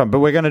was so much fun. But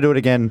we're going to do it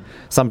again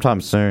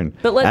sometime soon.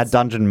 But let's... Our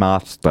Dungeon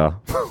Master.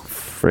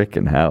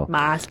 Freaking hell.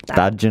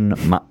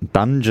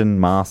 Dungeon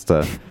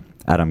Master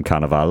Adam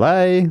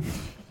Carnivale.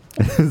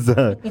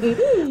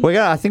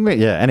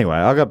 Anyway,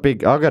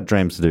 I got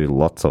dreams to do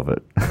lots of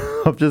it.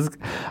 I've just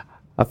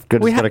got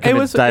to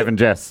convince Dave and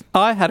Jess.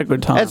 I had a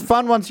good time. It's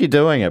fun once you're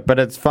doing it, but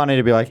it's funny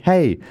to be like,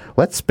 hey,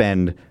 let's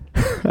spend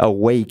a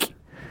week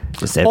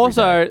just every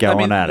day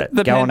going at it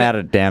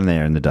down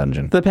there in the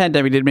dungeon. The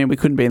pandemic did mean we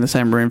couldn't be in the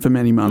same room for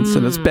many months,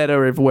 and it's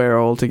better if we're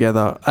all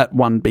together at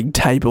one big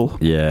table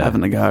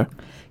having a go.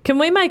 Can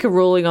we make a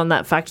ruling on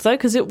that fact, though?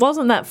 Because it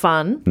wasn't that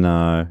fun.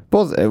 No.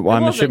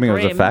 I'm assuming it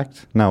was a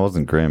fact. No, it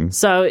wasn't grim.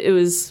 So it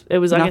was I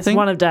guess,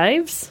 one of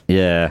Dave's.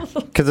 Yeah.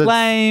 Because it's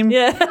lame.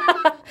 Yeah.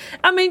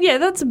 I mean, yeah,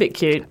 that's a bit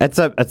cute. It's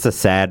a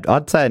sad,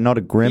 I'd say not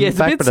a grim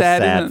fact, but a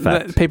sad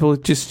fact. That people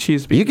just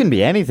choose. You can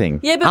be anything.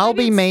 Yeah, but I'll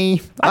be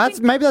me.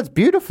 Maybe that's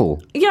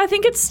beautiful. Yeah, I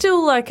think it's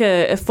still like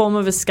a form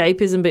of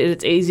escapism, but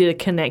it's easier to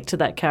connect to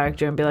that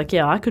character and be like,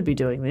 yeah, I could be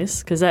doing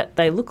this because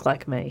they look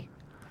like me.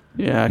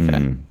 Yeah,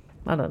 okay.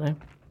 I don't know.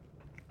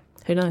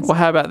 Who knows? Well,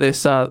 how about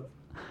this?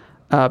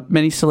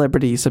 Many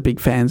celebrities are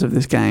big fans of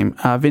this game.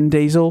 Vin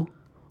Diesel,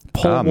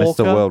 Paul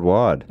Walker. Mr.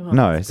 Worldwide.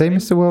 No, is he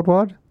Mr.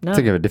 Worldwide? No. I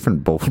think of a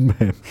different bald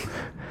man.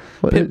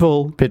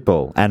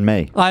 Pitbull. And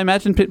me. I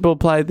imagine Pitbull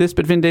played this,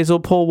 but Vin Diesel,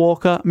 Paul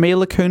Walker,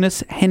 Mila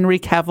Kunis, Henry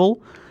Cavill.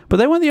 But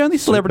they weren't the only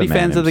celebrity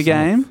Superman fans of the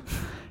game.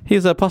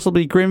 Here's a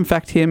possibly grim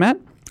fact here, Matt.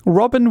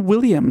 Robin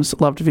Williams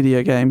loved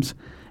video games,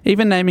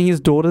 even naming his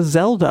daughter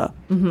Zelda.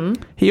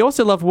 Mm-hmm. He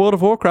also loved World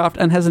of Warcraft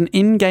and has an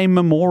in-game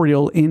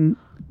memorial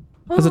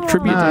as a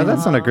tribute to him.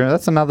 That's not a grim.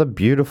 That's another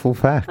beautiful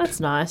fact. That's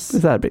nice.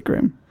 Is that a bit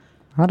grim?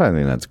 I don't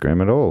think that's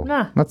grim at all.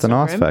 Nah, that's a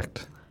nice grim.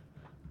 fact.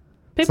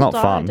 People it's not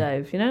fun,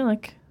 Dave.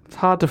 It's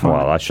hard to find.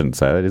 Well, I shouldn't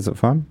say that. Is it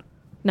fun?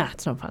 Nah,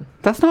 it's not fun.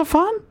 That's not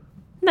fun?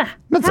 Nah.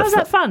 How is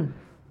that fun?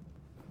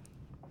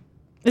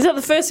 Is that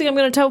the first thing I'm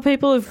going to tell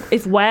people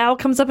if WoW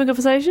comes up in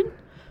conversation?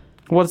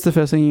 What's the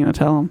first thing you're going to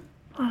tell them?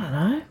 I don't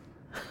know.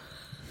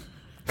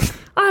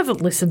 I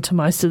haven't listened to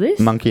most of this.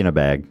 Monkey in a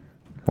bag.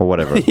 Or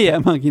whatever. Yeah,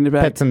 monkey in a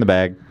bag. Pets in the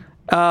bag.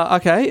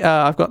 Okay,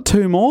 I've got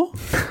 2 more.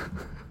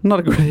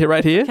 Not a good idea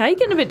right here. Okay, you're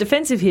getting a bit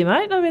defensive here,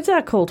 mate. I mean, it's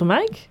our call to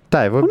make.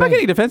 Dave, I'm not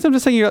getting defensive. I'm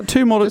just saying you got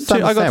 2 more. I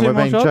got 2 we're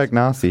more being shots. joke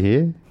nasty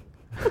here.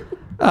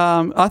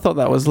 I thought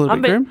that was a little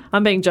bit grim.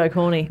 I'm being joke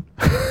horny.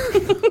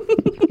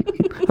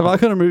 Have I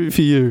got a movie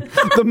for you?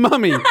 The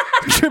Mummy,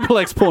 Triple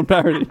X porn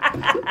parody.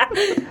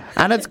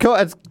 And it's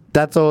called.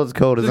 That's all it's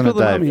called, isn't it,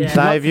 Dave? Yeah.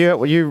 Dave,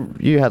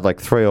 you had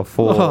like 3 or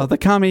 4. Oh, the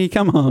Cummy,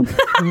 come on.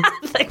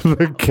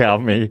 The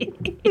Cummy.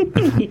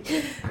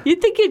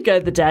 You'd think you'd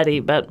go the daddy,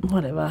 but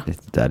whatever.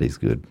 Daddy's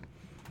good.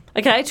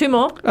 Okay, 2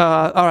 more.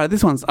 All right,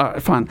 this one's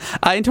fun.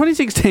 In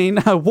 2016,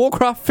 a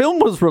Warcraft film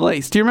was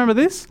released. Do you remember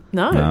this?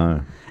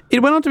 No.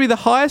 It went on to be the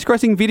highest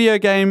grossing video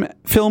game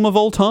film of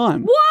all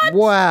time. What?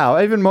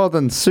 Wow, even more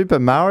than Super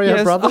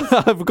Mario Brothers?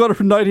 I've got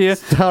a note here.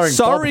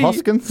 Starring Bob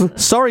Hoskins?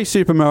 Sorry,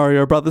 Super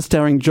Mario Brothers,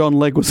 starring John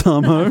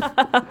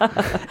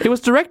Leguizamo. It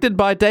was directed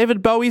by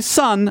David Bowie's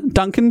son,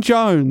 Duncan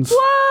Jones.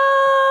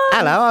 What?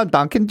 Hello, I'm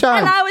Duncan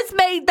Jones. Hello, it's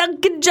me,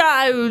 Duncan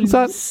Jones.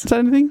 Is that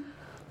anything?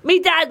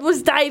 Me dad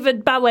was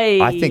David Bowie.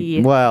 I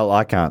think, well,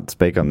 I can't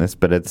speak on this,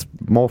 but it's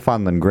more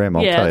fun than grim,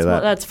 I'll tell you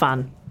that. That's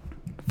fun.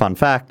 Fun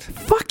fact.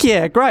 Fuck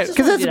yeah, great.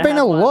 Because there's been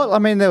a lot. I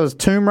mean, there was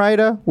Tomb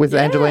Raider with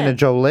Angelina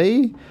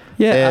Jolie.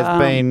 Yeah, there's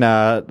been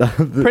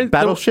the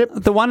Battleship.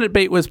 The one it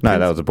beat was... that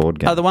was a board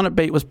game. The one it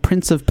beat was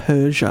Prince of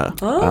Persia.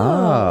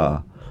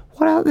 Oh.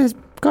 What else? There's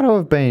got to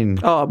have been...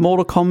 Oh,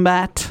 Mortal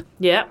Kombat.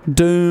 Yep.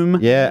 Doom.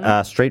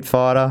 Yeah, Street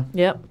Fighter.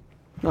 Yep.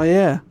 Oh,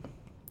 yeah.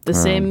 The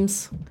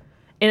Sims.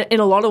 In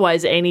a lot of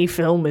ways, any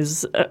film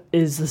is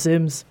The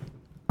Sims.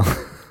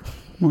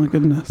 My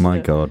goodness. My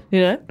God.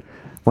 You know?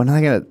 When are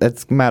they going to...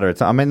 It's matter.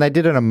 I mean, they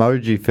did an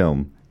emoji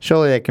film.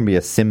 Surely there can be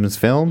a Sims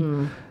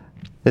film.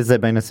 Has there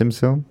been a Sims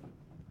film?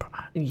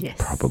 Yes.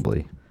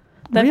 Probably.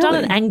 They've done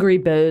an Angry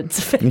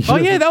Birds film. Oh,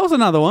 yeah, that was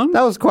another one.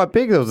 That was quite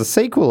big. There was a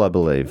sequel, I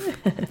believe.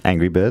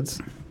 Angry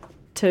Birds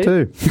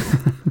 2.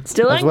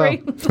 Still As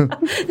angry. well.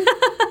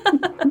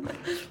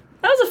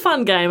 That was a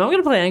fun game. I'm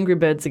going to play Angry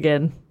Birds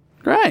again.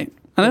 Great.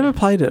 I never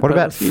played it. What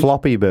about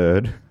Floppy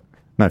Bird?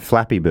 No,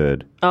 Flappy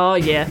Bird. Oh,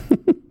 yeah.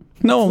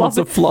 No one wants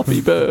a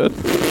floppy bird.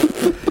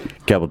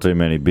 Couple too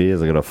many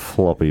beers, I got a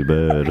floppy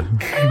bird.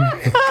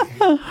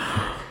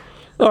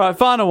 All right,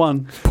 final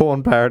one.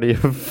 Porn parody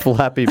of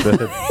Flappy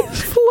Bird.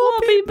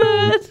 Floppy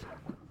Bird.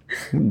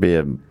 Would be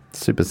a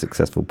super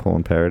successful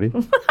porn parody.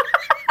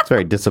 It's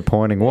very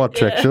disappointing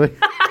watch, actually.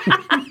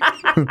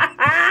 You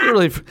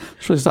really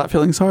start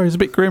feeling sorry. It's a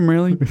bit grim,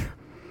 really.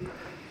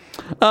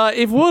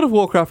 If World of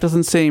Warcraft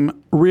doesn't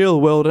seem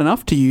real world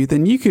enough to you,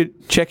 then you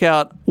could check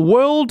out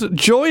World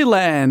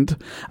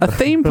Joyland, a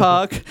theme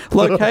park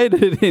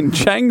located in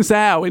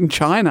Changzhou in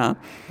China.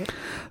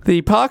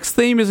 The park's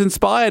theme is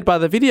inspired by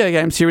the video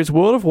game series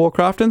World of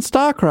Warcraft and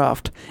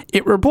StarCraft.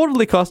 It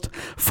reportedly cost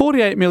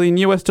 $48 million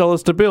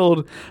to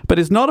build, but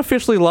is not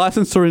officially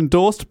licensed or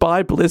endorsed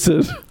by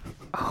Blizzard.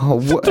 Oh,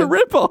 It's a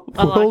rip-off.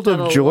 World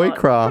of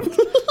Joycraft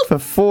for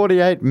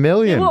 $48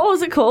 million. What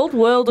was it called?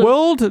 World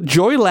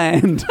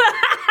Joyland.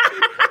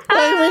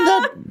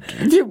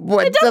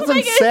 It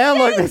doesn't sound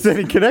like there's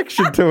any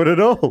connection to it at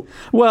all.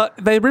 Well,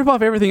 they rip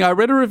off everything. I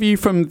read a review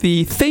from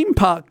the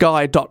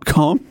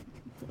themeparkguy.com.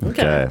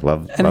 Okay,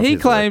 love. And love he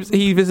his claims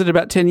he visited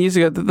about 10 years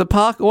ago that the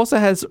park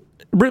also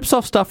rips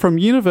off stuff from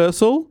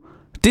Universal,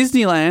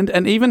 Disneyland,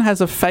 and even has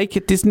a fake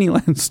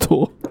Disneyland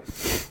store.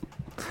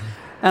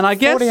 And I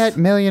guess $48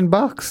 million.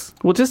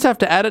 we'll just have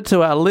to add it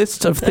to our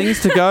list of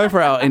things to go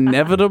for our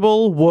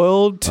inevitable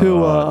world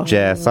tour.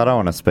 Jess, I don't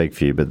want to speak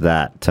for you, but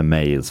that to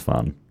me is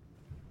fun.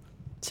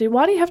 See,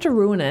 why do you have to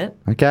ruin it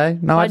Okay,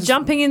 no, by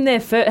jumping in there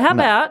first? How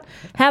about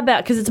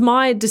because it's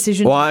my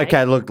decision. Well, to make.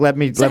 okay, look, let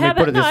me how put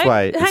about- it this no,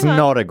 way: hang it's on.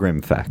 not a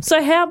grim fact.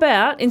 So how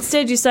about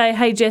instead you say,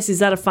 "Hey Jess, is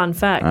that a fun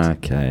fact?"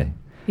 Okay,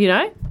 You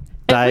know,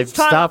 Dave,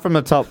 start from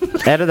the top.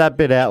 Edit that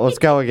bit out. Let's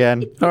go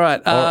again. All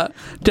right.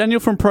 Daniel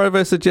from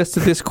Provo suggested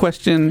this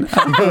question.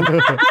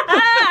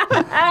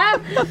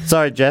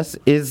 Sorry, Jess,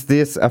 is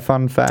this a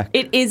fun fact?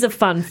 It is a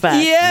fun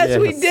fact. Yes,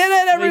 we did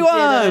it,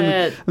 everyone.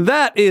 did it.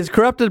 That is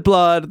Corrupted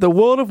Blood, the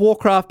World of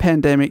Warcraft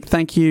pandemic.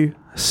 Thank you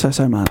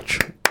so much.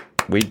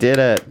 We did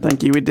it.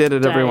 Thank you. We did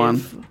it, Dave,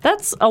 everyone.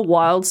 That's a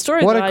wild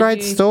story. What that a I great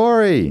knew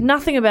story.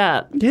 Nothing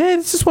about. Yeah,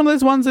 it's just one of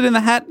those ones that in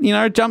the hat,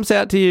 jumps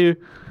out to you.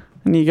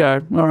 And you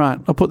go, all right,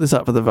 I'll put this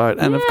up for the vote.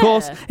 And of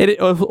course, it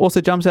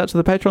also jumps out to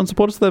the Patreon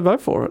supporters so they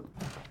vote for it.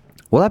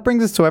 Well, that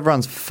brings us to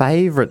everyone's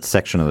favourite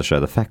section of the show,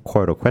 the fact,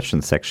 quote, or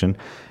question section.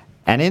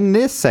 And in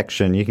this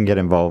section, you can get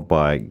involved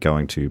by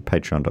going to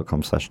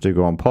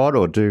patreon.com/dogoonpod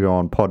or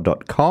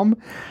dogoonpod.com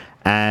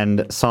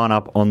and sign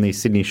up on the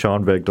Sydney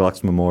Schoenberg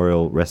Deluxe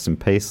Memorial Rest in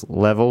Peace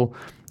level.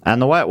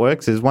 And the way it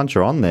works is once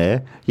you're on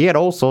there, you get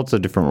all sorts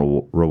of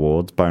different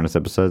rewards, bonus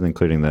episodes,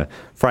 including the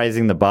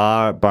Phrasing the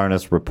Bar,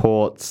 bonus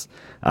reports,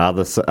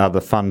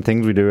 other fun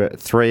things. We do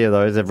 3 of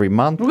those every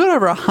month. We've got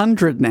over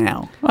 100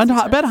 now.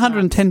 About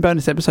 110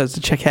 bonus episodes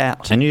to check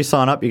out. And you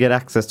sign up, you get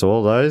access to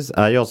all those.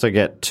 You also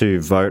get to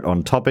vote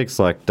on topics,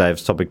 like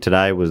Dave's topic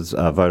today was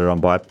voted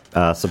on by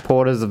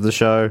supporters of the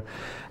show.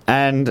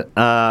 And,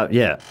 a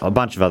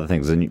bunch of other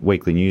things. A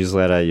weekly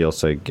newsletter. You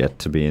also get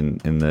to be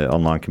in the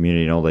online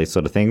community and all these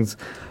sort of things.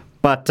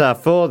 But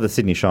for the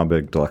Sydney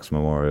Schoenberg Deluxe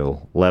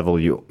Memorial level,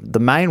 the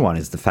main one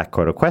is the fact,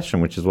 quote, or question,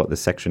 which is what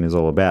this section is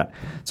all about.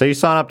 So you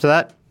sign up to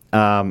that,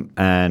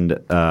 and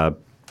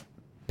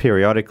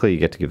periodically you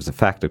get to give us a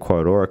fact, a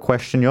quote, or a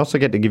question. You also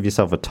get to give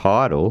yourself a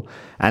title.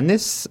 And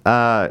this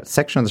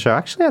section of the show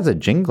actually has a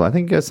jingle. I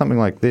think it goes something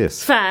like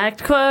this.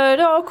 Fact,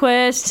 quote, or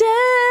question.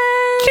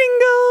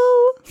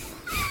 Jingle!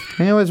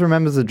 He always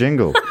remembers the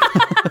jingle.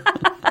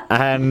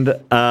 And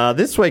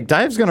this week,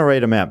 Dave's going to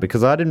read them out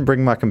because I didn't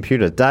bring my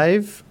computer.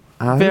 Dave,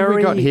 who have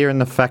we got here in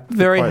the fact?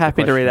 Very quote,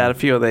 happy to read out a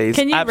few of these.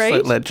 Can you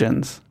Absolute read?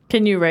 legends.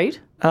 Can you read?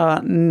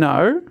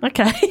 No.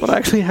 Okay. But I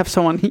actually have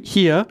someone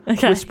here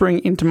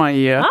whispering into my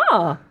ear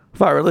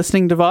via a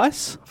listening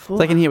device. So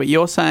they can hear what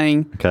you're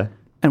saying. Okay.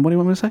 And what do you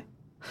want me to say?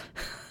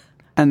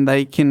 And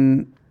they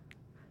can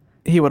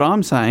hear what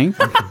I'm saying.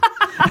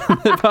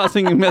 They're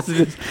passing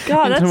messages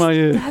into my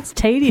ear. That's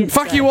tedious.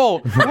 Fuck you all.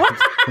 What?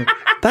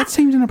 That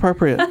seems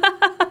inappropriate.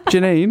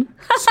 Janine,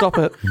 stop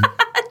it.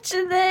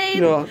 Janine.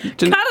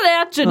 Cut it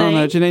out, Janine. Oh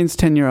no, Janine's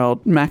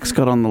 10-year-old Max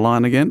got on the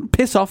line again.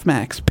 Piss off,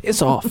 Max.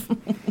 Piss off.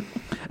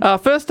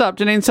 First up,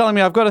 Janine's telling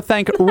me I've got to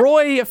thank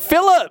Roy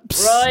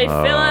Phillips. Roy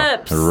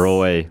Phillips.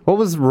 Roy. What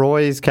was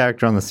Roy's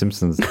character on The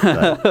Simpsons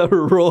today?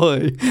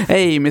 Roy.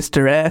 Hey,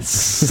 Mr.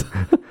 S.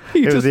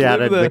 It was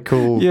the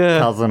cool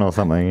cousin or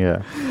something,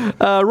 yeah.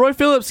 Roy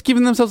Phillips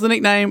giving themselves the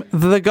nickname,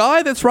 the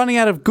guy that's running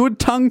out of good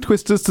tongue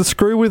twisters to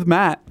screw with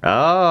Matt.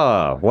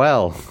 Oh,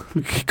 well.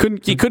 You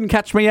couldn't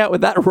catch me out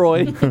with that,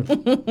 Roy.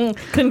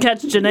 Couldn't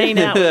catch Janine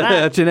out with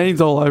that.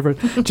 Janine's all over it.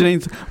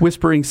 Janine's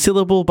whispering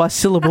syllable by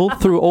syllable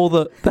through all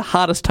the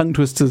hardest tongue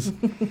twisters.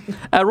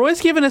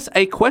 Roy's given us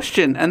a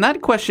question, and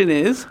that question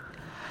is,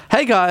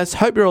 hey guys,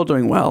 hope you're all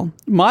doing well.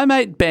 My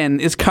mate Ben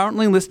is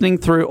currently listening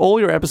through all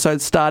your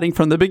episodes starting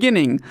from the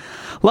beginning.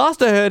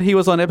 Last I heard, he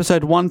was on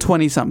episode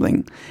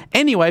 120-something.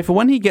 Anyway, for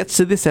when he gets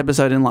to this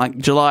episode in like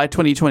July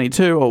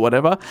 2022 or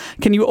whatever,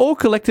 can you all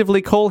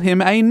collectively call him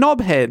a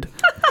knobhead?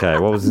 Okay,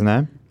 what was his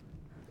name?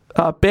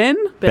 Ben?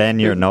 Ben,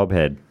 you're a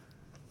knobhead.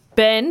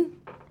 Ben,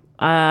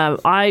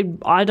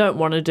 I don't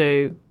want to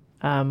do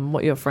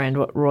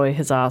what Roy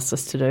has asked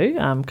us to do,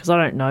 because I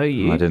don't know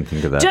you. I didn't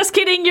think of that. Just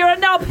kidding, you're a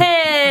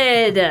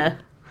knobhead.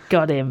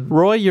 Got him.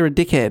 Roy, you're a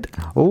dickhead.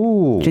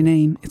 Ooh.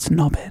 Janine, it's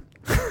knobhead.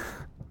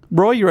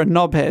 Roy, you're a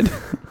knobhead.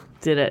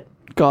 Did it.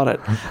 Got it.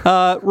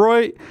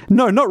 Roy,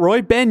 no, not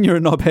Roy. Ben, you're a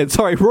knobhead.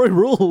 Sorry, Roy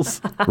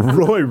rules.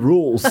 Roy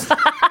rules.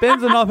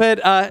 Ben's a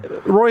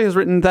knobhead. Roy has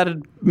written that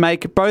it'd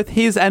make both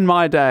his and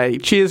my day.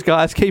 Cheers,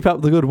 guys. Keep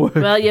up the good work.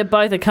 Well, you're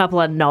both a couple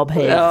of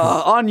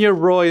knobheads. On your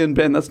Roy and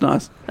Ben. That's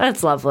nice.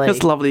 That's lovely.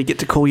 It's lovely you get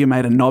to call your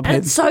mate a knobhead. And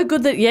it's so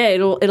good that,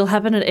 it'll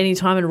happen at any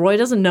time, and Roy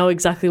doesn't know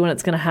exactly when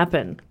it's going to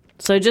happen.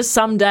 So just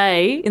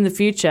someday in the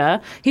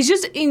future, he's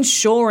just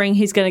ensuring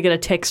he's going to get a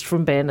text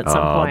from Ben at some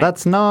point.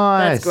 That's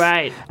nice. That's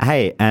great.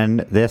 Hey,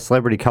 and their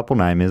celebrity couple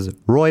name is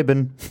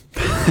Roybin.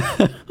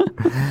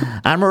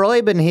 I'm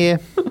Roybin here.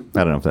 I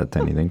don't know if that's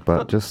anything,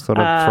 but just thought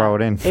I'd throw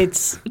it in.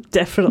 It's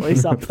definitely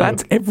something.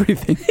 That's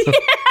everything.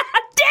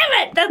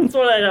 Damn it! That's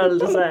what I wanted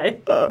to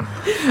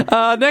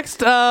say. Next,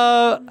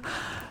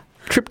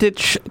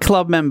 Triptych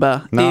club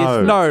member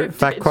is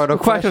fact, quote, or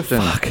question.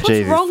 Fuck.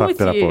 Jeez, wrong he's fucked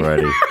with it up you?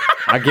 already.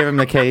 I give him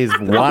the keys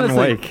one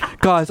Honestly, week.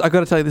 Guys, I got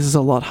to tell you, this is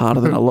a lot harder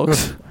than it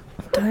looks.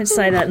 Don't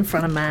say that in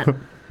front of Matt.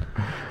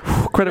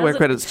 Credit where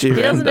credit's due.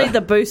 He doesn't need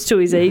the boost to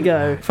his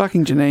ego.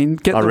 Fucking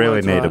Janine, get I the really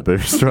words need a right.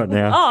 boost right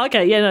now. Oh,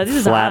 okay. Yeah, no, this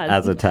is Flat hard.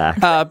 as a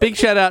tack. Big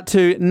shout out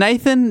to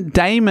Nathan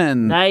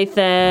Damon.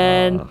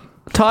 Nathan.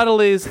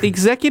 Title is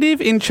Executive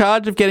in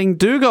Charge of Getting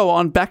Dugo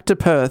on back to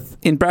Perth.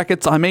 In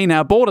brackets, I mean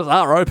our borders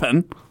are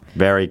open.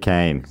 Very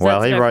keen. So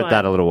Well, that's he no wrote point.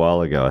 that a little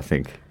while ago, I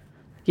think.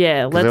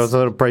 Yeah, There was let's... a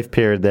little brief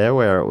period there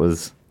where it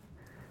was...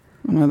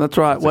 Well, that's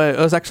right. Where it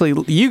was actually,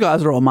 you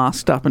guys are all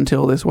masked up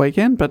until this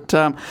weekend, but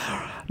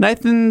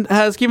Nathan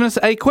has given us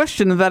a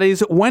question that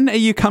is, when are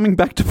you coming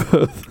back to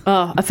Perth?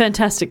 Oh, a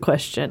fantastic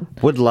question.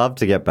 Would love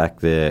to get back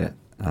there.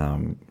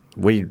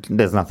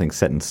 There's nothing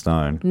set in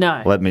stone.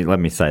 No. Let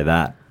me say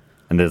that.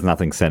 And there's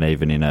nothing set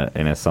even in a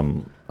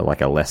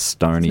less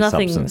stony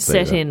Nothing substance.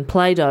 set either. in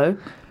Play-Doh.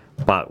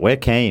 But we're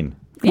keen.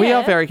 We Yeah.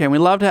 are very keen. We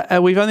loved it.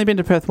 We've only been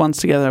to Perth once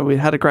together. We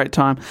had a great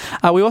time.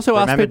 We also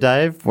asked Remember, people...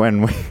 Dave,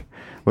 when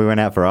we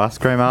went out for ice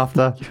cream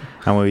after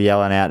and we were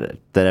yelling out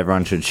that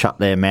everyone should shut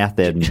their mouth,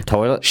 their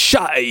toilet?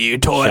 Shut you,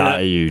 toilet.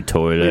 Shut you,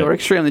 toilet. We were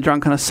extremely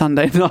drunk on a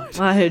Sunday night.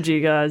 I heard you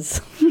guys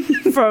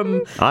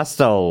from... I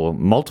stole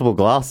multiple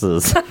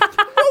glasses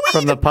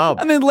from the pub.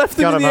 And then left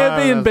them Got in the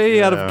 'em home.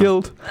 Airbnb out Yeah. of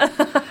guilt.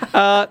 Nathan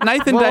Well, I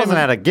Damon. wasn't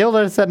out of guild.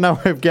 I just had no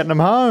way of getting them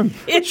home.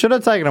 Should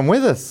have taken them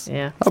with us.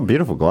 Yeah. Oh,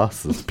 beautiful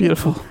glasses.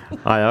 Beautiful.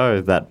 I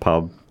owe that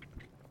pub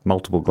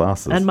multiple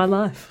glasses. And my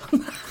life.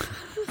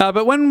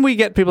 But when we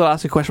get people to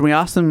ask a question, we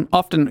ask them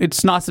often,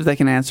 it's nice if they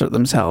can answer it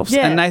themselves.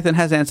 Yeah. And Nathan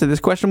has answered this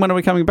question. When are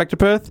we coming back to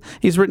Perth?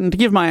 He's written to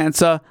give my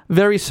answer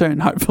very soon,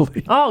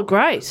 hopefully. Oh,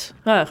 great.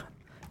 Oh,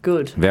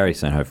 good. Very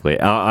soon, hopefully.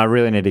 I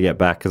really need to get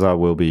back because I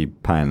will be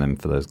paying them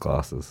for those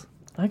glasses.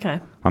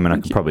 Okay. I mean, I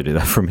could probably do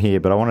that from here,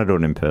 but I want to do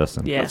it in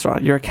person. Yeah. That's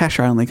right. You're a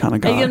cash-only kind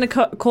of guy. Are you going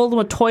to call them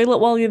a toilet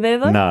while you're there,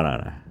 though?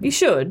 No. You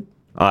should.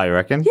 Oh, you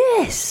reckon?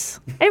 Yes.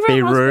 Everyone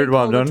Be must rude be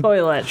while called a done.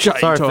 toilet. Shut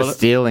Sorry your for toilet.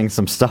 stealing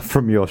some stuff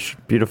from your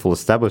beautiful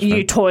establishment.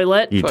 You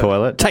toilet. You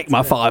toilet. Take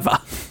my fiver.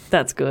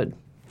 That's good.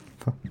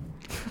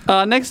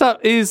 Next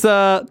up is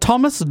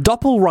Thomas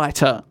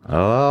Doppelreiter.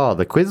 Oh,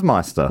 the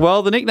Quizmeister.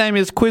 Well, the nickname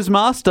is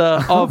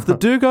Quizmaster of the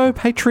Dugo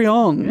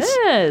Patreons.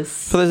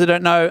 Yes. For those who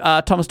don't know,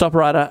 Thomas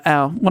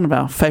Doppelreiter, one of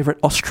our favourite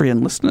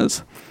Austrian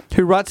listeners,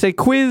 who writes a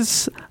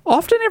quiz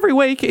often every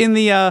week in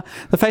the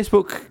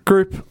Facebook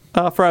group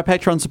for our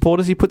Patreon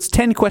supporters. He puts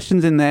 10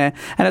 questions in there,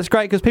 and it's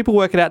great because people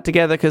work it out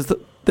together because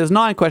there's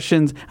 9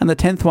 questions, and the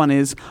 10th one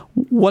is,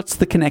 what's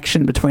the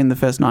connection between the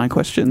first 9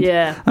 questions?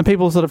 Yeah. And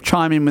people sort of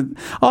chime in with,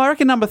 I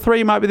reckon number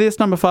 3 might be this,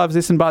 number 5 is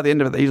this, and by the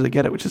end of it, they usually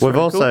get it, which is We've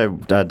very also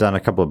cool. done a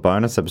couple of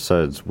bonus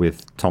episodes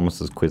with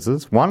Thomas's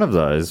quizzes. One of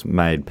those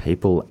made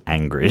people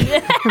angry.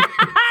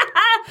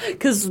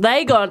 Because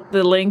they got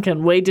the link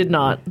and we did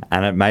not.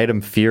 And it made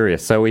them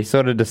furious. So we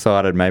sort of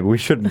decided maybe we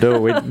shouldn't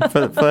do it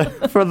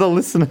for the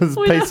listeners'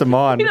 peace of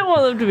mind. We don't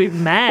want them to be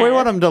mad. We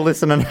want them to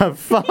listen and have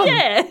fun.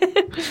 Yeah.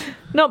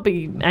 Not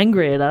be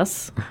angry at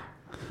us.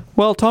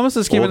 Well, Thomas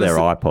has Or given their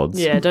us... iPods.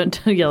 Yeah, don't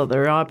yell at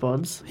their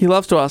iPods. He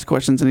loves to ask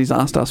questions, and he's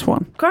asked us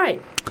one.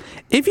 Great.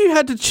 If you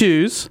had to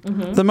choose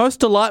the most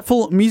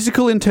delightful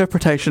musical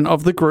interpretation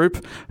of the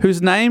group,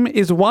 whose name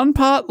is one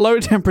part Low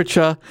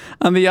Temperature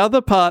and the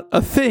other part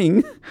a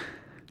thing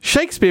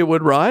Shakespeare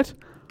would write,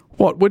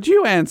 what would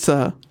you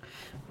answer?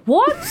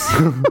 What?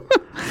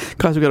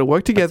 Guys, we've got to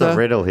work together. That's a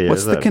riddle here,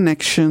 What's isn't the it?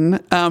 connection?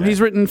 He's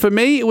written, for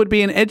me, it would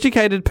be an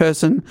educated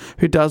person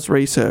who does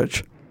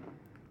research.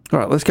 All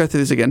right, let's go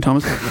through this again,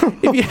 Thomas.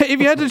 If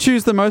you had to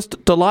choose the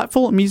most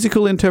delightful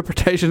musical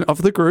interpretation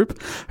of the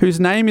group, whose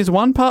name is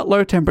one part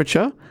Low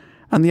Temperature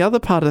and the other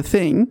part a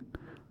thing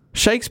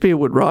Shakespeare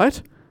would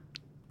write,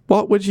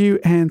 what would you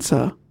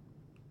answer?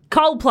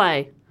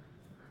 Coldplay.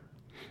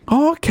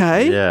 Oh,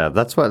 okay. Yeah,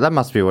 that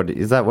must be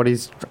is that what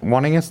he's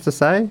wanting us to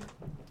say?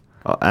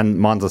 Oh, and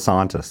mine's a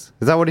scientist.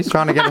 Is that what he's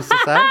trying to get us to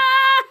say?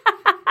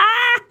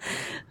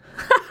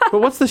 But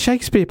what's the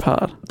Shakespeare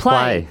part?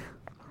 Play.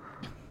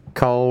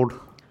 Cold.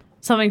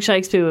 Something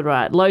Shakespeare would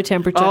write. Low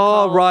temperature.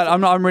 Oh, cold. right.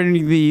 I'm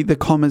reading the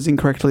commas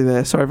incorrectly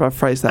there. Sorry if I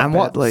phrased that And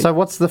badly.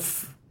 what's the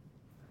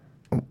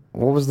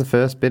what was the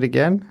first bit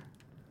again?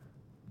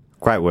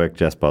 Great work,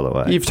 Jess, by the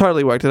way. You've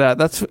totally worked it out.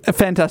 That's a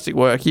fantastic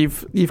work.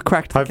 You've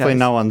cracked the Hopefully case.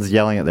 no one's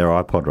yelling at their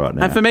iPod right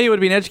now. And for me, it would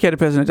be an educated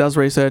person who does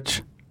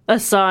research. A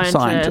scientist.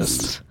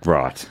 Scientist.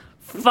 Right.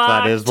 Fuck,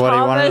 That is what he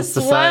wanted us Thomas,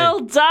 to say. well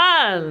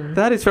done.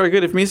 That is very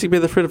good. If music be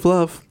the fruit of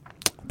love,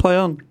 play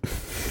on.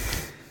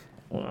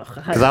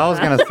 Because I was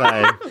going to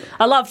say,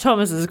 I love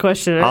Thomas's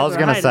question. I was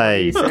going to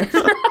hate say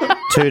it.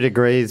 2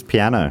 degrees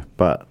piano,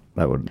 but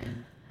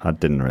I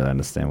didn't really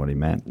understand what he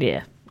meant.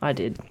 Yeah, I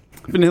did.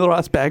 Vanilla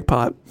Ice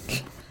bagpipe.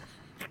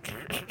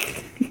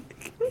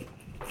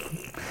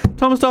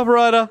 Thomas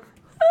Operator,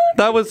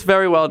 that was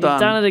very well done.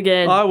 done it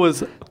again. I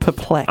was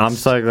perplexed. I'm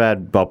so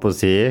glad Bob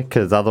was here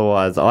because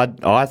otherwise,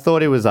 I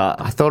thought it was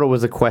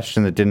a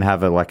question that didn't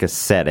have a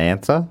set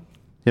answer.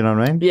 You know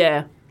what I mean?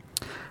 Yeah.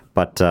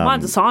 But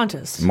Mine's a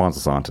scientist. Mine's a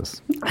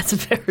scientist. That's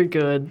very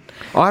good.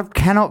 I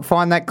cannot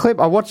find that clip.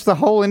 I watched the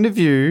whole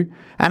interview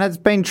and it's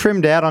been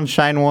trimmed out on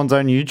Shane Warne's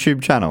own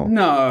YouTube channel.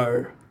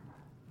 No.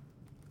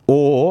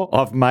 Or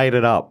I've made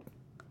it up.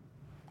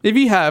 If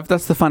you have,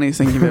 that's the funniest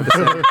thing you've ever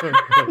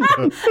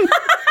said.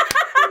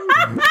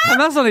 And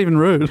that's not even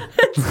rude.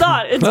 It's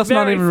not. It's That's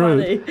very not even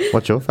funny. rude.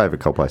 What's your favourite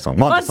Coldplay song?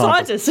 I'm a Mine's a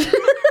scientist.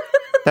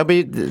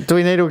 Do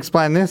we need to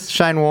explain this?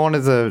 Shane Warne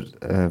is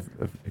a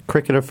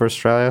cricketer for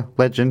Australia,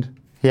 legend.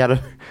 He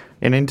had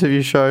an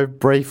interview show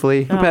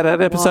briefly. About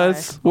 8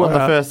 episodes. On the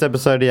first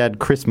episode, he had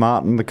Chris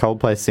Martin, the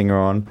Coldplay singer,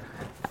 on.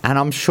 And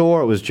I'm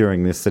sure it was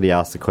during this that he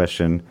asked the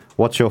question,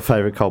 what's your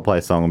favourite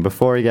Coldplay song? And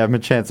before he gave him a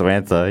chance to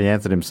answer, he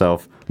answered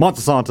himself, Mine's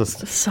a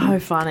Scientist. So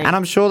funny. And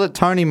I'm sure that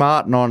Tony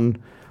Martin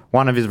on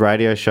one of his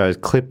radio shows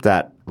clipped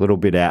that little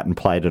bit out and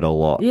played it a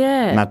lot.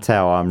 Yeah. And that's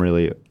how I'm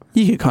really...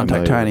 You could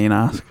contact Tony and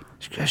ask.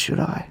 Should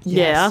I?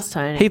 Yeah, ask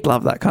Tony. He'd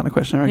love that kind of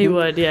question, I reckon. He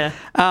would, yeah.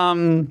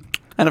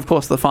 And of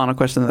course, the final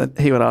question that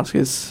he would ask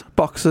is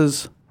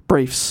boxers,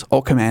 briefs,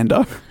 or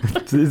commando?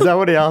 Is that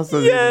what he asked?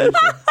 Yeah.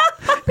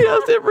 He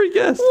asked every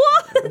guest.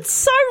 What? It's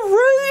so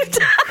rude.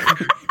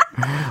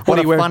 What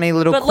are you a wearing? funny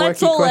little But quirky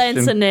let's all question.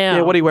 answer now.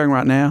 Yeah, what are you wearing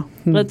right now?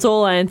 Let's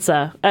all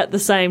answer at the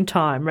same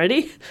time.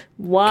 Ready?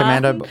 One.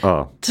 Commando...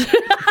 Oh.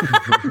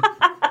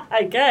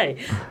 Okay.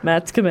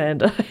 Matt's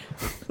commando.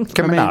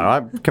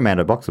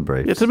 Commando boxer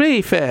briefs. Yeah, to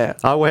be fair,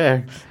 I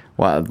wear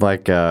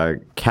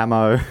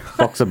camo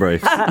boxer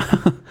briefs.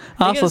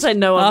 gonna say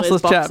no one wears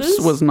arseless chaps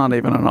boxers? was not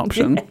even an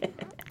option.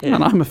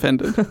 And I'm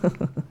offended.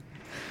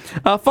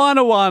 Our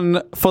final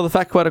one for the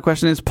fact quota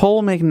question is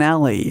Paul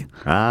McNally.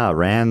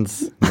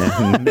 Rand's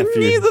I knew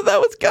nephew. that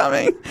was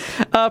coming.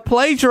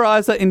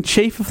 Plagiarizer in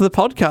chief of the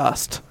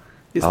podcast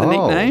is the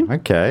nickname.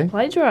 Okay.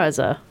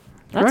 Plagiarizer.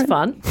 That's Great.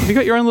 fun. Have you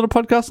got your own little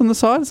podcast on the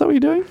side? Is that what you're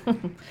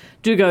doing?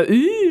 Do go,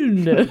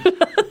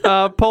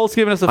 ooh. Paul's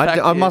given us a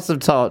fact. I must have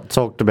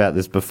talked about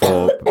this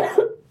before,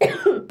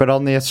 but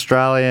on the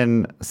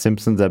Australian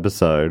Simpsons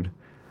episode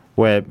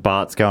where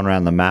Bart's going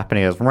around the map and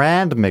he goes,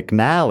 Rand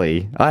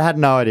McNally, I had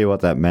no idea what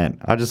that meant.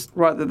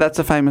 Right, that's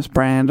a famous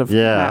brand of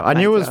map I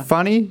knew it was maker.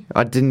 funny.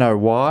 I didn't know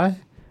why.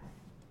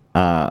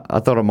 I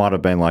thought it might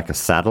have been like a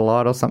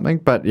satellite or something,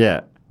 but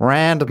yeah,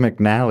 Rand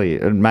McNally.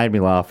 It made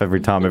me laugh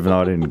every time, even though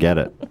I didn't get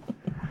it.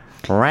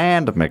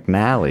 Rand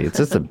McNally. It's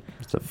just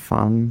a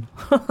fun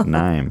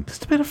name.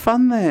 Just a bit of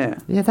fun there.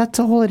 Yeah, that's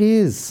all it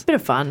is. Bit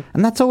of fun.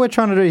 And that's all we're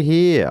trying to do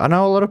here. I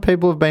know a lot of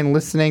people have been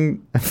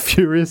listening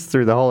furious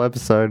through the whole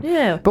episode.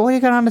 Yeah. But what you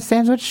got to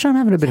understand is we're just trying to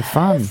have a bit of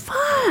fun.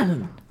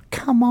 Fun.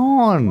 Come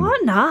on.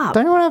 Lighten up.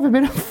 Don't you want to have a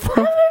bit of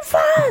fun?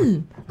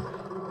 Fun.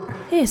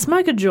 Yeah,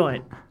 smoke a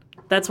joint.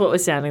 That's what we're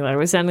sounding like.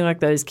 We're sounding like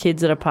those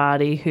kids at a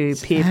party who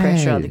peer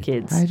pressure other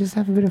kids. Hey, just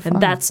have a bit of fun.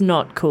 And that's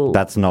not cool.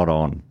 That's not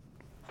on.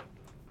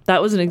 That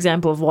was an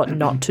example of what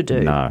not to do.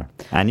 No.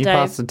 And you Dave,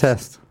 passed the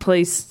test.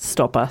 Please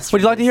stop us.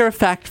 Would you like to hear a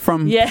fact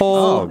from Yes.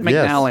 Paul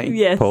McNally?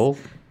 Yes. Paul.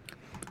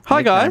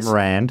 Hi, guys. Nickname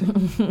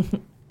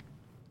Rand.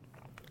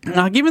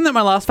 Now, given that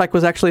my last fact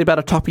was actually about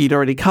a topic you'd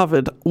already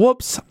covered,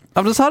 whoops,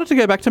 I've decided to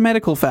go back to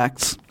medical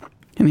facts.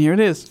 And here it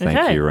is.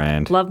 Thank you,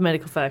 Rand. Love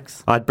medical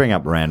facts. I'd bring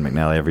up Rand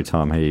McNally every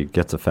time he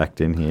gets a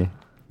fact in here.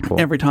 Paul.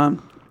 Every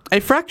time. A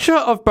fracture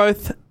of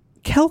both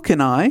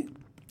calcani,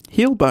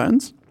 heel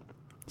bones,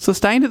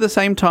 sustained at the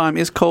same time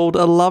is called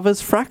a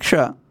lover's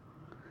fracture.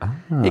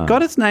 It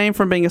got its name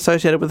from being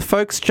associated with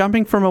folks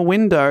jumping from a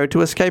window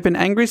to escape an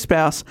angry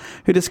spouse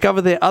who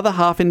discovered their other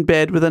half in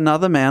bed with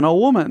another man or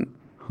woman.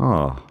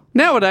 Oh.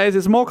 Nowadays,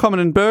 it's more common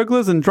in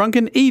burglars and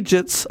drunken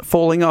Egypts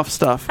falling off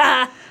stuff.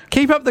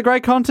 Keep up the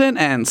great content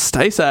and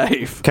stay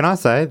safe. Can I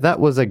say,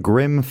 that was a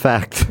grim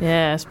fact.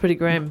 Yeah, it's pretty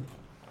grim.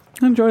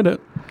 Enjoyed it.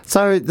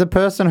 So the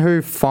person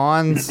who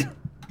finds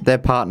their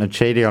partner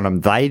cheating on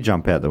them, they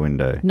jump out the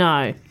window.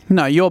 No.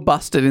 No, you're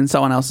busted in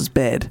someone else's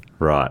bed.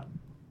 Right.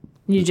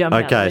 You jump out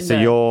the Okay, window. so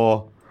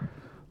you're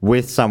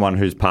with someone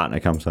whose partner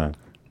comes home.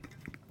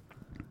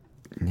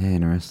 Yeah,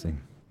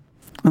 interesting.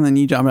 And then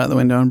you jump out the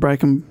window and break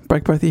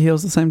both your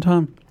heels at the same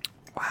time.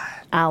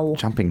 Ow.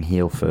 Jumping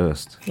heel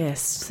first.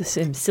 Yes, this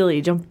seems silly.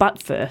 You jump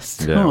butt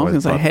first. Yeah, Oh, I was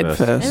where's gonna say butt head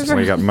first. Where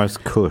you got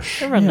most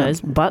cush. Everyone Yeah.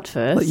 knows butt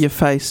first. Let your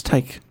face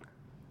take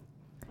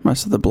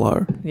most of the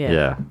blow, yeah.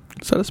 Yeah.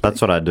 so to speak.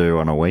 That's what I do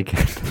on a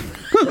weekend.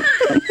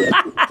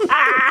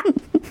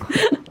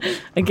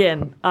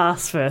 Again,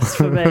 ass first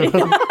for me.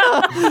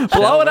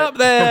 Blow it up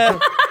there.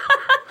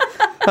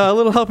 A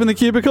little help in the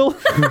cubicle.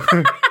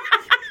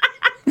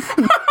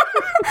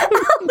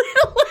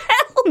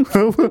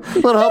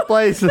 Little help,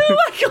 please.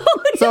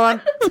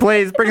 Someone,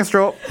 please bring a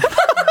straw.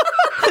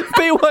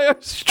 BYO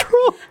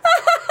straw.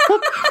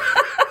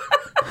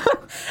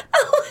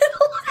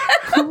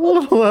 A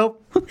little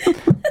help.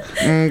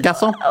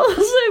 Gasol.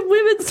 Also,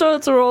 women's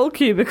toilets are all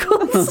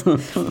cubicles. We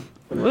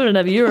don't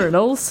have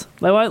urinals.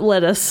 They won't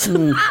let us.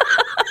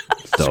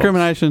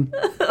 Discrimination.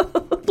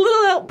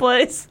 Little help,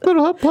 please.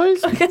 Little help,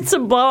 please. Get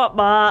some blow up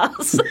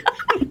bars.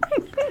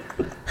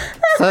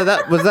 So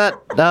that was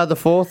the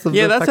fourth of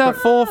Yeah, the that's our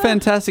 4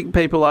 fantastic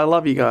people. I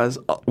love you guys.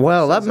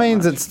 Well, that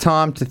means it's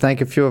time to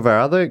thank a few of our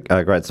other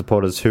great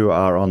supporters who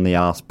are on the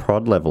Ask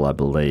Prod level, I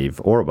believe,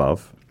 or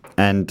above.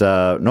 And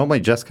normally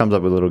Jess comes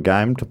up with a little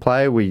game to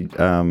play. We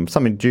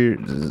something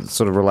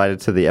sort of related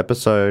to the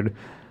episode.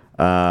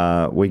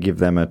 We give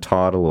them a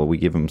title or we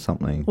give them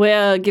something.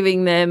 We're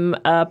giving them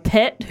a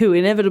pet who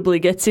inevitably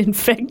gets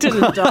infected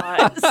and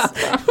dies.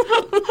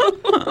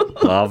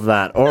 Love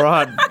that. All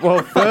right.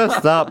 Well,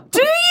 first up.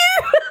 Do you?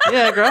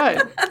 Yeah,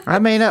 great. I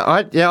mean,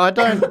 I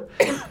don't,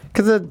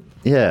 because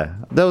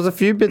there was a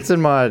few bits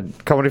in my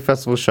comedy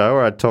festival show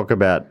where I'd talk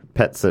about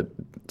pets that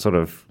sort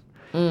of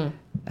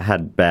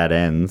had bad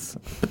ends,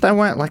 but they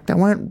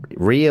weren't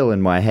real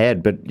in my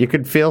head. But you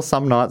could feel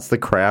some nights the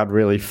crowd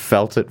really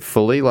felt it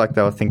fully, like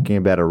they were thinking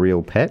about a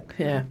real pet.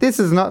 Yeah.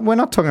 We're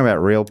not talking about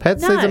real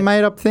pets. No. These are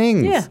made up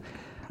things. Yeah.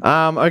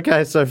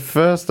 Okay, so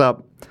first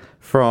up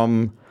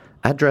from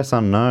Address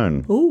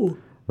Unknown. Ooh.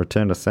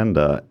 Return to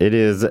sender. It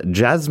is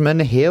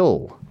Jasmine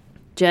Hill.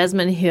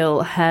 Jasmine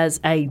Hill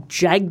has a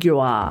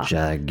jaguar.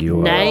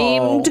 Jaguar.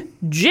 Named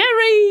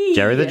Jerry.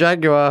 Jerry the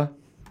Jaguar.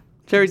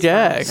 Jerry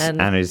Jag.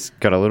 And he's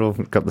got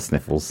the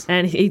sniffles.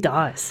 and he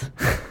dies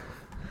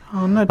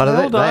Oh, no,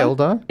 Oh, they all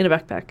die? in a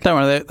backpack.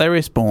 Don't worry, they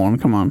respawn.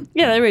 Come on.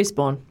 Yeah, they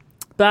respawn.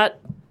 But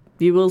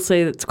you will see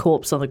its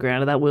corpse on the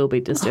ground, and that will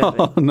be disturbing.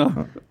 Oh,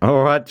 no.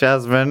 All right,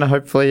 Jasmine.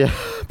 Hopefully you're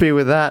happy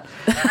with that.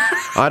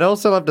 I'd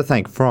also love to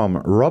thank from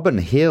Robin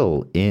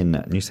Hill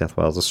in New South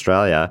Wales,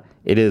 Australia.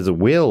 It is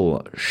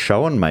Will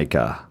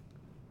Schoenmaker.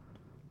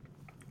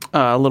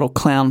 A little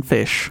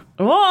clownfish.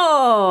 Whoa,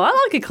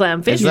 I like a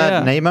clownfish. Is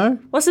that Nemo?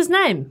 What's his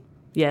name?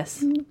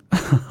 Yes.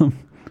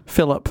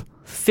 Philip.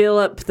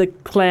 Philip the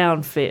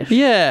clownfish.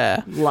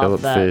 Yeah. Love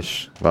Philip that.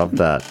 Fish. Love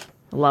that.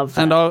 Love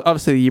that. And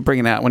obviously you bring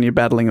it out when you're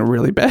battling a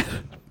really bad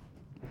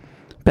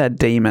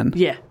demon.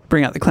 Yeah.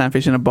 Bring out the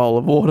clownfish in a bowl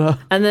of water.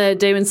 And the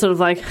demon's sort of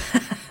like,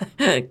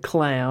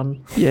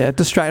 clown. Yeah,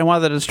 distract. And while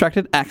they're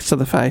distracted, axe to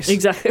the face.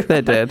 Exactly.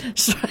 They're dead.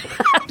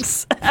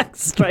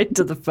 Axe straight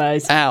to the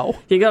face. Ow.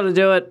 You got to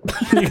do it.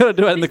 You got to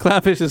do it. And the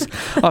clownfish is...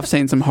 I've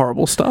seen some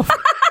horrible stuff.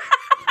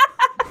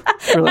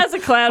 Really. As a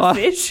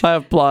clownfish. I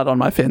have blood on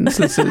my fins.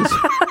 This is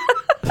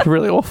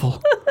really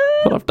awful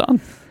what I've done.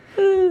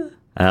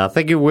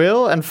 Thank you,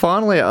 Will. And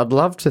finally, I'd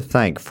love to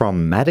thank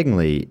from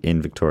Mattingly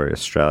in Victoria,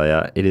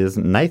 Australia. It is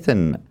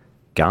Nathan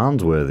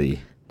Garnsworthy.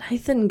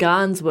 Nathan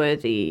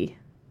Garnsworthy.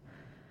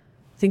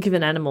 Think of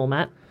an animal,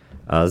 Matt.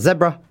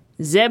 Zebra.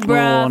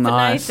 Zebra Oh, for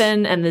nice.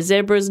 Nathan, and the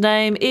zebra's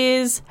name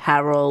is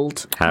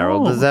Harold.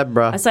 Harold the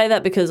Zebra. I say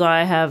that because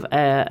I have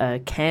a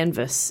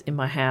canvas in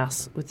my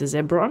house with the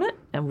zebra on it,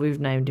 and we've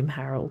named him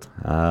Harold.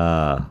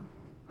 A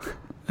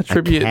A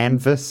tribute.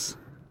 canvas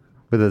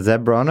with a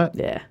zebra on it?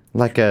 Yeah.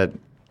 Like a...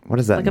 What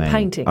does that Like a mean?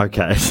 painting.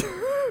 Okay.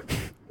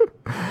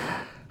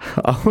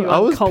 I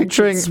was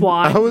uncultured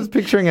swine. I was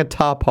picturing a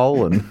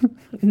tarpaulin.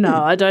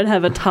 No, I don't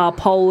have a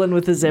tarpaulin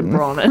with a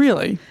zebra on it.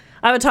 Really?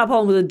 I have a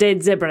tarpaulin with a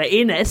dead zebra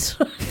in it.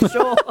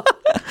 Sure.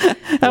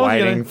 How was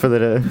waiting for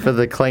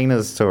the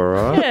cleaners to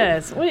arrive.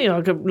 Yes. Well,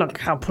 I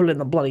can't put it in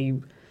the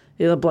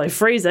bloody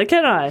freezer,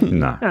 can I?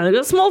 No. They've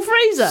got a small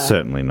freezer.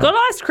 Certainly not. Got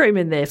ice cream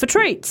in there for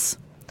treats.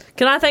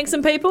 Can I thank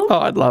some people? Oh,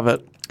 I'd love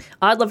it.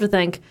 I'd love to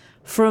thank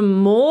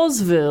from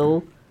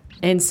Mooresville,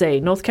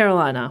 NC, North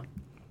Carolina.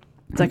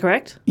 Is that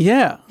correct?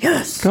 Yeah.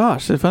 Yes.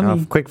 Gosh, if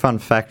only... Quick fun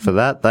fact for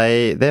that: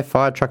 their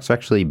fire trucks are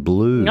actually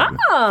blue.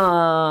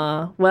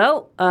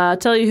 Well, I'll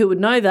tell you who would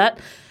know that.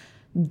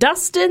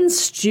 Dustin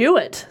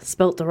Stewart.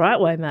 Spelt the right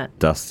way, Matt.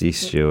 Dusty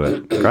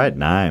Stewart, great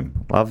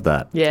name. Love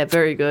that. Yeah,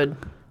 very good.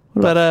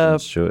 But Dustin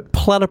Stewart.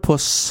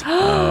 platypus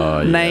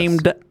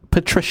named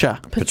Patricia.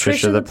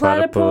 Patricia the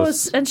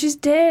platypus. And she's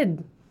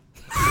dead.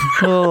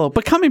 Oh,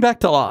 but coming back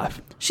to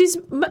life. She's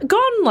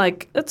gone,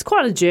 it's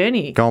quite a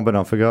journey. Gone but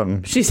not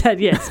forgotten. She's had,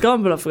 yes,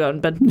 gone but not forgotten,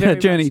 but very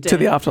Journey much to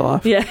the dead.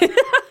 afterlife. Yeah.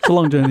 It's a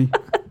long journey.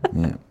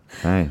 Yeah.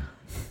 Hey,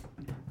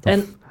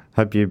 And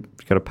hope you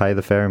got to pay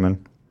the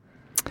ferryman,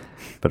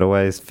 but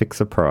always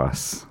fix a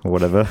price or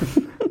whatever,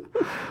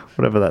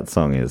 whatever that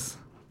song is.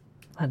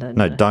 I don't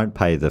know. No, don't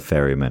pay the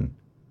ferryman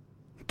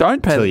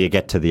Don't pay... till you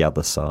get to the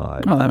other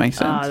side. Oh, that makes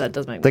sense. Oh, that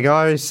does make The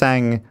guy who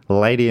sang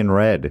 "Lady in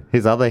Red,"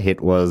 his other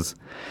hit was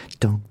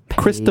 "Don't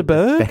pay Krista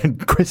Berg?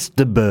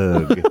 Krista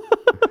Berg.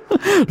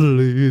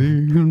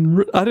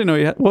 I didn't know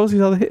he had... What was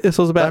his other hit? This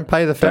was about... Don't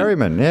pay the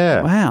ferryman.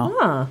 Yeah. Wow.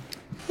 Ah,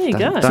 there you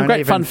go. Don't great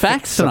even fun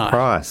facts fix the tonight.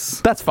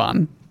 price. That's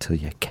fun. till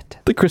you get it.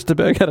 The Krista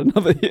Berg had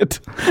another hit.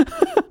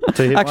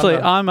 Actually,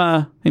 I'm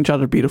in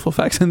charge of beautiful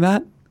facts in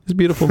that. It's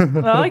beautiful.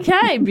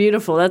 Okay,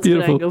 beautiful. That's a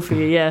Beautiful. good angle for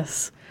you,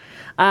 yes.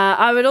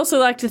 I would also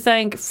like to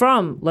thank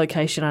from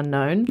Location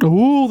Unknown.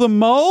 Ooh, the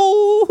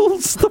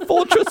moles! The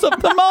fortress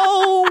of the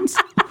moles!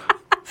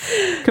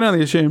 Can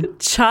only assume.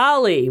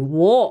 Charlie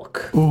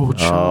Walk. Ooh,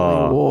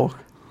 Charlie Walk.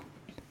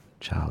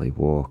 Charlie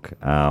Walk.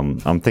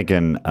 I'm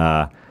thinking, do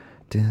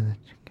the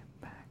chicken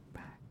back,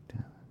 do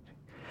the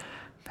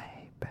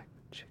chicken back,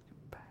 chicken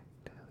back,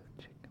 do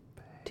the chicken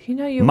back. Do you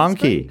know your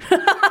Monkey.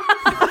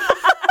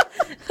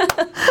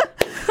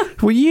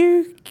 Were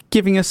you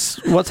giving us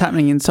what's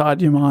happening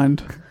inside your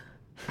mind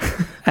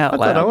out I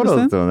loud? don't know what I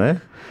was doing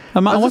there. I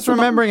was what's just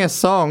remembering a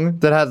song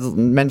that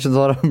mentions a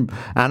lot of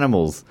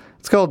animals.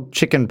 It's called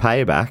Chicken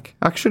Payback.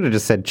 I should have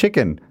just said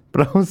chicken,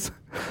 but I was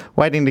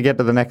waiting to get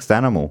to the next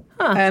animal.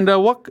 And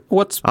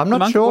what's I'm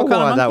not what sure kind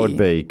of why that monkey? would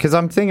be, because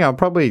I'm thinking I'm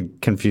probably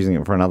confusing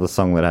it for another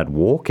song that had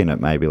walk in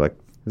it, maybe. Like,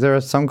 is there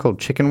a song called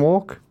Chicken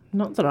Walk?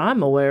 Not that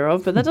I'm aware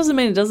of, but that doesn't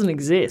mean it doesn't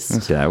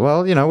exist. Yeah,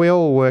 well, we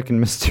all work in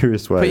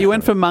mysterious ways. But you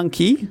went for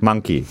monkey.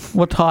 Monkey.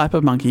 What type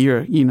of monkey?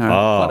 You know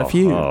quite a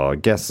few. Oh, I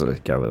guess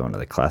I'd go with one of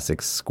the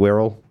classics.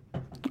 Squirrel.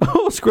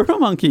 Oh, squirrel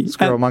monkey.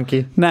 Squirrel And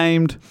monkey.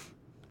 Named.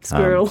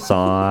 Squirrel.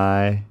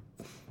 Sigh.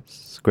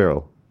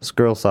 Squirrel.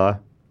 Squirrel sigh.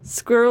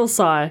 Squirrel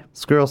sigh.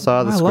 Squirrel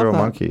sigh, the I love squirrel that.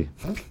 monkey.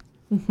 I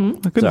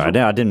couldn't- Sorry,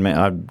 no, I didn't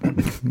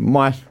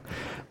mean...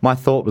 My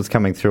thought was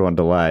coming through on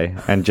delay,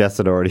 and Jess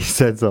had already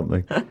said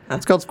something.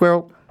 It's called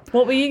Squirrel.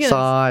 What were you going to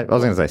Sigh. I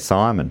was going to say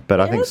Simon, but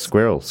I think that's-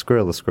 Squirrel.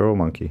 Squirrel the squirrel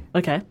monkey.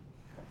 Okay,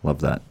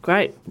 Love that.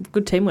 great.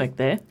 Good teamwork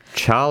there.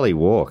 Charlie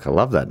Walk. I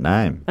love that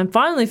name. And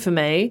finally for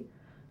me,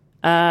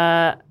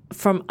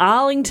 from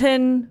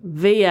Arlington,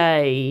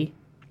 VA,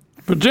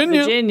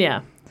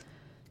 Virginia,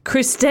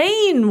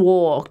 Christine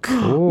Walk.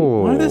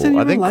 Ooh, wonder if there's any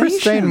I think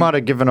Christine relation. might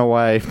have given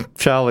away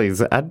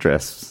Charlie's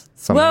address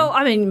somehow. Well,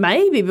 I mean,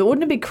 maybe, but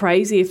wouldn't it be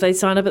crazy if they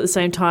signed up at the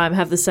same time,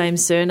 have the same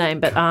surname,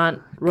 but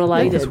aren't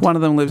related? Because one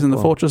of them lives in the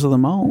fortress of the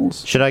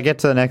moles. Should I get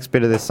to the next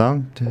bit of this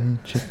song? Do the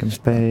chickens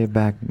pay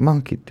back,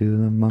 monkey do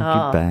the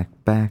monkey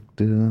back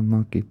do the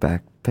monkey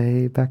back,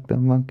 pay back the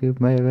monkey,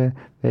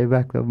 pay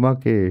back the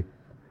monkey.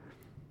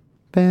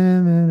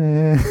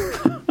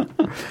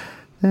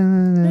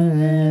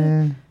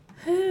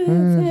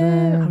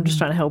 I'm just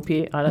trying to help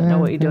you. I don't know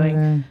what you're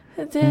doing.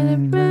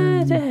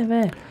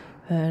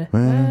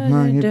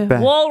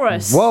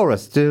 Walrus.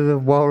 Walrus, do the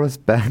walrus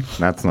back.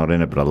 That's not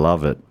in it, but I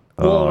love it.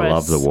 Oh, I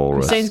love the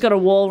walrus. Christine's got a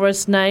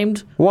walrus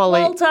named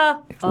Wally. Walter.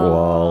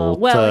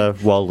 Walter.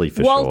 Wally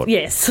for short.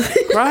 Yes.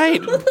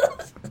 Great.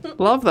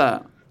 Love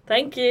that.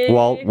 Thank you.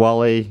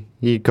 Wally.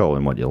 You call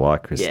him what you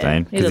like,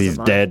 Christine, he because he's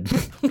doesn't dead.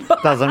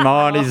 Doesn't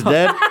mind, he's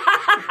dead.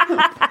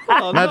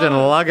 Imagine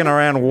lugging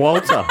around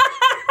Walter.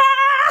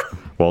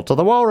 Walter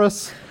the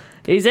walrus.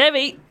 He's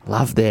heavy.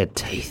 Love their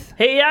teeth.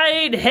 He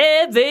ain't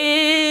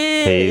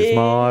heavy. He's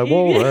my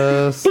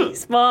walrus.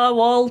 He's my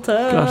Walter.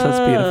 Gosh,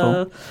 that's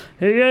beautiful.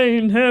 He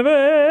ain't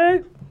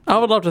heavy. I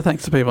would love to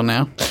thank some people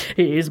now.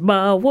 He's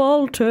my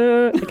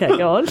Walter. Okay,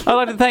 go on. I'd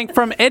like to thank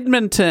from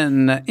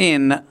Edmonton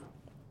in...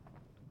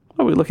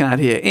 What are we looking at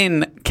here?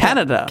 In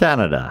Canada.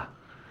 Canada.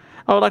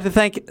 I would like to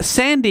thank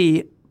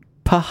Sandy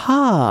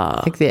Pahar.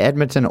 I think the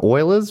Edmonton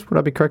Oilers. Would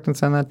I be correct in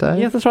saying that, Dave?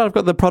 Yeah, that's right. I've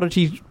got the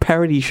Prodigy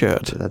parody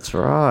shirt. That's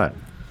right.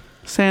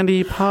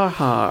 Sandy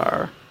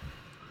Pahar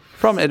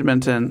from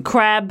Edmonton.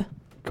 Crab.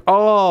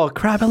 Oh,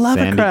 crab. I love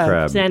a Sandy crab.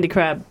 Crab. Sandy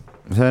Crab.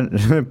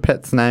 Her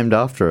pet's named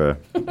after her.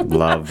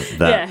 Love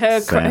that. Yeah, her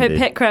Sandy.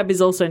 pet crab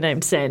is also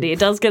named Sandy. It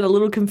does get a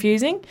little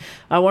confusing.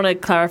 I want to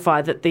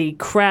clarify that the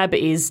crab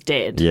is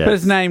dead. Yes. But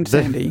it's named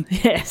Sandy.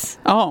 Yes.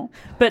 Oh.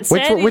 But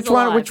Sandy's Which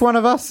alive. one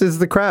of us is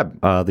the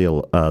crab?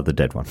 The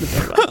dead one.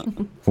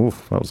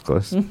 Oof, that was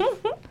close.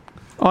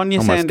 On your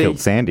Almost Sandy. killed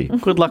Sandy.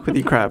 Good luck with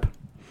your crab.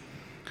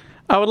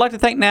 I would like to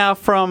thank now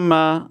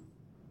from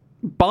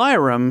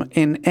Byram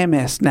in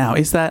MS now.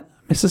 Is that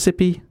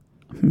Mississippi,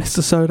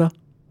 Minnesota?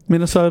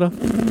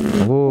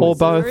 Ooh, Or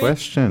both?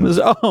 Question.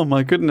 Oh,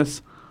 my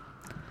goodness.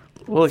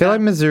 Well, I feel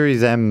like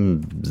Missouri's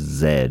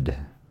MZ.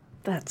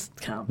 That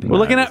can't be. we're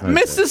looking at there's no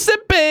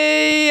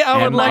Mississippi.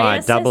 I would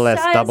like...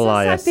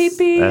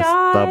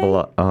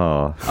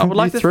 Oh, I would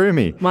like you to- threw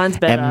me. Mine's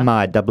better.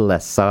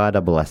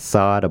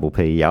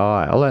 MISSI.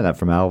 I learned that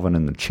from Alvin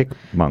and the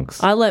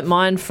Chipmunks. I learnt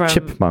mine from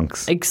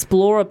Chipmunks.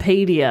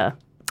 Explorapedia.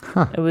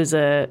 It was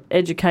a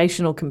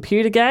educational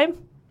computer game.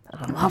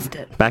 And I loved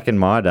it. Back in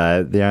my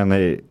day, the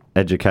only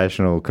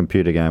educational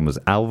computer game was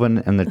Alvin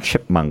and the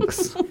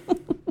Chipmunks.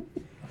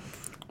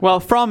 Well,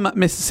 from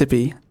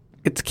Mississippi,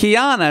 it's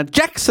Kiana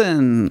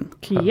Jackson.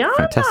 Kiana.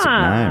 Fantastic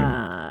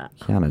name.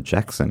 Kiana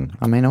Jackson.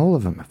 I mean, all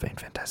of them have been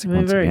fantastic. They're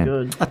once very again.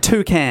 good. A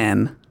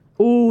toucan.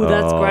 Ooh,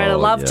 that's great. I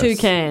love yes.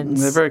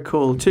 toucans. They're very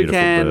cool.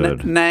 Toucan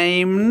bird.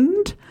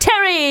 named...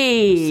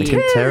 Terry.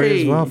 Thinking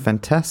Terry as well.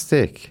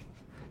 Fantastic.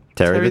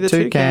 Terry the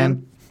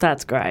toucan.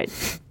 That's great.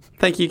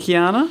 Thank you,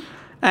 Kiana.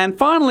 And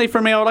finally,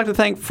 from me, I would like to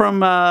thank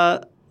from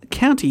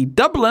County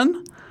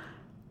Dublin,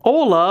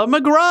 Orla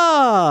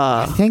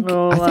McGrath. I think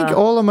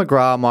Orla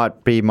McGrath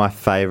might be my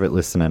favourite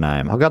listener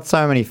name. I've got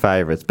so many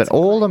favourites, but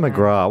Orla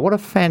McGrath, what a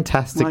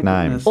fantastic My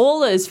name. goodness.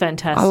 Orla is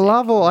fantastic. I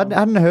love Orla. I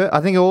hadn't heard.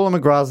 I think Orla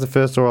McGrath's the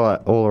first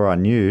Orla I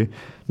knew.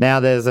 Now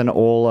there's an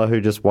Orla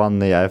who just won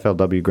the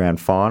AFLW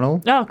Grand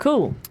Final. Oh,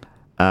 cool.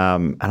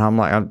 And I'm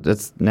like,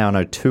 it's now I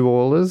know 2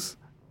 Orlas,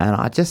 and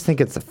I just think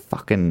it's a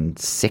fucking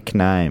sick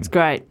name. It's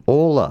great.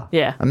 Orla.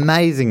 Yeah.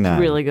 Amazing name.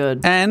 Really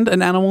good. And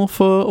an animal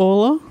for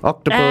Orla?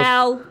 Octopus.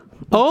 Owl.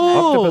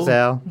 Oh! Octopus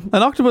owl.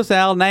 An octopus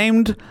owl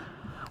named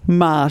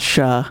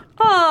Marsha.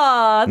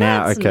 Oh,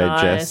 Now, that's okay,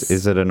 nice. Jess,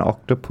 is it an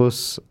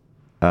octopus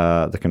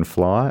that can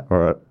fly,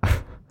 or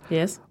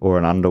Yes. or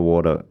an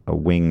underwater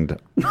winged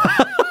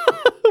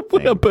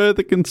A bird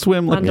that can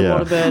swim like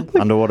Underwater bird.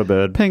 underwater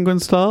bird? penguin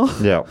style.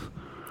 Yeah,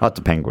 that's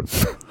a penguin.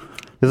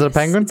 Is it a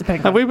penguin? It's a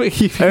penguin.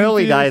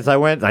 Early days, I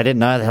didn't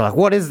know. They're like,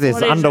 what is this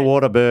What is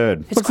underwater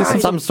bird? It's crazy.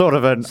 Some sort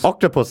of an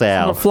octopus A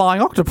owl.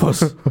 flying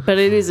octopus. But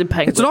it is a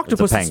penguin. It's an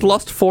octopus that's penguin.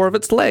 lost 4 of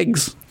its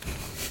legs.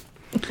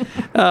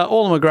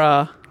 Orla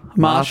McGrath.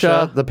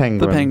 Marsha, the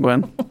penguin. The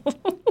penguin.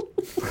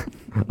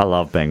 I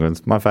love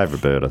penguins. My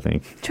favourite bird, I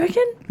think. Do you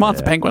reckon?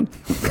 Mine's a penguin.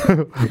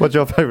 What's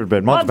your favourite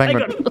bird? Mine's a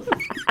penguin.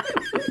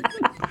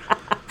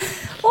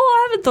 Oh,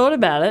 I haven't thought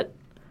about it.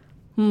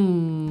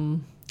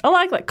 I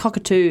like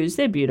cockatoos.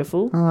 They're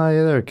beautiful. Oh,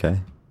 yeah, they're okay.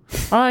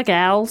 I like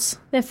owls.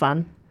 They're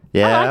fun.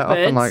 Yeah, I I like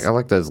often birds. I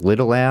like those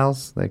little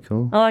owls. They're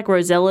cool. I like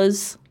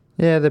rosellas.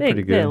 Yeah, they're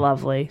pretty good. They're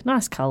lovely.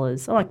 Nice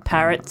colours. I like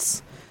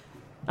parrots.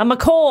 A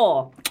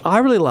macaw. I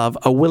really love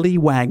a willy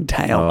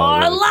wagtail. Oh,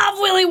 I love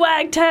willy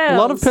wagtails. A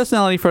lot of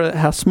personality for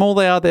how small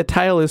they are. Their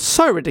tail is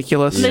so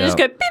ridiculous. They just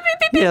go beep, beep,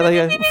 beep, beep. Yeah, they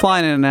go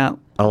flying in and out.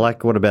 I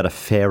like, what about a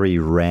fairy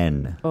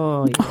wren?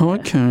 Oh, yeah.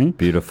 Okay.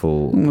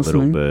 Beautiful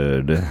little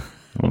bird.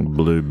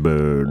 Blue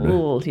bird.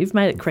 Oh, you've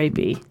made it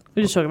creepy.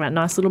 We're just talking about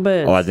nice little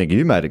birds. Oh, I think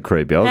you made it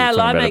creepy. I was just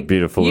talking about a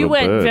beautiful you little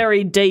went bird.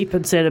 very deep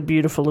and said a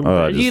beautiful little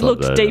I bird. just You love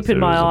looked that. deep I in said it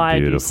my was a eye and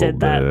you beautiful said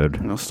that. bird.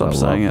 I'll stop I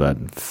saying love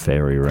it. that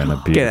fairy wren. A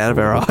beautiful Get out of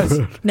our eyes.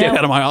 Get Now-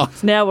 out of my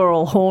eyes. Now we're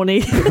all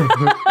horny. Oh,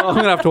 I'm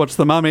going to have to watch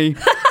The Mummy.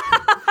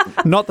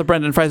 Not the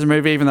Brendan Fraser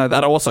movie, even though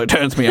that also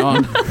turns me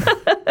on.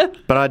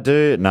 But I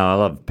do. No, I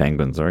love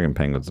penguins. I reckon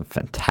penguins are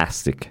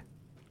fantastic.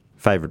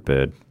 Favourite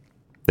bird.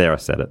 There, I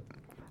said it.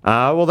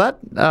 Well, that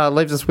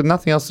leaves us with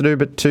nothing else to do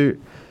but to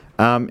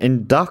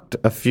induct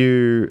a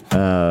few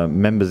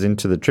members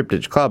into the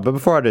Triptych Club. But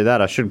before I do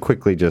that, I should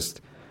quickly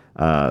just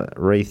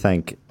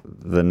re-thank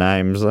the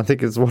names. I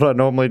think is what I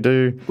normally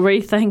do.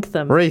 Rethank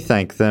them.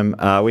 Re-thank them.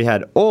 We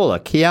had Orla,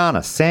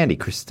 Kiana, Sandy,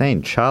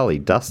 Christine, Charlie,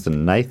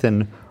 Dustin,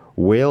 Nathan,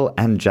 Will,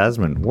 and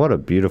Jasmine. What a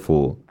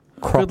beautiful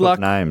crop Good luck.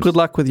 of names. Good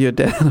luck with your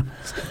dead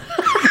animals.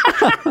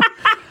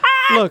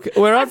 Look,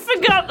 we're I up.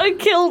 forgot I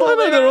killed all I know,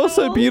 their they're all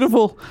so animals.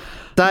 beautiful.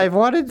 Dave,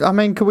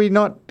 could we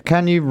not,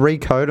 can you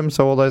recode them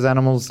so all those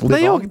animals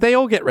live on? They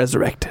all get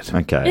resurrected.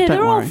 Okay. Yeah, Don't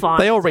they're all worry. fine.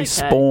 They all It's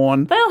okay.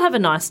 respawn. They all have a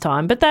nice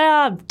time, but they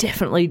are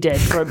definitely dead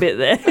for a bit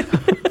there.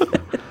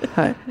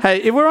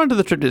 Hey, if we're onto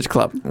the Triptych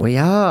Club, We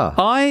are.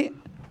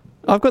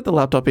 I've got the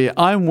laptop here.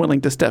 I'm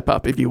willing to step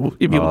up if you will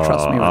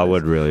trust me. with I this.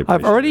 would really appreciate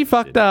I've already it.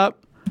 fucked up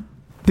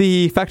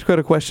the fact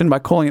quota question by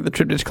calling it the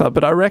Triptych Club,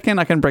 but I reckon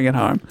I can bring it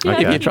home Yeah, if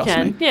I you think trust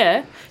can. me.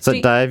 Yeah. So,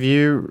 See, Dave,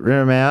 you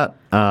rim out.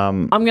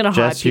 I'm going to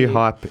Jess, hype you.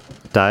 hype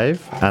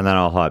Dave, and then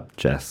I'll hype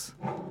Jess.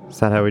 Is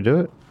that how we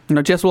do it?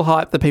 No, Jess will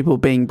hype the people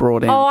being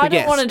brought in. Oh, I the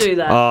don't want to guest. do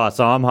that. Oh,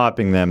 so I'm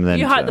hyping them then.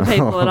 You hype the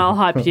people and I'll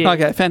hype you.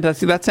 Okay,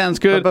 fantastic. That sounds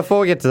But good.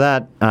 before we get to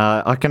that,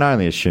 I can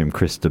only assume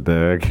Christa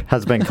Berg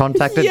has been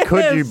contacted. Yes.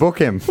 Could you book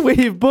him?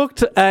 We've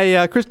booked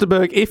a Christa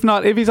Berg. If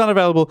he's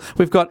unavailable,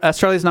 we've got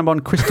Australia's #1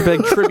 Christa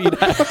Berg tribute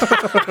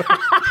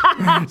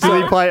act.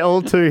 Did he play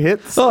all 2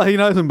 hits? Oh, he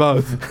knows them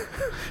both.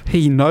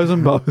 He knows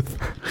them both.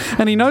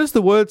 And he knows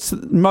the words,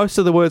 most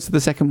of the words to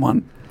the second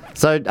one.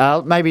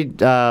 So maybe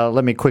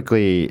let me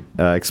quickly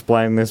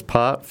explain this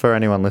part for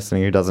anyone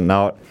listening who doesn't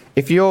know it.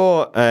 If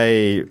you're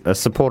a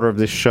supporter of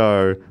this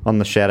show on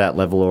the shout-out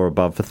level or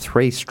above for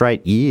 3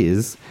 straight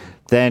years,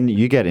 then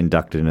you get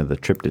inducted into the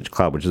Triptych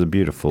Club, which is a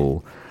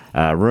beautiful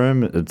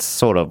room. It's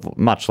sort of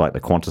much like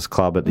the Qantas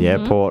Club at the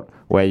airport,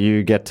 where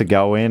you get to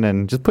go in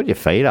and just put your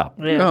feet up.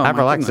 Yeah. Oh, Have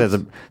my relax. goodness.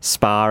 There's a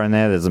spa in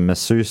there. There's a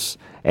masseuse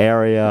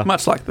area.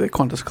 Much like the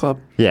Qantas Club.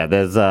 Yeah,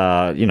 there's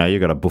you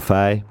got a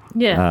buffet.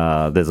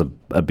 Yeah. There's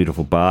a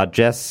beautiful bar.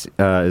 Jess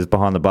is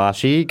behind the bar.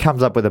 She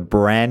comes up with a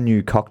brand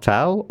new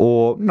cocktail,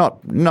 or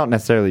not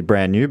necessarily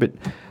brand new, but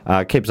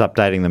keeps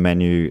updating the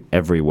menu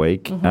every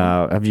week.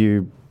 Have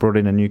you brought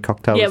in a new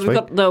cocktail Yeah, this we've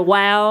week? got the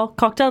Wow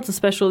cocktail. It's a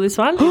special, this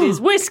one. It is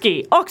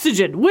whiskey,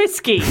 oxygen,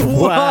 whiskey.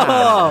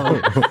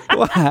 Wow.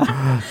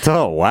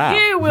 Oh, wow.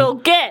 You will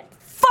get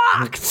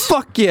fucked.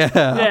 Fuck yeah.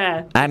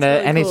 Yeah. And it's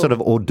really any cool. sort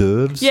of hors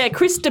d'oeuvres? Yeah,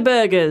 Christa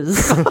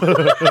Burgers.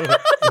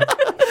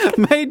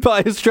 Made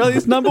by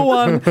Australia's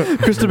 #1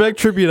 Christa Berg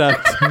tribute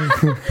act.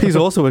 He's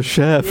also a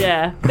chef.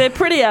 Yeah, they're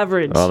pretty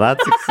average. Oh,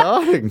 that's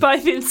exciting.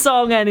 Both in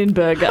song and in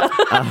burger.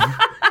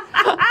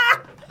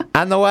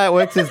 And the way it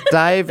works is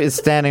Dave is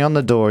standing on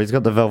the door. He's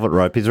got the velvet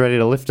rope. He's ready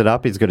to lift it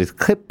up. He's got his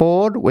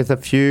clipboard with a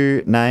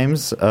few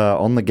names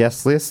on the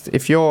guest list.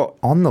 If you're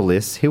on the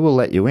list, he will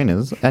let you in,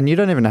 and you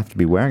don't even have to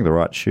be wearing the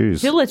right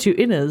shoes. He'll let you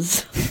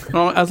inners.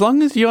 Well, as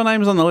long as your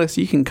name's on the list,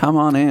 you can come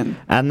on in.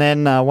 And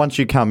then once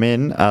you come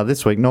in,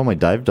 this week, normally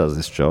Dave does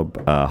this job,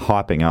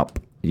 hyping up.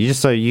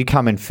 So you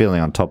come in feeling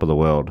on top of the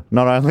world.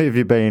 Not only have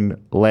you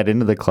been let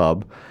into the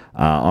club,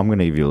 I'm going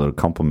to give you a little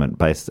compliment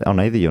based on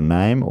either your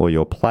name or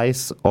your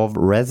place of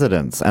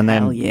residence. And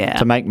then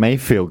to make me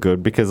feel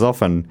good, because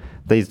often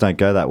these don't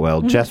go that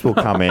well, Jess will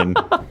come in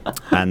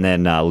and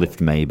then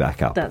lift me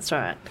back up. That's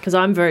right, because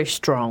I'm very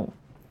strong.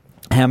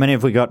 How many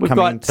have we got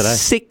coming in today?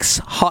 6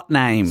 hot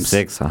names.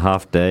 6, a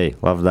half D.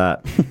 Love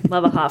that.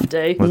 Love a half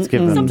D. Let's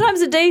give them...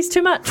 Sometimes a D's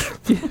too much.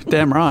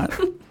 Damn right.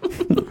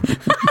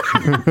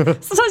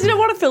 Sometimes you don't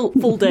want a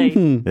full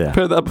D. Yeah.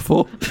 Heard that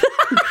before.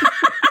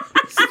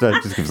 So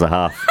it just gives a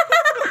half.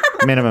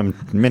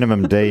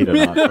 Minimum D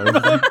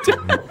tonight.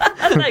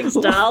 Thanks,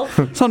 Dal.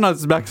 Sometimes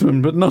it's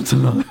maximum, but not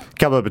tonight.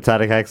 Couple of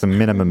potato cakes and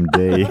minimum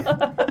D.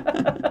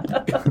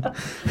 A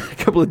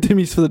couple of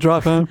dimmies for the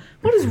drive home.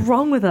 What is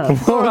wrong with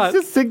us? I was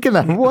just thinking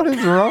that. What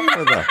is wrong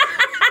with that?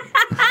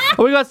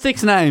 Well, we got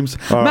 6 names.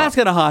 All Matt's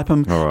going to hype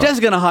him. All right. Jess is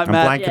going to hype I'm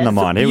Matt. blanking the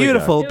mind. Here we go.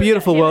 Beautiful,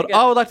 beautiful Here we world. go.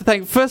 I would like to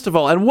thank, first of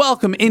all, and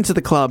welcome into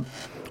the club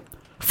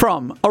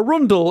from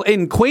Arundel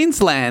in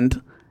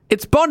Queensland.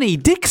 It's Bonnie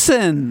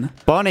Dixon.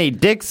 Bonnie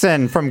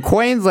Dixon from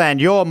Queensland.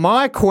 You're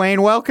my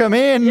queen. Welcome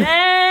in.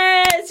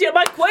 Yes, you're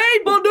my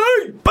queen,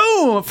 Bonnie.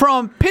 Boom!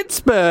 From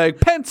Pittsburgh,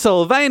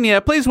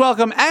 Pennsylvania. Please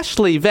welcome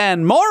Ashley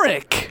Van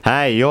Morick.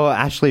 Hey, you're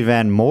Ashley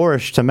Van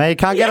Moorish to me.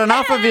 Can't get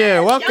enough of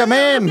you. Welcome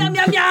in. Yum,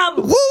 yum, yum.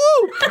 Woo!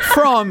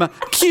 From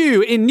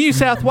Kew in New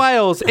South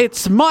Wales,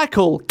 it's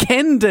Michael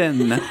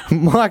Kendon.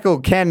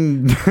 Michael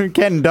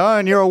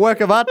Kendone. You're a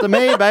work of art to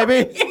me,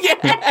 baby. You're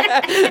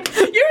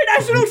a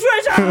national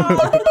treasure.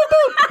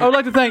 I would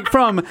like to thank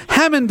from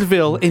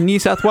Hammondville in New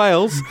South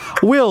Wales,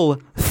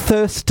 Will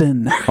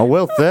Thurston. Oh,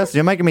 Will Thirsty.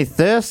 You're making me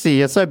thirsty.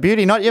 You're so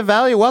beauty, not your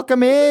value.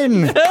 Welcome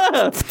in.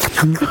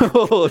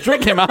 Oh,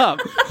 drink him up.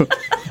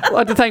 I'd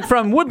like to thank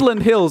from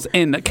Woodland Hills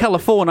in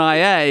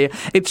California,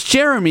 it's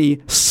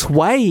Jeremy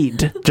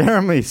Swade.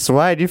 Jeremy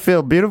Swade, you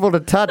feel beautiful to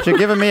touch. You're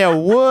giving me a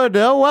wood.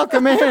 Oh,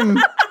 welcome in.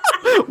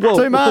 Whoa,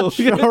 Too much.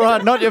 whoa. All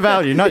right, not your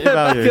value, not your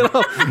value.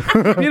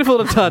 Beautiful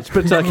to touch,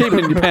 but keep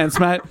it in your pants,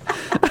 mate.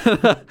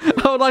 I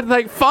would like to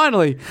thank,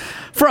 finally,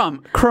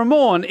 from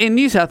Cremorne in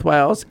New South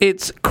Wales,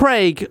 it's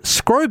Craig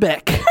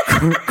Scrobeck.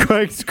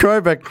 Craig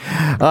Scrobeck.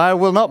 I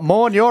will not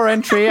mourn your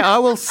entry. I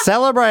will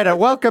celebrate it.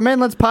 Welcome in.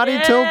 Let's party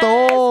till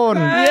dawn.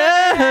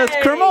 Yes,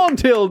 Cremorne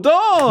till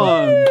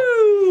dawn.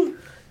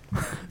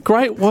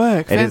 Great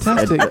work.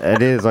 Fantastic.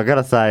 It is. I got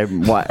to say,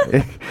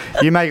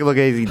 you make it look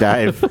easy,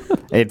 Dave.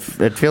 It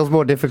feels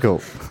more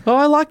difficult. Oh,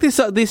 I like this.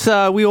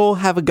 We all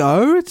have a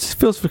go. It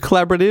feels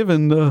collaborative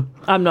and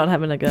I'm not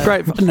having a go.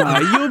 great. No,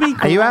 you'll be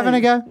great. Are you having a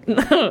go?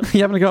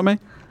 You having a go at me?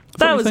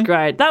 That was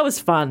great. That was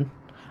fun.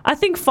 I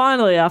think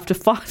finally, after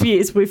 5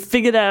 years, we've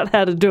figured out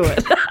how to do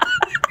it.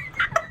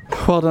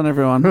 Well done,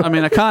 everyone. I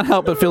mean, I can't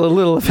help but feel a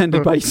little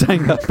offended by you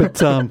saying that, but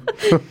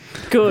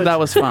Good. that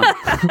was fun.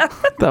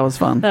 That was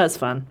fun. That was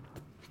fun.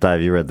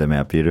 Dave, you read them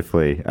out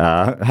beautifully.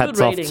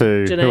 Hats off reading,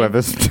 to Janine.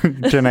 whoever's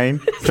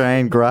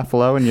Janine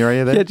Garofalo in your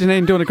ear there. Yeah,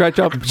 Janine doing a great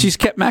job. She's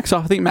kept Max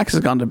off. I think Max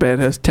has gone to bed.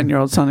 Her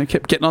 10-year-old son who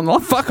kept getting on the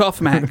line. Fuck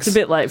off, Max. It's a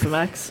bit late for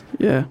Max.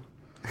 Yeah.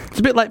 It's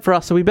a bit late for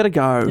us, so we better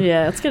go.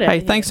 Yeah, let's get out.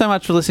 Hey, thanks so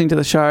much for listening to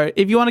the show.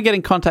 If you want to get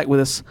in contact with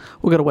us,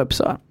 we've got a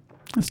website.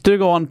 It's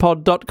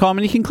dogoonpod.com,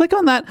 and you can click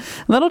on that,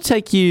 and that'll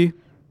take you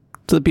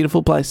to the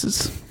beautiful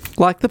places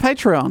like the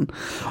Patreon,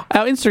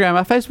 our Instagram,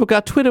 our Facebook,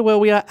 our Twitter, where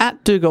we are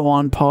at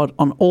dogoonpod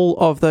on all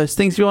of those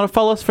things. If you want to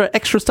follow us for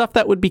extra stuff,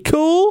 that would be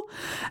cool.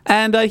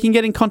 And you can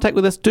get in contact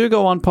with us,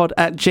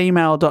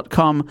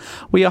 dogoonpod@gmail.com.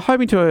 We are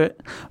hoping to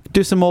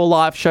do some more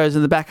live shows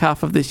in the back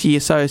half of this year,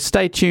 so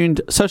stay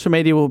tuned. Social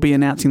media will be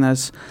announcing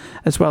those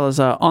as well as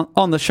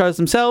on the shows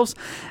themselves.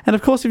 And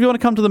of course, if you want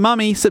to come to The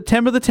Mummy,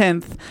 September the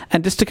 10th,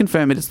 and just to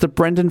confirm it's the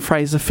Brendan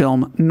Fraser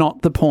film,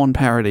 not the porn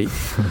parody.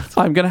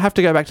 I'm going to have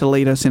to go back to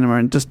Lido Cinema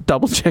and just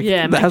double check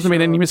Yeah, there hasn't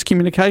been any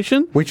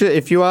miscommunication. Which,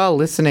 if you are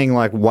listening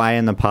like way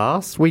in the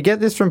past, we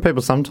get this from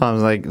people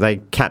sometimes. They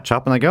catch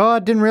up and they go, "Oh, I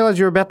didn't realize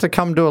you were about to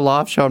come do a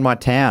live show in my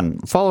town."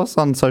 Follow us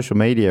on social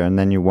media, and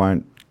then you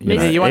won't. You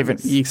know, you won't- even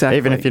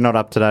exactly. if you're not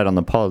up to date on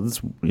the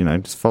pods,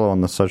 just follow on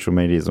the social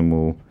medias, and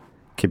we'll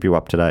keep you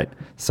up to date.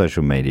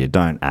 Social media,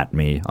 don't at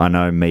me. I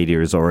know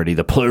media is already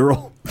the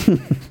plural.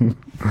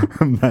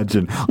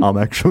 Imagine I'm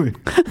actually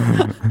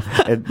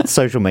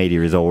social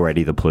media is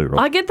already the plural.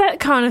 I get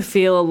that kind of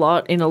feel a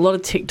lot in a lot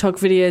of TikTok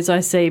videos I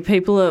see.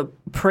 People are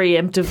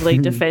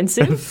preemptively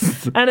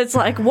defensive, and it's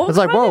like,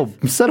 whoa,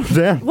 settle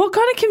down. What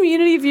kind of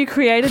community have you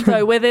created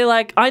though, where they're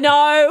like, I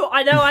know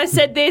I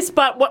said this,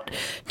 but what?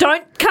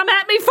 Don't come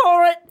at me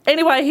for it.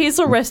 Anyway, here's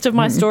the rest of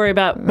my story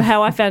about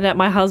how I found out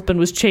my husband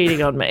was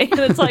cheating on me. And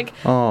it's like,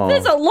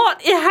 there's a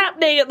lot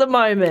happening at the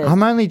moment.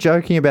 I'm only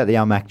joking about the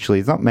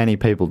actually. Not many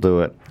people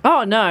do it.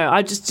 Oh no,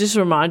 I just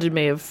reminded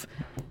me of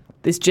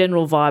this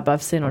general vibe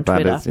I've seen on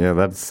Twitter.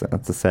 That's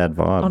a sad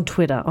vibe. On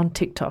Twitter, on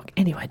TikTok.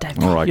 Anyway, Dave.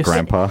 All right,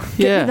 Grandpa.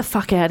 Get me the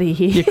fuck out of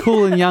here. You're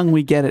cool and young,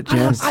 we get it,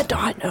 Jess. I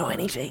don't know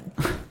anything.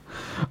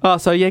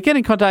 So get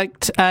in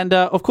contact, and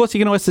of course you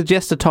can always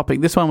suggest a topic.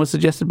 This one was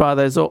suggested by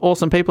those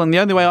awesome people, and the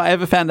only way I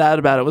ever found out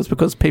about it was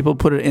because people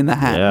put it in the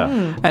hat.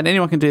 Yeah. And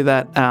anyone can do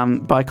that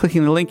by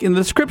clicking the link in the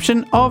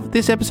description of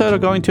this episode or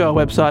going to our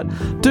website,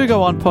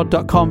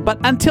 dogoonpod.com. But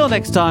until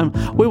next time,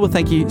 we will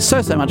thank you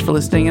so much for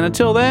listening, and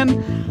until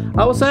then,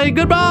 I will say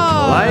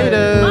goodbye.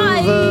 Later.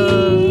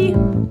 Bye.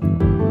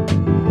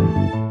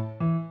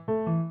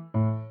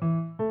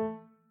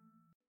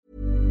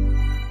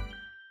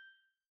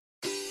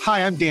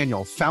 Hi, I'm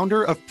Daniel,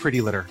 founder of Pretty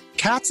Litter.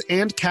 Cats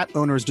and cat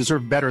owners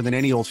deserve better than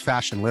any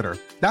old-fashioned litter.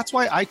 That's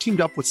why I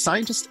teamed up with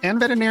scientists and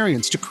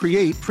veterinarians to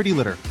create Pretty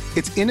Litter.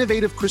 Its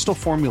innovative crystal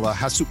formula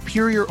has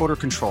superior odor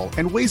control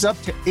and weighs up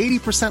to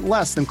 80%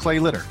 less than clay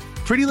litter.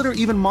 Pretty Litter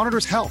even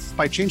monitors health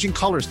by changing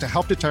colors to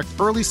help detect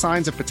early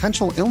signs of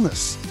potential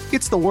illness.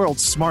 It's the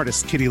world's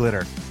smartest kitty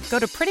litter. Go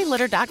to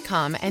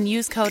prettylitter.com and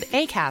use code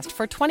ACAST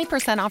for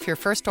 20% off your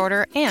first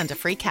order and a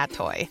free cat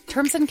toy.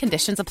 Terms and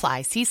conditions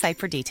apply. See site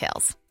for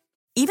details.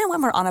 Even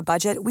when we're on a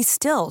budget, we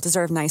still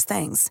deserve nice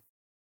things.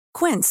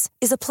 Quince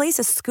is a place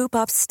to scoop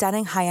up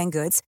stunning high-end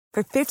goods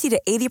for 50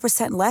 to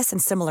 80% less than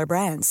similar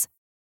brands.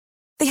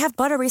 They have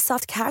buttery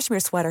soft cashmere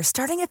sweaters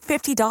starting at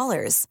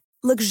 $50,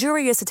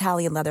 luxurious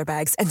Italian leather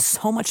bags, and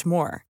so much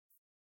more.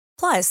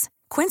 Plus,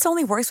 Quince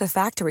only works with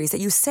factories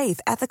that use safe,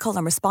 ethical,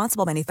 and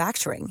responsible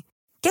manufacturing.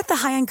 Get the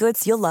high-end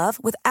goods you'll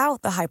love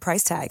without the high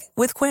price tag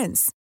with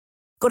Quince.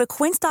 Go to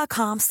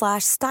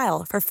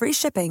quince.com/style for free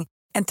shipping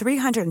and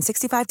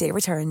 365-day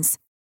returns.